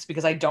last 2 weeks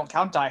because I don't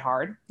count Die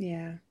Hard.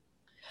 Yeah.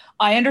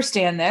 I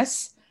understand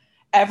this.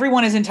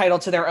 Everyone is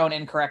entitled to their own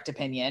incorrect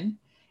opinion.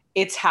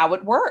 It's how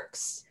it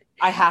works.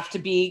 I have to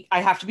be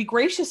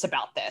gracious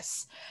about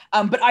this.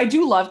 But I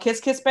do love Kiss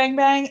Kiss Bang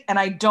Bang, and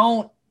I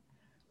don't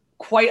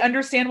quite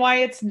understand why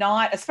it's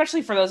not,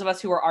 especially for those of us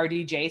who are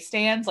RDJ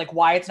stans, like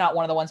why it's not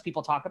one of the ones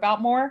people talk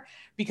about more,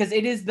 because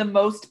it is the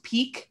most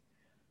peak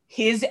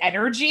his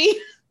energy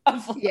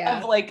of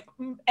like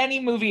any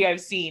movie I've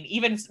seen,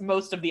 even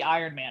most of the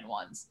Iron Man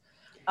ones.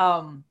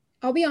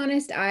 I'll be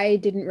honest, I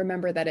didn't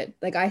remember that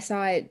I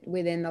saw it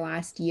within the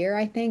last year,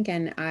 I think,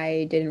 and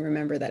I didn't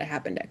remember that it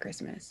happened at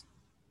Christmas.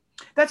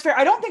 That's fair.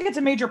 I don't think it's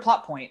a major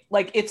plot point.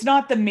 Like, it's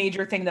not the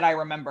major thing that I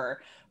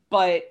remember,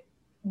 but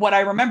what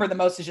I remember the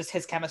most is just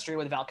his chemistry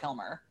with Val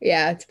Kilmer.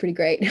 Yeah, it's pretty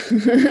great.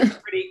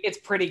 It's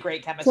pretty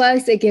great chemistry.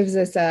 Plus, it gives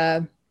us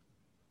a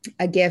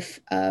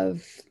gif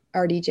of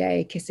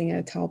RDJ kissing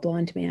a tall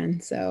blonde man.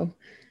 So,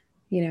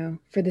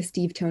 for the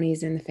Steve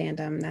Tonys in the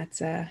fandom,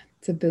 it's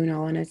a boon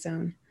all on its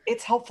own.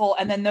 It's helpful.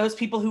 And then those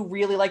people who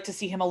really like to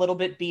see him a little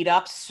bit beat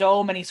up,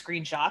 so many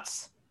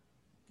screenshots.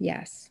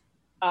 Yes.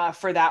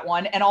 For that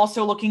one, and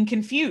also looking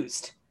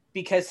confused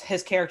because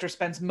his character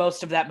spends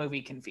most of that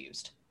movie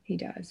confused. He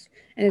does.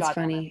 And it's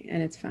funny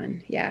and it's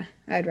fun. Yeah,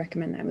 I'd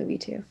recommend that movie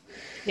too.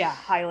 Yeah,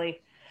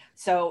 highly.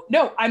 So,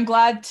 no, I'm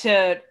glad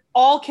to,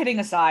 all kidding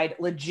aside,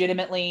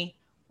 legitimately,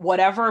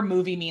 whatever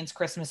movie means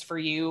Christmas for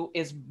you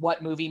is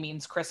what movie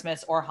means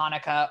Christmas or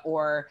Hanukkah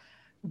or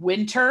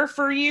winter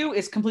for you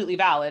is completely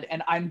valid.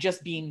 And I'm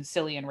just being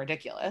silly and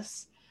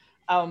ridiculous.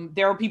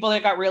 There were people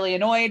that got really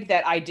annoyed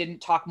that I didn't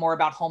talk more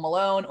about Home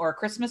Alone or A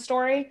Christmas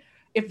Story.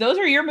 If those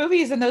are your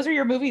movies and those are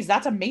your movies,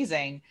 that's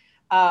amazing.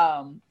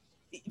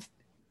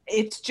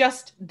 It's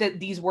just that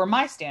these were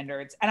my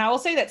standards. And I will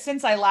say that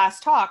since I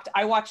last talked,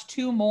 I watched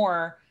 2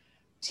 more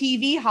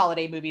TV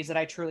holiday movies that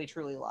I truly,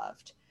 truly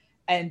loved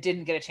and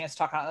didn't get a chance to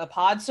talk about on the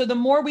pod. So the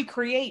more we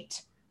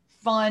create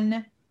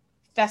fun,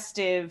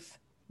 festive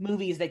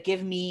movies that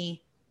give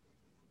me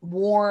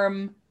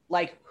warm,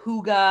 like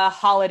hygge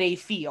holiday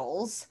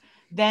feels,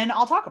 then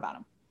I'll talk about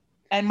them.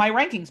 And my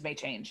rankings may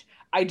change.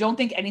 I don't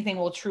think anything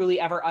will truly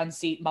ever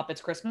unseat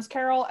Muppets Christmas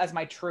Carol as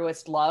my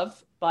truest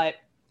love, but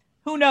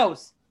who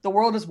knows? The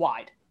world is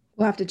wide.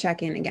 We'll have to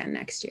check in again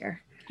next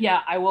year.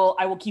 Yeah, I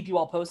will keep you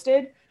all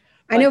posted.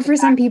 I know for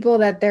some people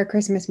that their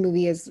Christmas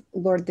movie is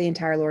the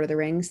entire Lord of the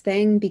Rings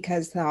thing,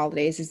 because the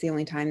holidays is the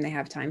only time they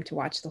have time to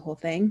watch the whole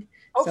thing.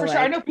 Oh, so for sure.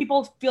 I know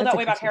people feel that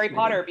way about Harry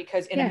Potter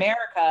because in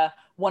America,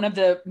 one of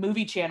the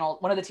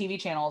TV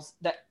channels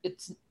that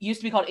it's used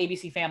to be called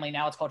ABC Family,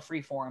 now it's called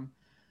Freeform,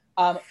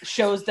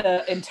 shows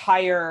the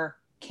entire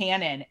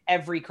canon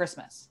every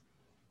Christmas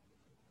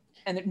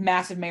and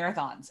massive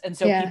marathons. And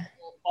so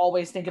people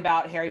always think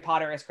about Harry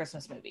Potter as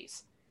Christmas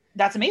movies.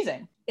 That's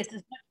amazing. It's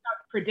as much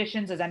about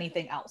traditions as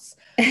anything else.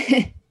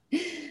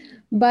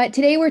 But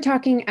today we're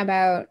talking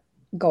about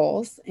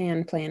goals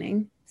and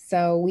planning.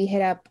 So we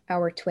hit up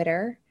our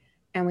Twitter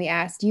and we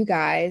asked you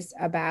guys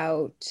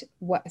about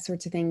what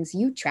sorts of things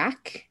you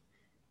track,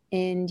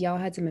 and y'all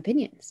had some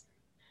opinions.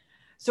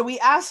 So we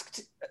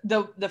asked,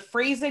 the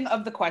phrasing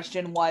of the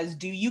question was,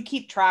 do you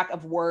keep track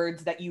of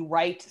words that you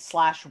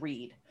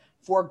write/read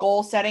for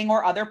goal setting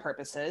or other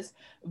purposes?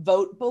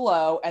 Vote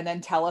below and then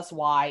tell us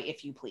why,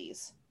 if you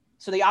please.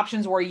 So the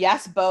options were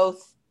yes,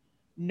 both,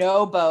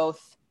 no,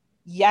 both,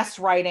 yes,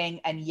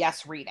 writing, and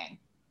yes, reading.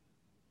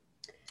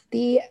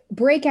 The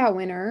breakout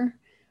winner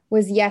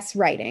was yes,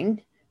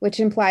 writing, which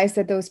implies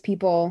that those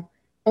people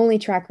only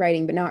track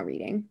writing but not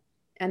reading.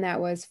 And that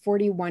was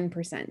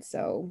 41%.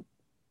 So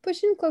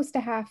pushing close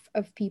to half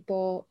of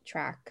people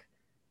track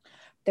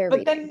their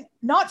reading. But then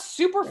not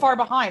super far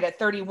behind at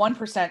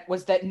 31%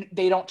 was that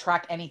they don't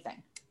track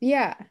anything.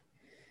 Yeah.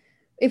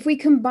 If we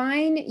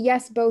combine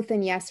yes, both,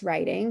 and yes,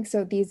 writing,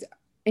 so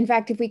in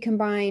fact, if we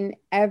combine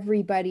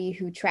everybody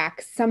who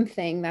tracks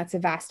something, that's a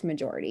vast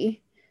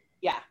majority.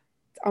 Yeah.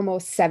 It's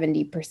almost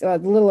 70%, a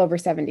little over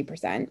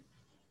 70%.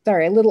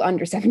 Sorry, a little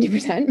under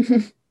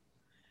 70%.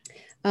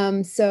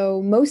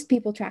 So most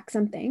people track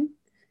something.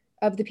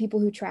 Of the people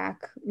who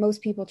track,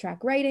 most people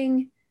track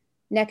writing.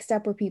 Next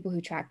up were people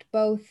who tracked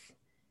both.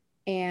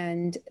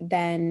 And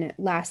then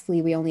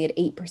lastly, we only had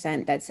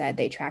 8% that said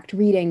they tracked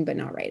reading but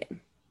not writing.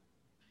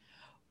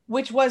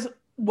 Which was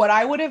what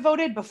I would have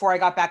voted before I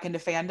got back into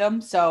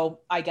fandom. So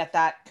I get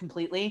that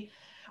completely.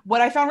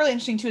 What I found really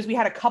interesting too is we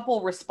had a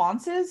couple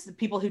responses,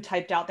 people who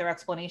typed out their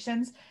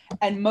explanations,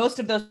 and most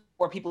of those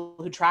were people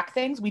who track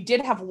things. We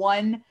did have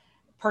one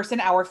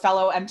person, our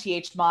fellow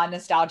MTH Mon,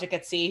 Nostalgic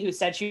at Sea, who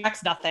said she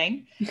tracks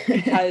nothing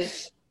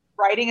because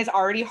writing is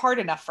already hard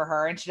enough for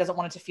her and she doesn't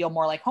want it to feel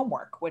more like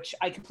homework, which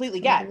I completely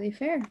get. Really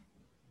fair.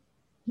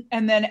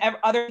 And then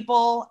other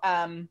people,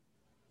 some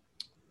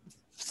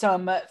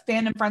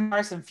fandom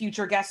friends, some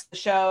future guests of the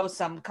show,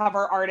 some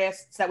cover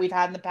artists that we've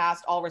had in the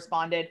past all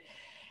responded.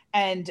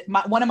 And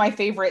one of my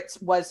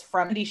favorites was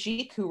from Indy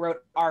Chic, who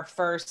wrote our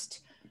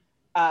first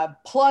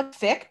plug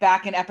fic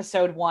back in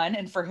episode 1,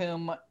 and for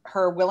whom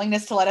her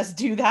willingness to let us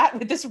do that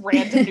with this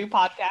random new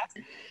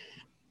podcast.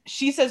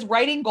 She says,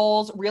 writing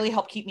goals really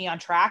help keep me on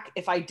track.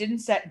 If I didn't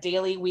set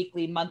daily,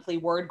 weekly, monthly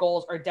word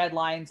goals or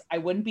deadlines, I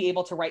wouldn't be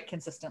able to write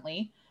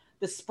consistently.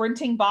 The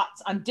sprinting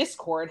bots on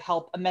Discord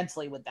help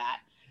immensely with that,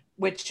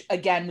 which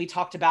again, we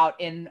talked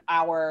about in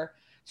our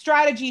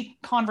strategy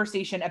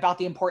conversation about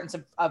the importance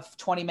of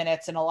 20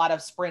 minutes, and a lot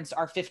of sprints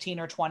are 15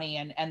 or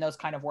 20 and those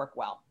kind of work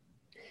well.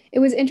 It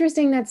was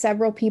interesting that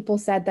several people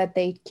said that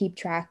they keep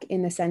track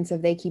in the sense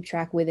of they keep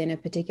track within a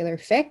particular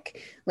fic,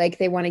 like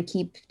they want to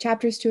keep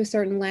chapters to a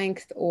certain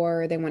length,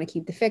 or they want to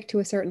keep the fic to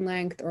a certain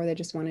length, or they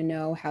just want to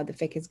know how the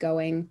fic is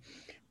going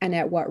and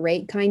at what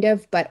rate kind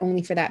of, but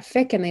only for that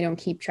fic, and they don't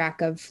keep track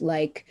of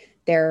like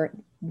their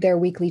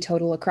weekly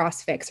total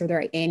across fics or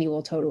their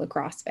annual total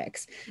across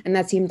fics. And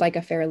that seemed like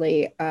a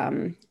fairly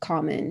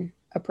common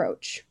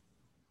approach.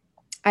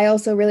 I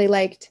also really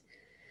liked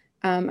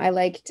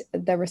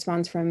the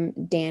response from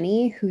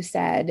Danny, who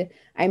said,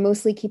 I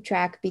mostly keep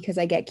track because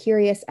I get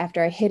curious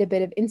after I hit a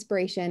bit of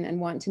inspiration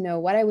and want to know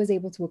what I was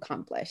able to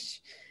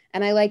accomplish.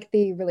 And I like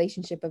the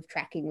relationship of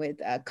tracking with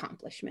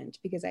accomplishment,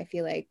 because I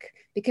feel like,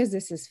 because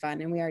this is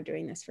fun and we are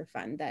doing this for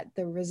fun, that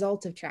the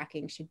result of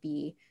tracking should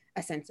be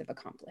a sense of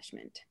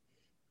accomplishment.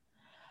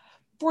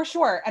 For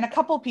sure. And a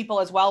couple of people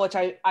as well, which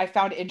I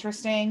found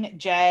interesting,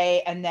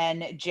 Jay and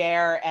then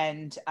Jer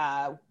and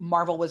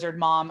Marvel Wizard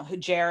Mom,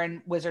 Jer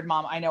and Wizard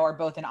Mom I know are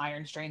both in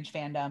Iron Strange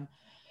fandom.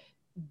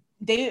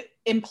 They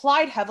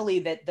implied heavily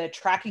that the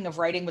tracking of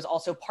writing was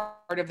also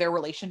part of their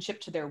relationship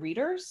to their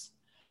readers.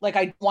 Like,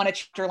 I want a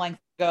chapter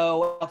length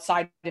go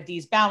outside of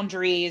these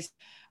boundaries.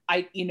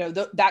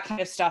 That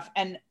kind of stuff.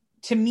 And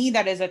to me,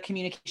 that is a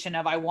communication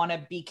of, I want to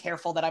be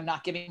careful that I'm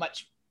not giving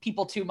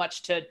people too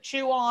much to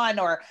chew on,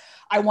 or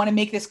I want to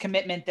make this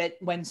commitment that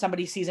when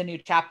somebody sees a new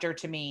chapter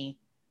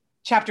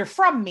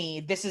from me,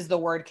 this is the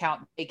word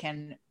count they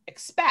can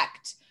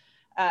expect.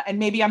 And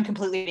maybe I'm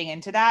completely getting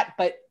into that,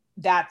 but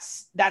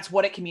that's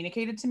what it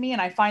communicated to me.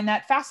 And I find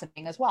that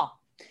fascinating as well.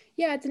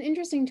 Yeah, it's an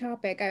interesting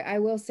topic. I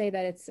will say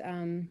that it's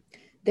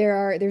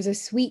there's a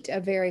suite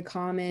of very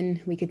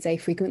common, we could say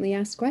frequently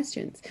asked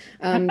questions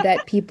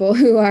that people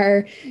who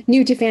are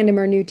new to fandom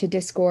or new to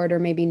Discord or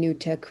maybe new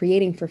to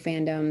creating for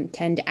fandom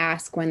tend to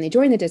ask when they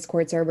join the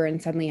Discord server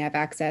and suddenly have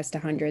access to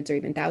hundreds or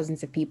even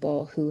thousands of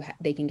people who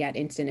they can get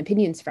instant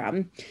opinions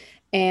from.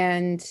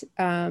 And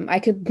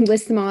I could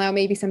list them all out.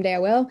 Maybe someday I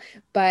will.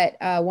 But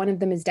one of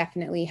them is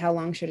definitely, how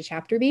long should a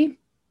chapter be?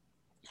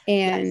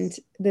 And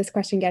this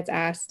question gets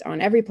asked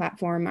on every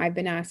platform. I've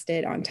been asked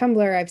it on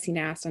Tumblr. I've seen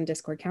asked on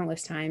Discord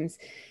countless times.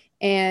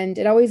 And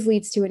it always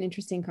leads to an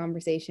interesting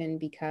conversation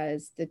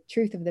because the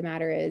truth of the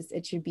matter is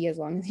it should be as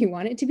long as you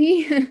want it to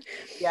be.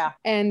 Yeah.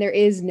 And there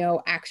is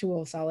no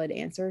actual solid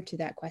answer to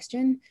that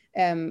question,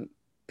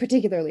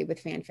 particularly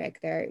with fanfic.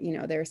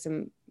 There are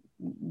some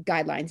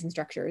guidelines and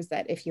structures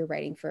that if you're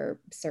writing for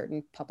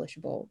certain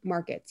publishable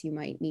markets, you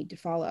might need to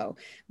follow.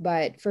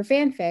 But for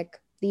fanfic,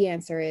 the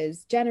answer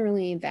is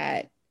generally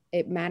that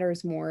it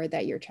matters more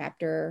that your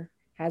chapter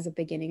has a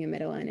beginning, a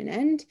middle, and an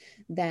end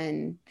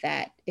than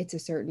that it's a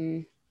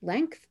certain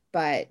length.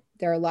 But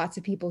there are lots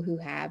of people who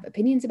have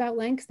opinions about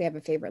lengths. They have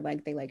a favorite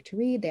length they like to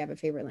read. They have a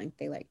favorite length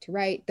they like to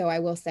write. Though I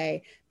will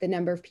say the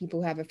number of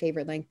people who have a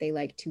favorite length they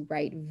like to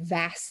write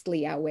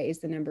vastly outweighs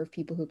the number of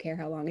people who care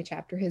how long a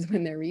chapter is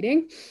when they're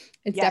reading.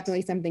 It's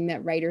definitely something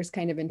that writers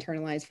kind of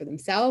internalize for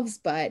themselves,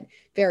 but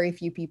very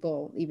few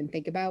people even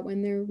think about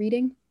when they're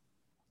reading.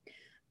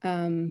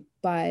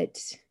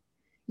 But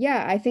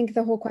yeah, I think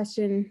the whole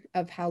question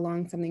of how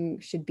long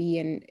something should be,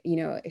 and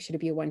should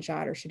it be a one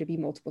shot or should it be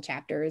multiple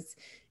chapters,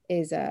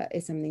 is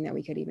something that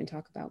we could even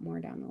talk about more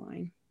down the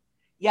line.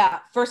 Yeah,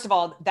 first of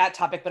all, that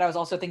topic, but I was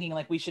also thinking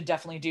like we should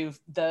definitely do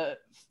the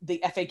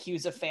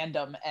FAQs of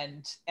fandom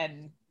and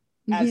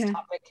as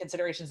topic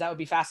considerations. That would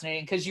be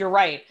fascinating, because you're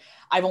right.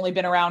 I've only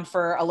been around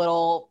for a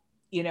little,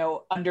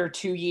 under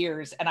 2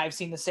 years, and I've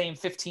seen the same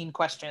 15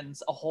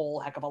 questions a whole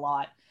heck of a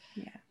lot.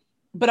 Yeah.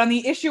 But on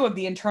the issue of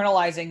the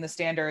internalizing the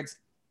standards,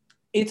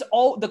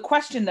 the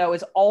question though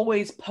is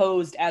always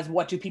posed as,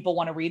 what do people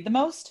want to read the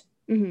most?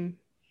 Mm-hmm.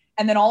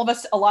 And then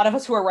a lot of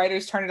us who are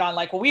writers turn it on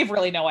like, well, we have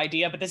really no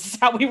idea, but this is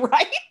how we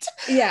write.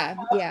 Yeah.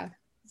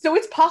 So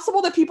it's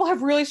possible that people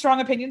have really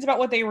strong opinions about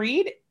what they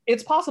read.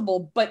 It's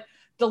possible, but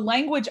the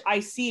language I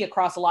see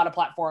across a lot of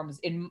platforms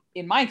in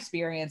my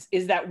experience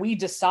is that we've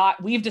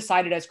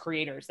decided as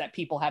creators that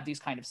people have these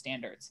kind of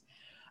standards.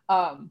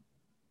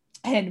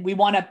 And we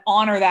want to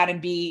honor that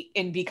and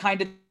be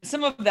kind of,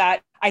 some of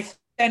that I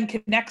then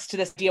connects to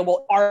this idea.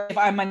 Well, if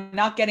I'm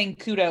not getting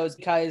kudos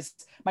because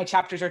my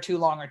chapters are too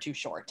long or too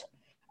short.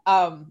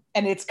 And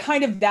it's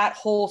kind of that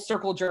whole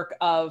circle jerk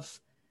of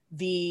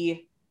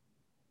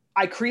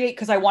I create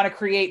because I want to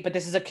create, but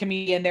this is a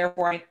community and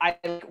therefore I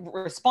like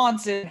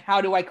responses.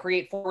 How do I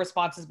create for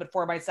responses, but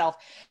for myself?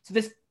 So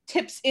this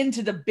tips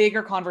into the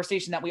bigger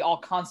conversation that we all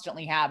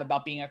constantly have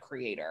about being a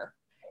creator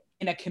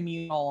in a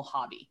communal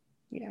hobby.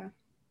 Yeah.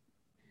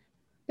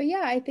 But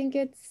yeah, I think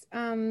it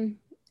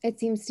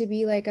seems to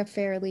be like a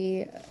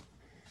fairly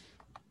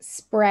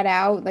spread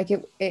out, like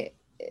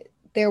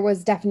there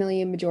was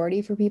definitely a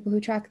majority for people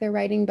who track their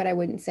writing, but I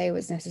wouldn't say it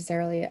was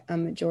necessarily a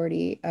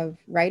majority of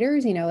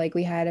writers. Like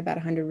we had about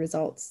 100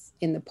 results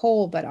in the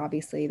poll, but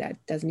obviously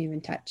that doesn't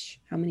even touch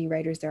how many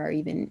writers there are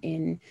even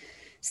in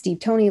Steve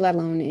Toney, let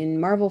alone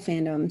in Marvel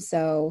fandom.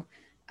 So,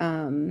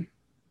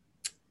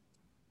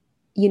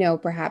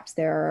 perhaps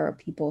there are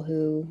people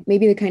who,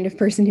 maybe the kind of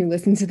person who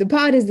listens to the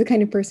pod is the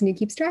kind of person who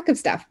keeps track of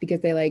stuff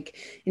because they like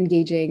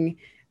engaging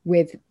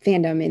with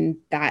fandom in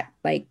that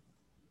like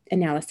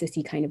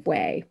analysis-y kind of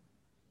way.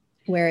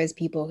 Whereas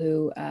people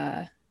who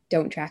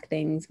don't track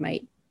things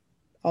might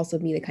also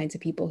be the kinds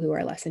of people who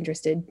are less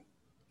interested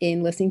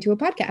in listening to a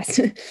podcast.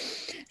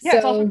 Yeah, so,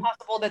 it's also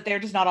possible that they're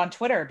just not on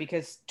Twitter,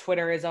 because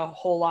Twitter is a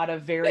whole lot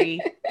of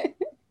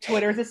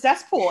Twitter's a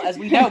cesspool, as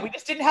we know. We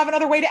just didn't have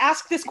another way to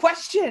ask this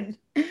question.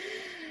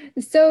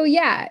 So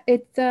yeah,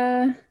 it's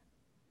an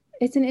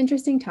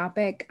interesting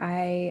topic.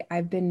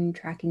 I've been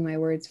tracking my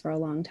words for a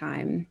long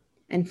time.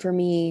 And for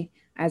me,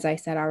 as I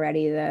said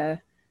already,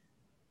 the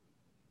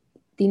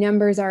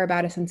numbers are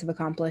about a sense of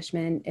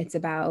accomplishment. It's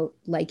about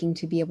liking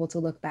to be able to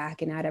look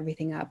back and add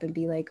everything up and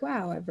be like,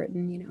 wow, I've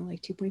written,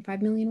 like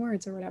 2.5 million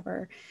words or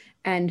whatever.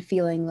 And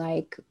feeling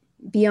like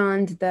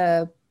beyond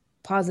the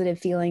positive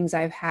feelings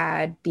I've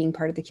had being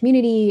part of the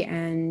community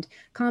and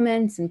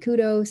comments and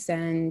kudos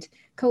and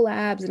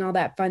collabs and all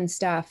that fun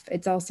stuff,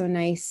 it's also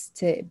nice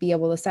to be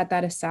able to set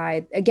that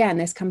aside. Again,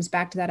 this comes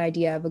back to that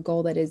idea of a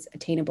goal that is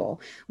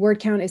attainable. Word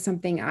count is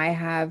something I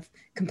have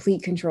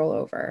complete control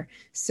over.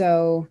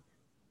 So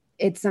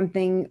it's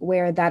something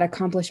where that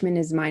accomplishment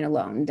is mine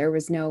alone. There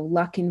was no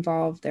luck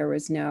involved. There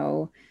was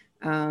no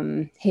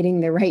hitting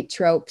the right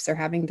tropes or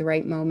having the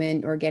right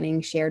moment or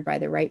getting shared by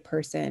the right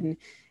person.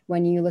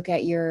 When you look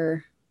at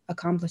your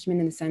accomplishment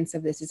in the sense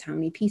of this is how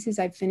many pieces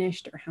I've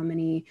finished or how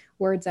many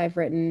words I've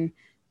written,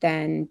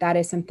 then that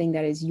is something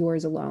that is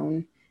yours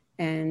alone.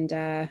 And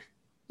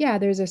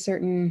there's a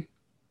certain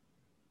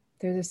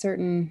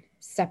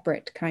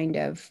separate kind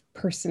of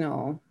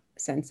personal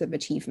sense of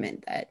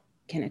achievement that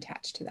can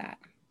attach to that.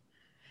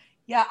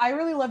 Yeah, I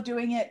really love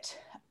doing it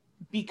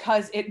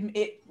because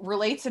it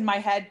relates in my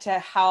head to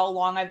how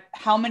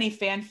many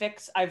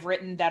fanfics I've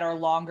written that are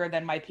longer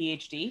than my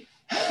PhD.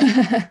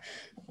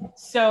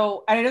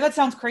 So, and I know that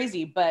sounds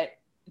crazy, but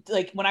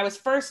like when I was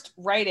first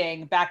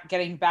getting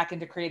back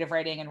into creative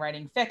writing and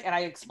writing fic, and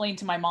I explained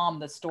to my mom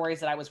the stories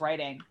that I was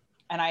writing,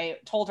 and I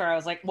told her, I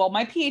was like, well,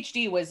 my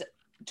PhD was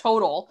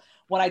total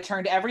when I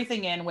turned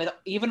everything in with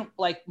even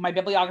like my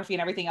bibliography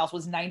and everything else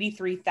was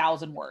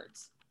 93,000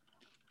 words.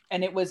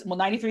 And it was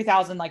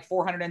 93,000 like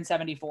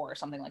 474 or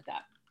something like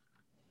that.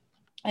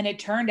 And it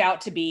turned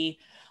out to be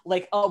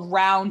like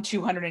around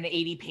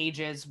 280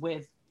 pages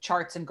with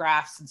charts and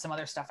graphs and some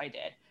other stuff I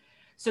did.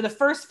 So the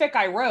first fic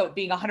I wrote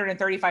being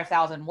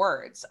 135,000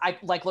 words, I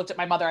like looked at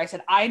my mother. I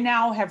said, I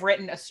now have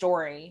written a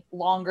story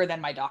longer than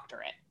my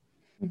doctorate.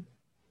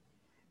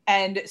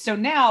 And so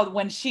now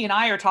when she and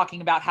I are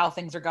talking about how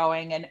things are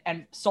going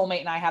and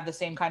Soulmate and I have the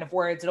same kind of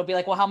words, it'll be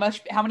like, well, how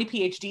many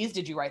PhDs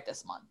did you write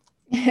this month?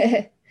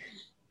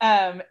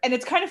 And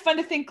it's kind of fun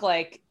to think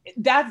like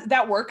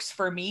that works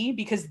for me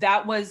because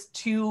that was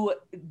to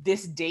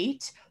this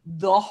date,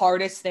 the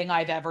hardest thing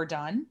I've ever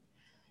done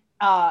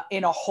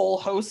in a whole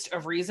host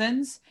of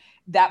reasons.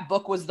 That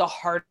book was the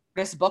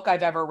hardest book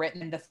I've ever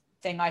written, the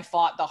thing I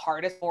fought the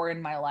hardest for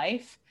in my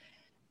life.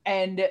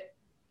 And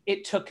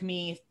it took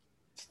me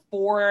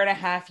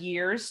 4.5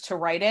 years to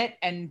write it.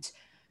 And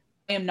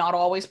I am not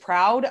always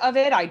proud of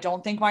it. I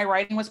don't think my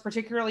writing was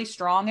particularly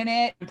strong in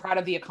it. I'm proud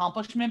of the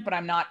accomplishment, but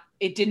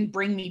it didn't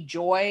bring me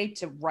joy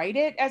to write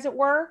it, as it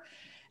were.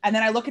 And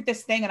then I look at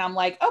this thing and I'm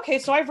like, okay,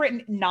 so I've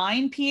written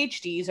 9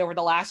 PhDs over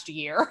the last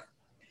year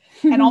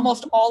and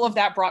almost all of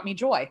that brought me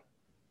joy.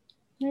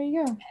 There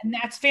you go. And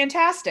that's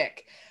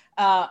fantastic.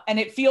 And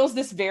it feels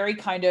this very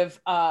kind of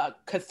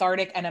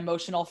cathartic and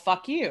emotional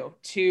fuck you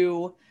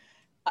to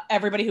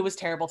everybody who was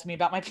terrible to me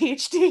about my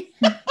PhD.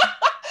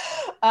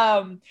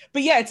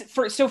 But yeah,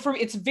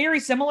 it's very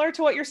similar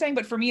to what you're saying,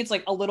 but for me, it's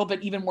like a little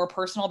bit even more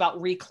personal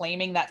about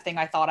reclaiming that thing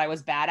I thought I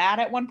was bad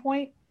at one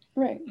point.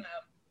 Right.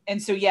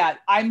 And so, yeah,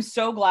 I'm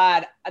so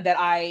glad that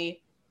I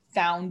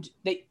found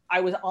that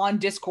I was on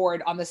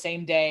Discord on the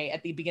same day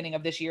at the beginning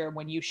of this year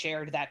when you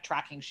shared that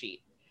tracking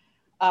sheet.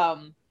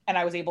 And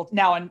I was able to,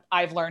 now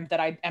I've learned that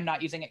I am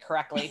not using it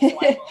correctly. So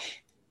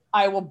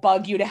I will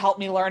bug you to help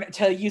me learn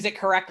to use it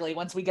correctly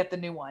once we get the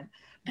new one.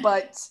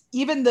 But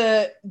even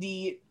the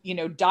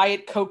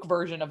Diet Coke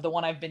version of the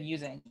one I've been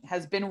using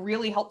has been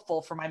really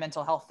helpful for my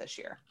mental health this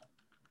year.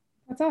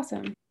 That's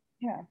awesome.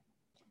 Yeah.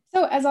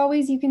 So as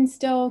always, you can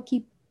still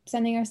keep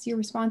sending us your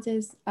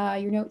responses,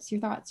 your notes, your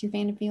thoughts, your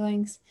fandom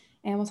feelings,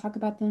 and we'll talk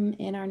about them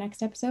in our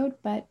next episode.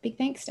 But big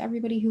thanks to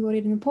everybody who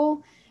voted in the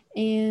poll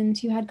and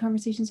who had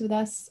conversations with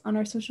us on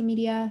our social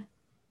media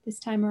this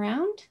time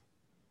around.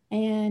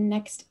 And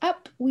next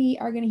up, we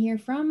are going to hear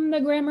from the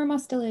Grammar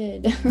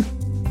Mustelid.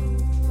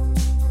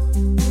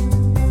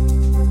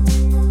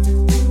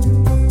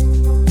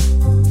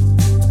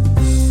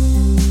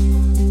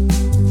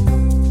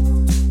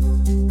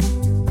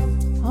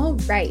 All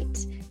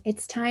right.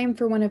 It's time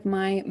for one of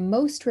my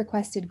most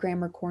requested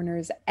grammar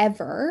corners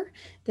ever.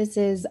 This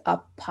is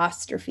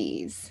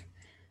apostrophes.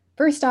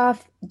 First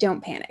off,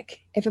 don't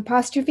panic. If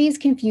apostrophes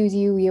confuse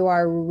you, you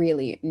are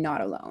really not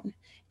alone.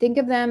 Think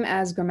of them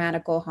as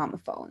grammatical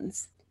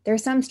homophones. There are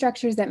some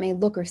structures that may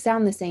look or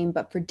sound the same,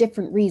 but for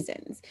different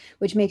reasons,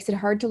 which makes it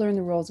hard to learn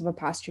the rules of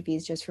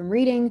apostrophes just from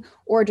reading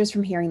or just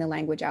from hearing the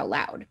language out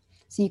loud.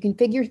 So you can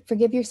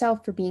forgive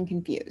yourself for being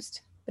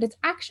confused. But it's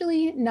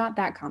actually not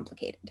that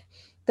complicated.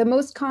 The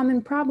most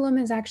common problem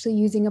is actually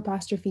using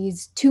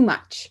apostrophes too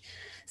much.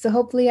 So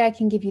hopefully I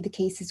can give you the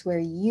cases where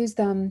you use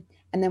them,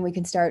 and then we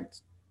can start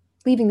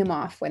leaving them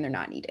off when they're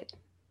not needed.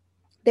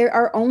 There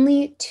are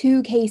only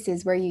 2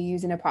 cases where you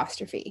use an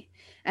apostrophe.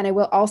 And I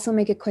will also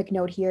make a quick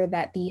note here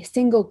that the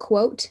single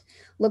quote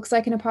looks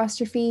like an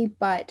apostrophe,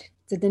 but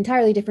it's an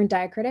entirely different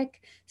diacritic.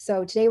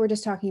 So today we're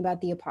just talking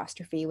about the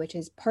apostrophe, which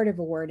is part of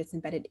a word. It's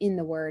embedded in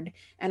the word.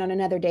 And on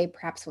another day,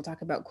 perhaps we'll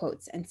talk about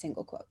quotes and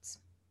single quotes.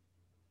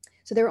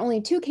 So there are only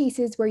 2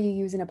 cases where you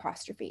use an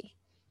apostrophe.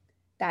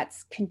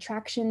 That's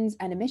contractions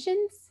and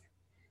omissions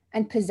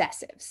and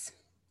possessives.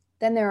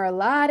 Then there are a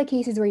lot of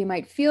cases where you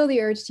might feel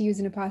the urge to use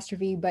an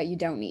apostrophe, but you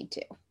don't need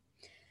to.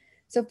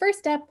 So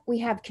first up, we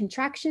have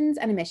contractions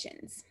and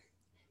omissions.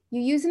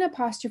 You use an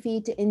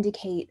apostrophe to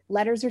indicate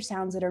letters or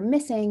sounds that are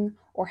missing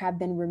or have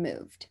been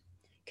removed.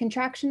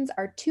 Contractions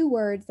are 2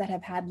 words that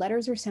have had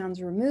letters or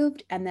sounds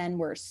removed and then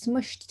were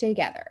smushed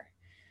together.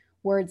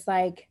 Words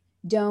like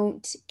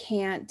don't,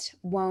 can't,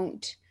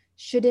 won't,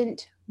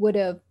 shouldn't,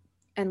 would've,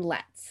 and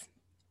let's.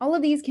 All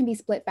of these can be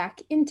split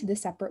back into the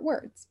separate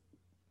words.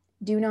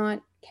 Do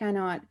not,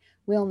 cannot,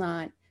 will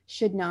not,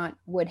 should not,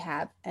 would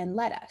have, and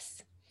let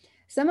us.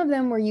 Some of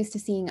them we're used to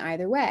seeing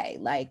either way,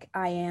 like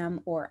I am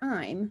or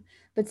I'm,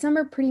 but some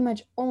are pretty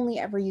much only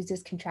ever used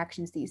as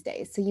contractions these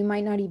days, so you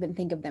might not even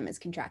think of them as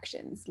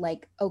contractions,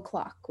 like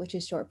o'clock, which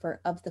is short for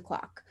of the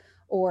clock,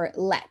 or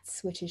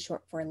let's, which is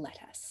short for let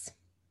us.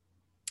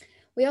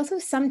 We also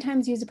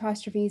sometimes use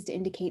apostrophes to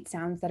indicate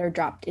sounds that are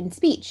dropped in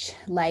speech,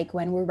 like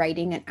when we're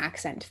writing an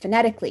accent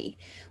phonetically.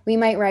 We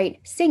might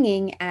write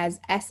singing as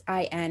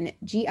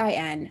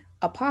S-I-N-G-I-N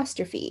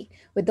apostrophe,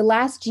 with the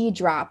last G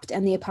dropped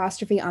and the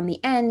apostrophe on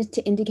the end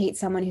to indicate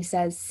someone who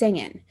says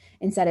singin'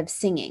 instead of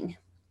singing.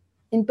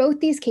 In both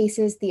these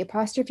cases, the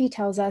apostrophe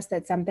tells us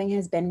that something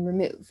has been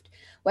removed,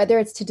 whether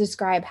it's to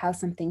describe how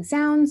something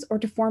sounds or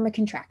to form a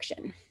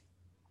contraction.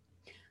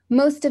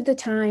 Most of the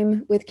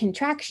time with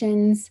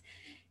contractions,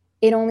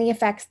 it only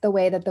affects the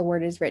way that the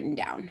word is written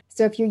down.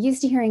 So if you're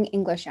used to hearing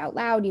English out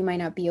loud, you might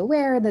not be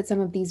aware that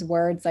some of these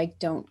words like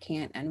don't,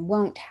 can't, and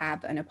won't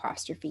have an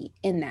apostrophe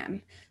in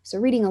them. So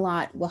reading a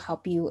lot will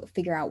help you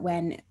figure out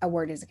when a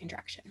word is a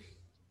contraction.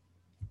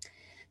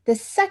 The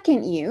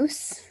second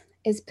use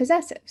is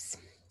possessives.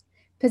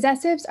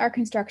 Possessives are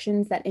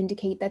constructions that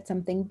indicate that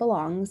something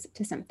belongs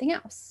to something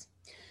else.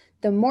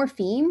 The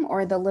morpheme,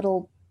 or the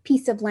little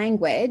piece of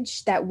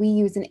language that we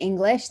use in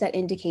English that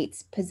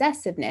indicates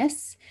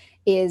possessiveness,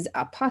 is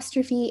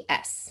apostrophe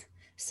S.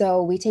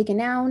 So we take a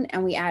noun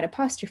and we add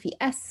apostrophe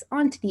S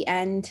onto the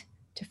end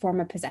to form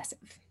a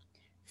possessive.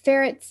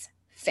 Ferrets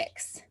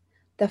fix.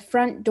 The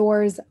front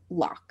doors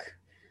lock.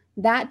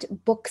 That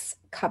book's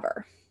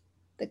cover.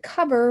 The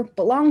cover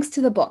belongs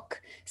to the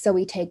book. So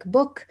we take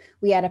book,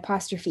 we add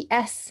apostrophe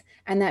S,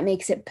 and that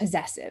makes it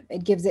possessive.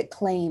 It gives it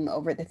claim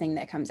over the thing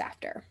that comes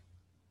after.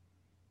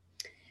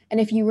 And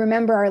if you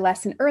remember our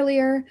lesson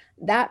earlier,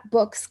 that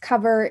book's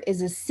cover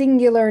is a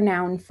singular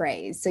noun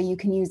phrase. So you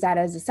can use that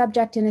as a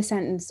subject in a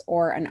sentence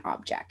or an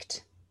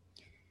object.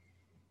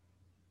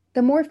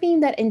 The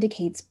morpheme that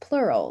indicates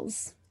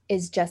plurals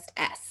is just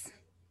S.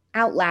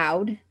 Out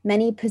loud,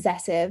 many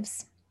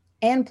possessives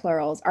and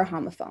plurals are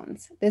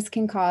homophones. This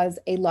can cause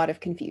a lot of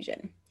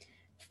confusion.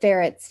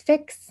 Ferrets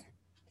fix,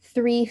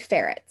 3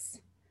 ferrets.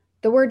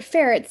 The word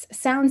ferrets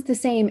sounds the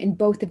same in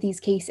both of these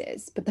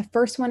cases, but the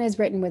first one is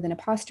written with an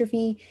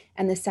apostrophe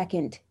and the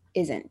second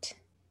isn't.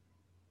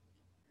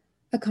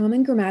 A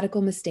common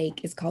grammatical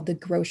mistake is called the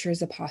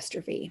grocer's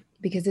apostrophe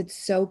because it's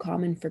so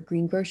common for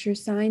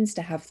greengrocer's signs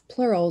to have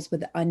plurals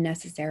with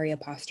unnecessary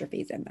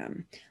apostrophes in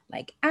them,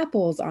 like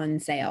apples on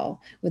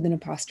sale with an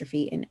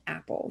apostrophe in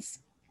apples.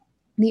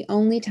 The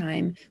only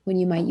time when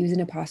you might use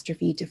an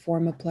apostrophe to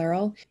form a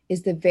plural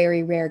is the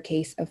very rare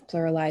case of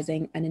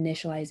pluralizing an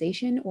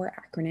initialization or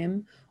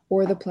acronym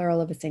or the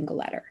plural of a single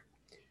letter.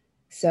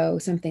 So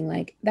something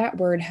like, that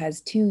word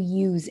has 2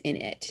 U's in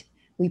it.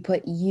 We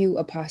put U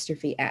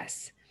apostrophe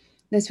S.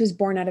 This was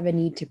born out of a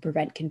need to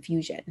prevent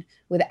confusion.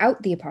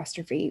 Without the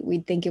apostrophe,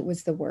 we'd think it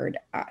was the word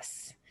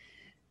us.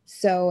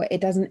 So it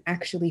doesn't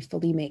actually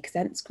fully make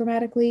sense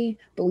grammatically,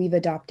 but we've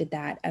adopted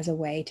that as a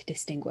way to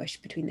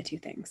distinguish between the two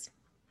things.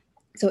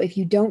 So if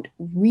you don't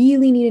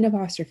really need an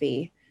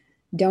apostrophe,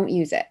 don't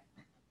use it.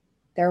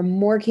 There are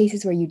more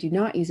cases where you do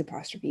not use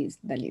apostrophes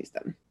than use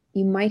them.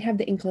 You might have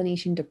the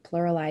inclination to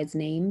pluralize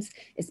names,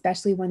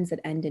 especially ones that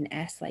end in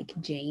S like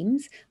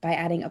James, by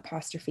adding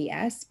apostrophe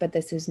S, but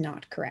this is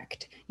not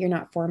correct. You're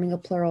not forming a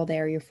plural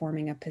there, you're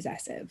forming a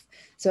possessive.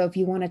 So if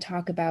you want to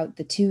talk about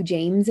the 2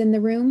 James in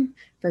the room,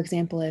 for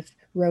example, if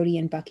Rhodey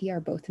and Bucky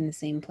are both in the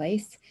same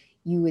place,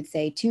 you would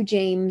say 2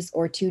 James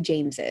or 2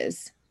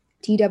 Jameses.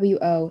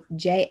 TWOJAMES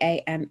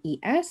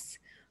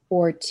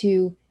or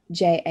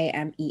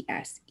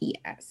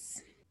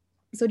 2JAMESES.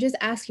 So just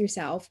ask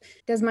yourself,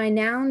 does my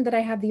noun that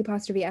I have the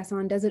apostrophe S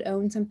on, does it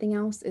own something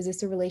else? Is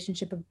this a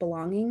relationship of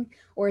belonging,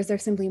 or is there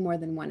simply more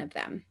than one of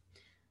them?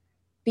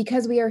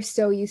 Because we are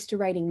so used to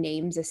writing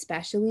names,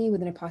 especially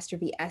with an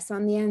apostrophe S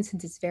on the end,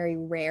 since it's very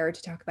rare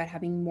to talk about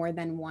having more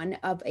than one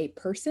of a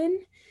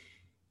person,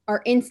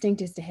 our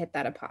instinct is to hit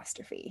that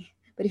apostrophe.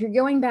 But if you're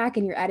going back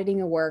and you're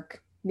editing a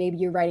work, maybe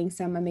you're writing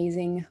some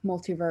amazing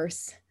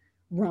multiverse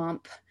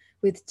romp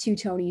with 2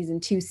 Tonys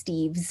and 2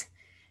 Steves,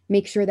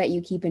 make sure that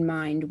you keep in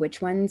mind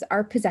which ones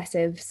are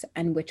possessives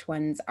and which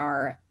ones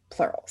are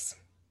plurals.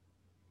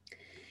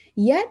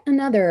 Yet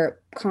another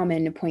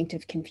common point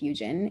of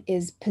confusion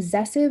is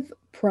possessive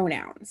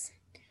pronouns.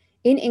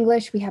 In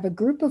English, we have a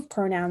group of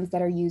pronouns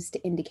that are used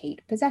to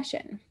indicate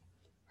possession.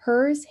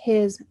 Hers,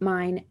 his,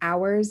 mine,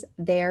 ours,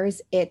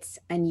 theirs, its,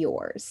 and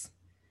yours.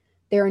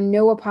 There are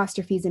no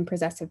apostrophes in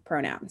possessive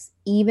pronouns,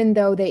 even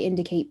though they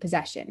indicate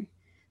possession.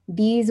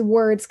 These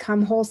words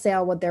come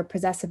wholesale with their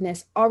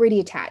possessiveness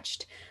already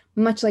attached,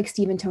 much like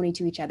Steve and Tony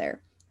to each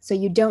other. So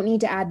you don't need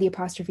to add the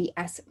apostrophe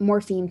S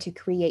morpheme to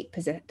create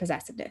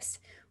possessiveness.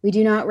 We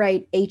do not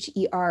write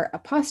HER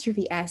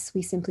apostrophe S,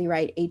 we simply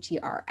write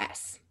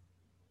HERS.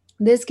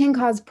 This can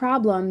cause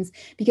problems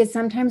because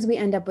sometimes we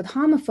end up with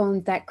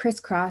homophones that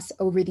crisscross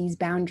over these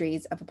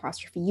boundaries of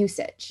apostrophe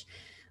usage.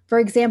 For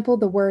example,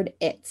 the word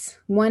its,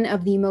 one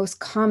of the most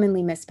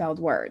commonly misspelled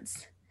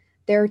words.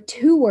 There are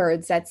 2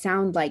 words that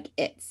sound like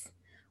its.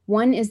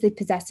 One is the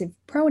possessive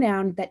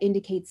pronoun that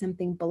indicates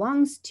something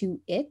belongs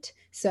to it,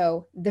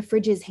 so the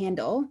fridge's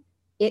handle,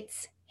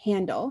 its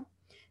handle.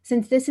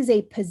 Since this is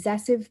a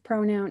possessive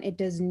pronoun, it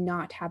does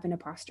not have an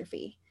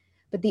apostrophe.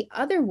 But the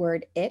other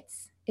word,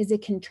 its, is a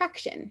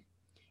contraction.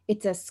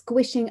 It's a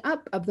squishing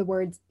up of the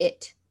words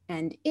it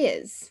and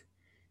is.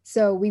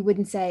 So we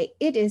wouldn't say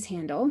it is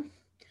handle,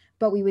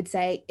 but we would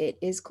say it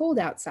is cold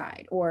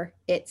outside or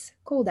it's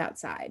cold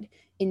outside.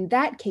 In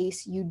that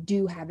case, you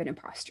do have an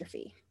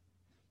apostrophe.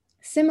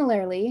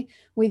 Similarly,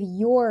 with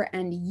your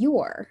and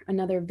your,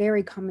 another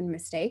very common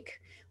mistake,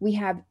 we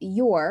have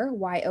your,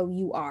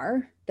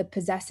 Y-O-U-R, the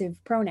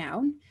possessive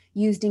pronoun,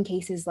 used in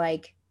cases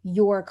like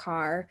your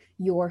car,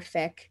 your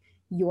fic,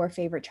 your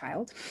favorite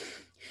child.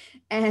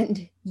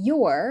 And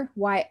your,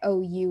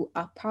 Y-O-U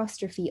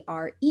apostrophe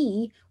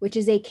R-E, which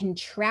is a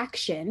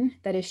contraction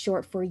that is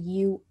short for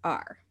you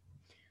are.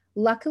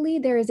 Luckily,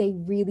 there is a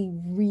really,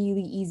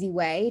 really easy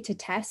way to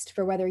test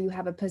for whether you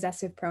have a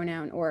possessive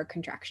pronoun or a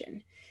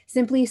contraction.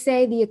 Simply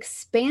say the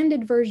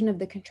expanded version of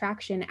the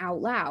contraction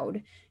out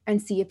loud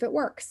and see if it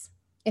works.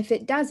 If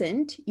it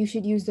doesn't, you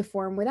should use the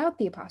form without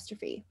the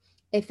apostrophe.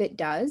 If it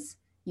does,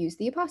 use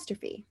the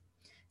apostrophe.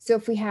 So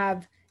if we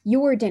have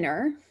your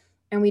dinner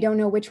and we don't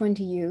know which one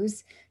to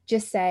use,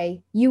 just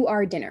say you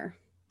are dinner.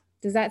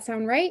 Does that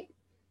sound right?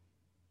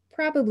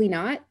 Probably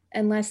not,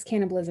 unless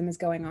cannibalism is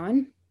going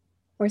on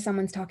or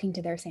someone's talking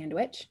to their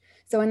sandwich.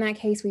 So in that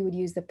case, we would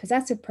use the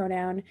possessive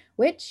pronoun,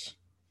 which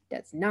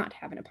does not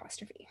have an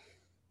apostrophe.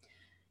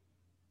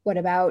 What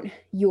about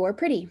you're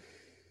pretty?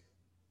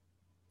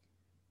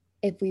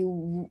 If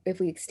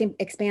we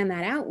expand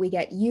that out, we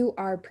get you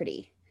are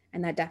pretty,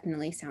 and that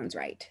definitely sounds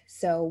right.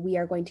 So we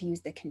are going to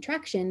use the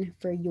contraction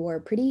for you're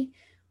pretty,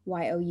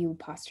 Y-O-U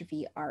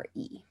apostrophe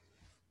R-E.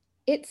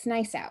 It's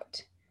nice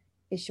out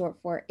is short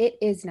for it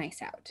is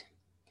nice out.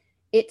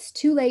 It's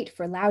too late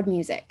for loud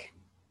music.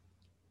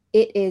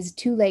 It is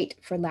too late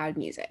for loud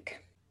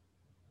music.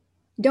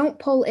 Don't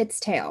pull its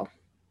tail.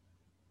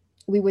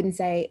 We wouldn't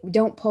say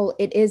don't pull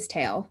it is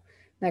tail.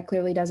 That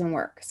clearly doesn't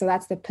work. So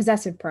that's the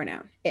possessive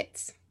pronoun,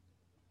 it's.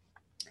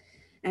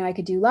 And I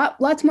could do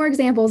lots more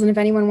examples. And if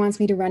anyone wants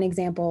me to run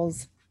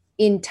examples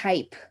in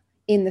type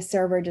in the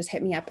server, just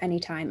hit me up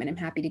anytime. And I'm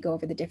happy to go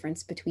over the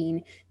difference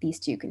between these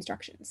two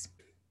constructions.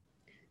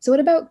 So what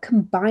about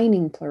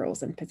combining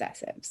plurals and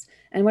possessives?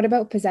 And what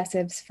about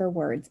possessives for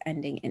words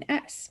ending in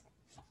S?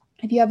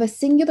 If you have a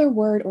singular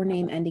word or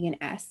name ending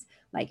in S,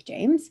 like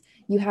James,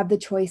 you have the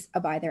choice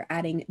of either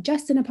adding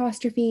just an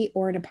apostrophe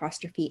or an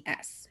apostrophe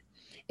S.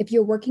 If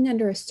you're working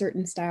under a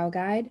certain style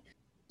guide,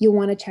 you'll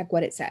want to check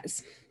what it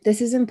says.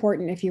 This is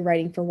important if you're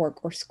writing for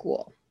work or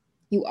school.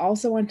 You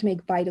also want to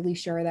make vitally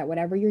sure that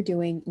whatever you're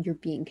doing, you're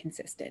being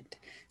consistent.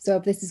 So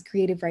if this is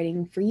creative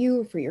writing for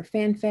you, for your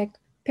fanfic,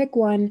 pick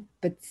one,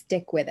 but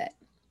stick with it.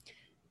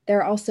 There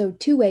are also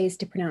two ways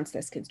to pronounce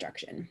this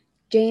construction,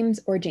 James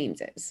or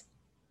Jameses.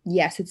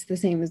 Yes, it's the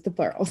same as the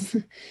plurals.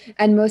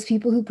 And most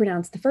people who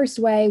pronounce the first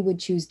way would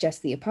choose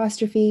just the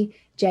apostrophe,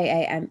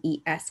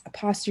 James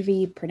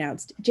apostrophe,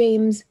 pronounced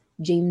James,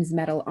 James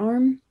metal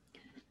arm.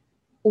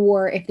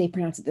 Or if they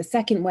pronounce it the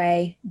second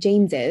way,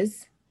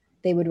 James's,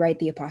 they would write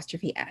the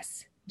apostrophe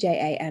S,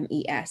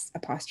 James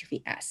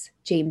apostrophe S,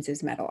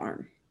 James's metal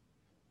arm.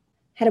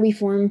 How do we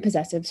form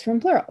possessives from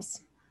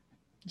plurals?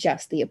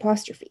 Just the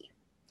apostrophe.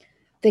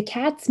 The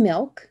cat's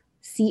milk,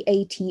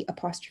 C-A-T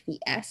apostrophe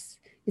S,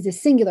 is a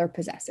singular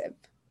possessive.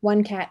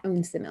 One cat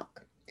owns the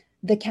milk.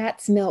 The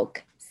cat's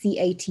milk,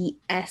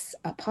 C-A-T-S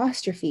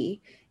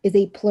apostrophe, is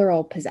a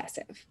plural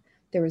possessive.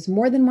 There is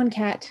more than one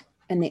cat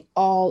and they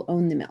all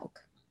own the milk.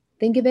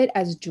 Think of it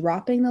as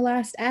dropping the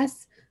last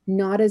S,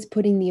 not as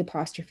putting the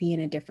apostrophe in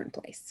a different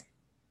place.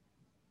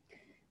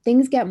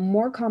 Things get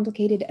more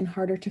complicated and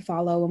harder to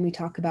follow when we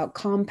talk about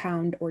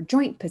compound or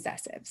joint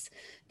possessives,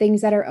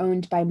 things that are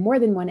owned by more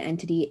than one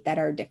entity that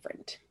are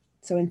different.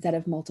 So instead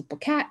of multiple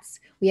cats,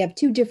 we have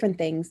two different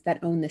things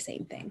that own the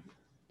same thing.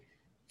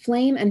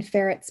 Flame and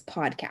Ferret's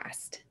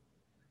podcast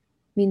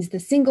means the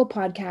single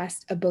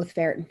podcast of both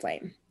Ferret and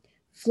Flame.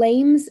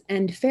 Flames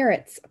and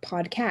Ferret's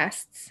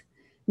podcasts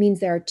means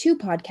there are two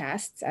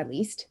podcasts, at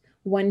least,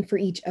 one for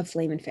each of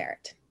Flame and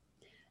Ferret.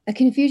 A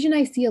confusion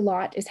I see a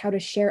lot is how to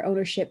share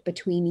ownership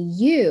between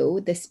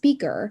you, the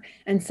speaker,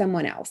 and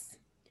someone else.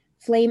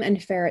 Flame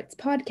and Ferret's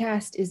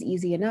podcast is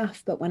easy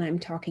enough, but when I'm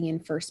talking in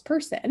first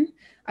person,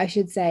 I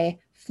should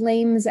say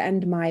Flames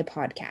and my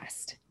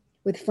podcast,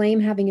 with Flame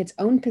having its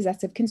own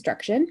possessive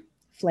construction,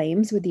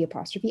 Flames with the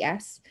apostrophe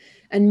S,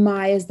 and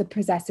my is the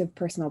possessive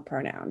personal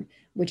pronoun,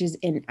 which is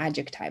in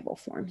adjectival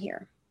form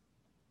here.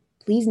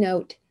 Please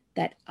note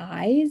that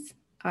I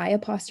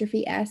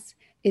apostrophe S,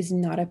 is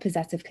not a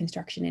possessive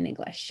construction in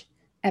English,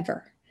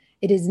 ever.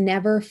 It is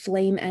never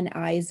Flame and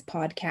I's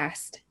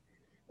podcast,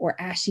 or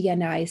Ashy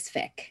and I's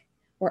fic,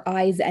 or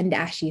I's and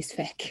Ashy's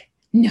fic.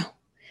 No.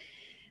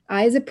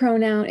 I is a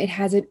pronoun. It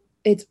has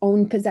its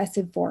own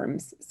possessive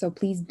forms, so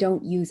please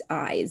don't use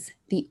I's.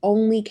 The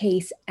only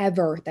case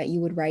ever that you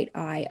would write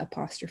I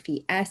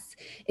apostrophe S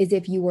is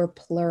if you were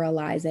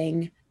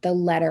pluralizing the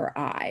letter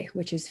I,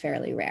 which is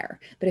fairly rare.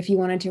 But if you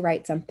wanted to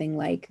write something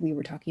like we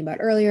were talking about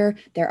earlier,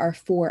 there are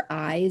 4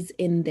 I's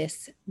in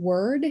this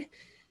word,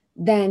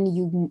 then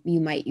you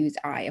might use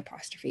I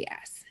apostrophe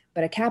S.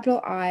 But a capital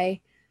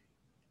I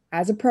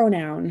as a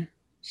pronoun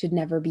should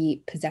never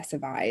be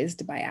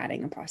possessivized by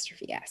adding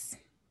apostrophe S.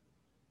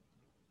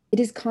 It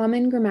is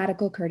common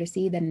grammatical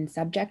courtesy that in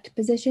subject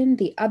position,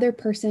 the other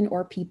person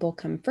or people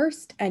come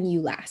first and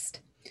you last.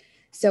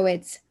 So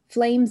it's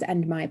Flames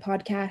and my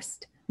podcast,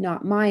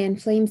 not my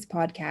and Flames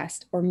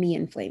podcast or me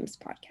and Flames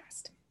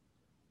podcast.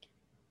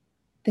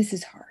 This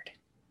is hard.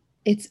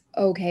 It's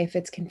okay if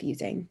it's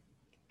confusing.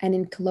 And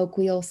in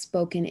colloquial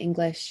spoken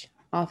English,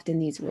 often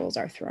these rules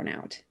are thrown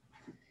out.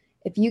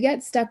 If you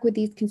get stuck with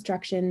these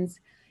constructions,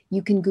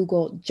 you can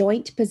Google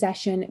joint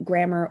possession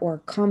grammar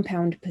or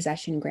compound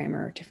possession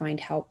grammar to find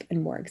help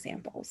and more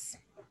examples.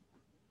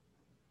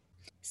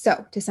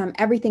 So, to sum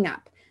everything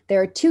up,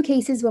 there are two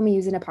cases when we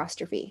use an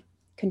apostrophe: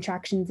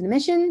 contractions and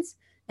omissions,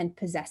 and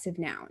possessive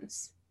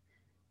nouns.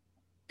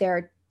 There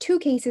are two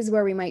cases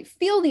where we might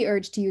feel the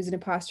urge to use an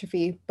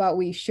apostrophe, but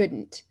we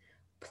shouldn't: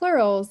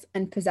 plurals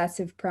and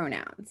possessive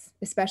pronouns,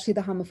 especially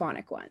the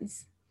homophonic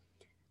ones.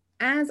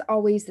 As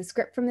always, the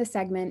script from this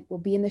segment will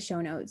be in the show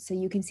notes so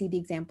you can see the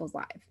examples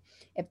live.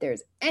 If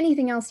there's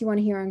anything else you want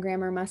to hear on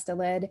Grammar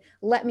Must-a-Lid,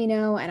 let me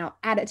know and I'll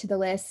add it to the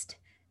list.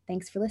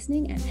 Thanks for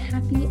listening and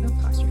happy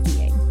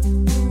apostropheing.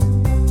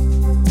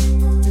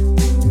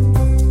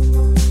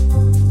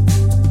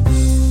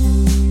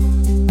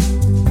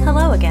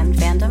 Hello again,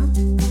 fandom.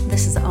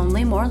 This is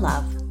Only More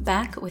Love,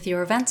 back with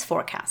your events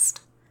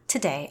forecast.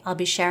 Today, I'll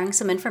be sharing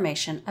some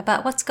information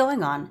about what's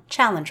going on,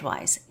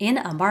 challenge-wise, in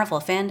a Marvel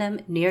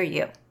fandom near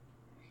you.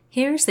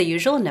 Here's the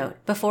usual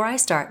note before I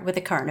start with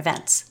the current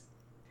events.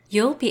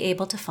 You'll be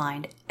able to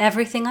find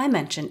everything I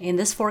mention in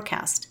this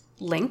forecast,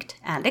 linked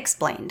and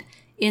explained,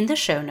 in the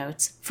show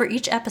notes for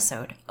each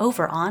episode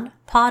over on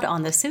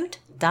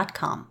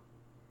podonthesuit.com.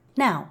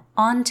 Now,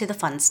 on to the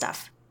fun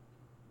stuff.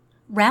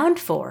 Round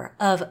 4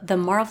 of the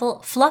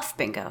Marvel Fluff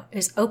Bingo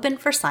is open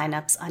for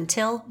signups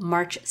until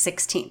March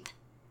 16th.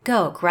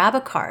 Go grab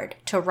a card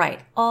to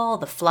write all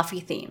the fluffy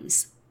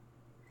themes.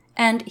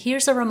 And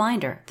here's a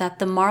reminder that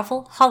the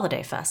Marvel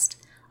Holiday Fest,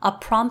 a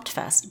prompt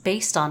fest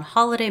based on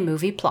holiday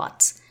movie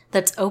plots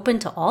that's open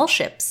to all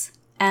ships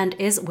and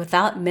is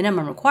without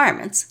minimum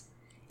requirements,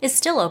 is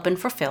still open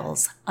for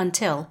fills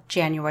until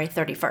January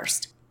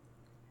 31st.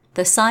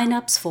 The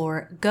sign-ups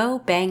for Go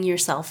Bang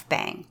Yourself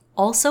Bang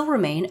also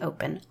remain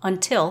open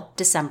until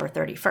December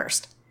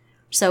 31st.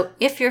 So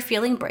if you're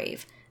feeling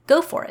brave,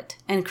 go for it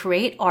and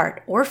create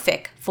art or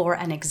fic for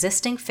an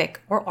existing fic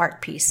or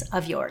art piece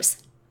of yours.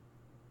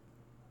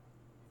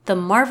 The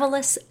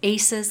Marvelous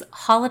Aces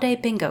Holiday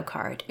Bingo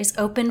card is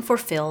open for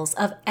fills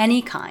of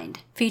any kind,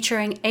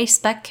 featuring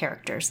A-Spec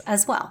characters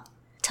as well.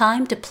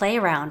 Time to play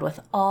around with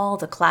all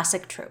the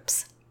classic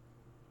tropes.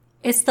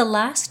 It's the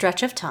last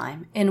stretch of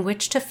time in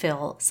which to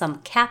fill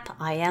some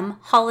CAP-IM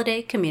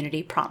holiday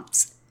community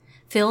prompts.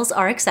 Fills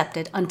are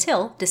accepted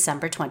until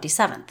December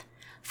 27th.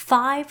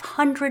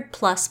 500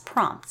 plus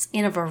prompts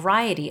in a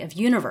variety of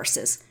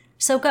universes,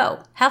 so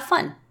go, have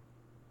fun.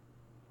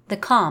 The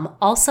Com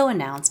also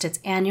announced its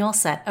annual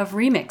set of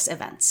remix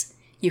events.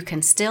 You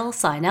can still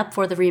sign up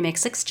for the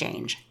Remix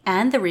Exchange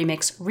and the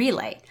Remix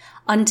Relay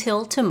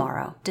until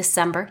tomorrow,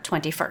 December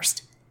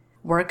 21st.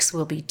 Works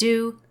will be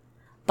due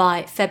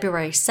by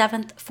February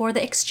 7th for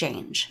the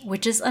Exchange,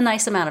 which is a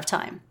nice amount of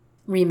time.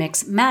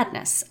 Remix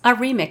Madness, a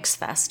remix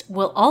fest,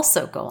 will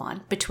also go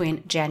on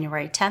between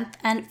January 10th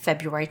and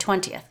February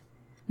 20th.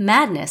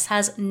 Madness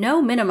has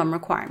no minimum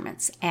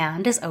requirements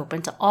and is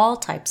open to all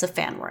types of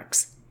fan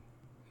works.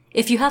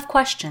 If you have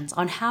questions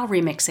on how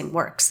remixing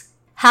works,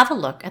 have a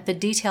look at the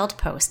detailed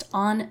post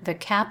on the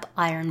Cap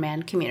Iron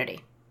Man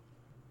community.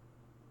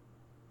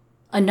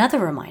 Another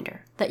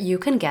reminder that you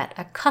can get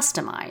a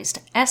customized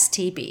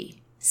STB,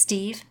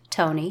 Steve,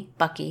 Tony,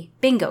 Bucky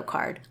bingo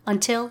card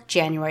until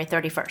January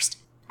 31st.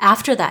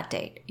 After that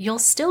date, you'll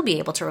still be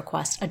able to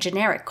request a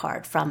generic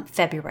card from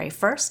February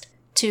 1st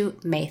to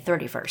May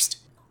 31st.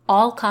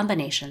 All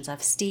combinations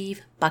of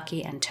Steve,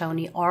 Bucky, and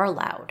Tony are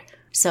allowed,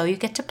 so you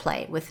get to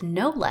play with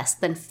no less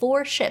than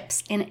 4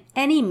 ships in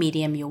any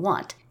medium you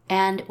want,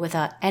 and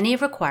without any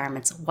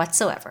requirements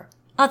whatsoever,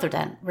 other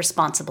than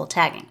responsible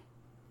tagging.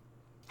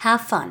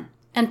 Have fun,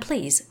 and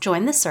please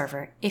join the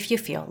server if you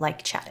feel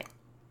like chatting.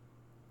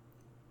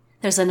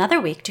 There's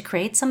another week to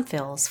create some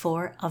fills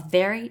for a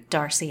Very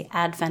Darcy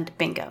Advent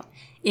Bingo,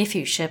 if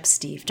you ship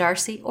Steve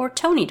Darcy or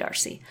Tony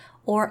Darcy,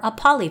 or a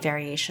poly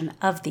variation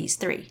of these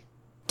 3.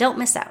 Don't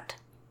miss out.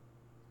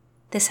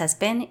 This has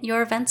been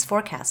your events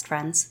forecast,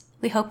 friends.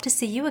 We hope to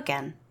see you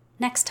again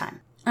next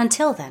time.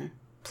 Until then,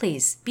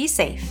 please be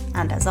safe,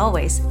 and as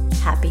always,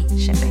 happy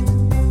shipping.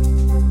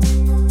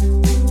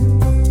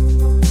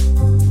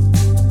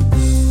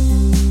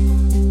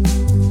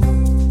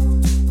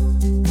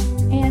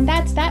 And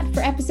that's that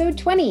for episode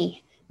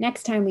 20.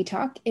 Next time we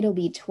talk, it'll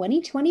be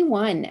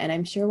 2021, and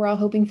I'm sure we're all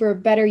hoping for a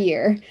better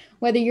year,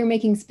 whether you're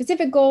making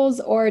specific goals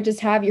or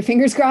just have your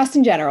fingers crossed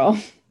in general.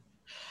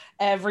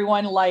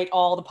 Everyone light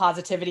all the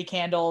positivity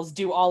candles,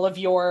 do all of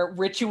your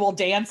ritual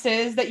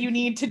dances that you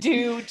need to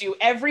do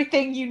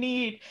everything you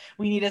need.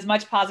 We need as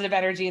much positive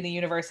energy in the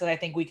universe as I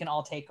think we can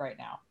all take right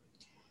now.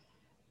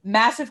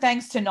 Massive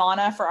thanks to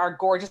Nana for our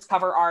gorgeous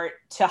cover art,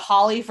 to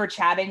Holly for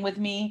chatting with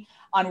me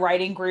on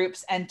writing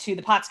groups, and to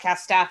the podcast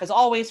staff, as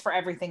always, for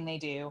everything they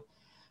do.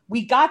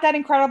 We got that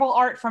incredible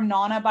art from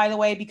Nana, by the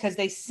way, because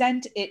they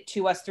sent it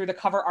to us through the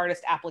cover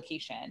artist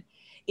application.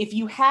 If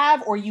you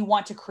have or you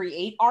want to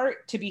create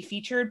art to be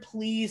featured,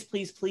 please,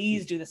 please,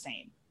 please do the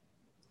same.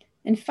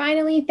 And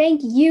finally,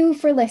 thank you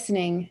for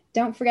listening.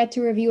 Don't forget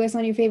to review us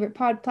on your favorite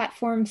pod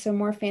platform so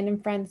more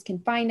fandom friends can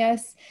find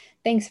us.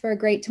 Thanks for a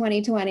great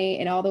 2020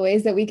 in all the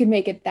ways that we could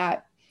make it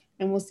that.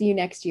 And we'll see you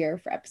next year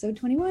for episode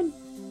 21.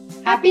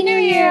 Happy New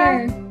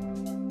Year!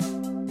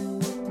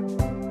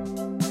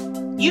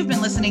 You've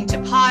been listening to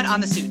Pod on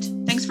the Suit.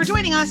 Thanks for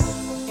joining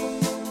us.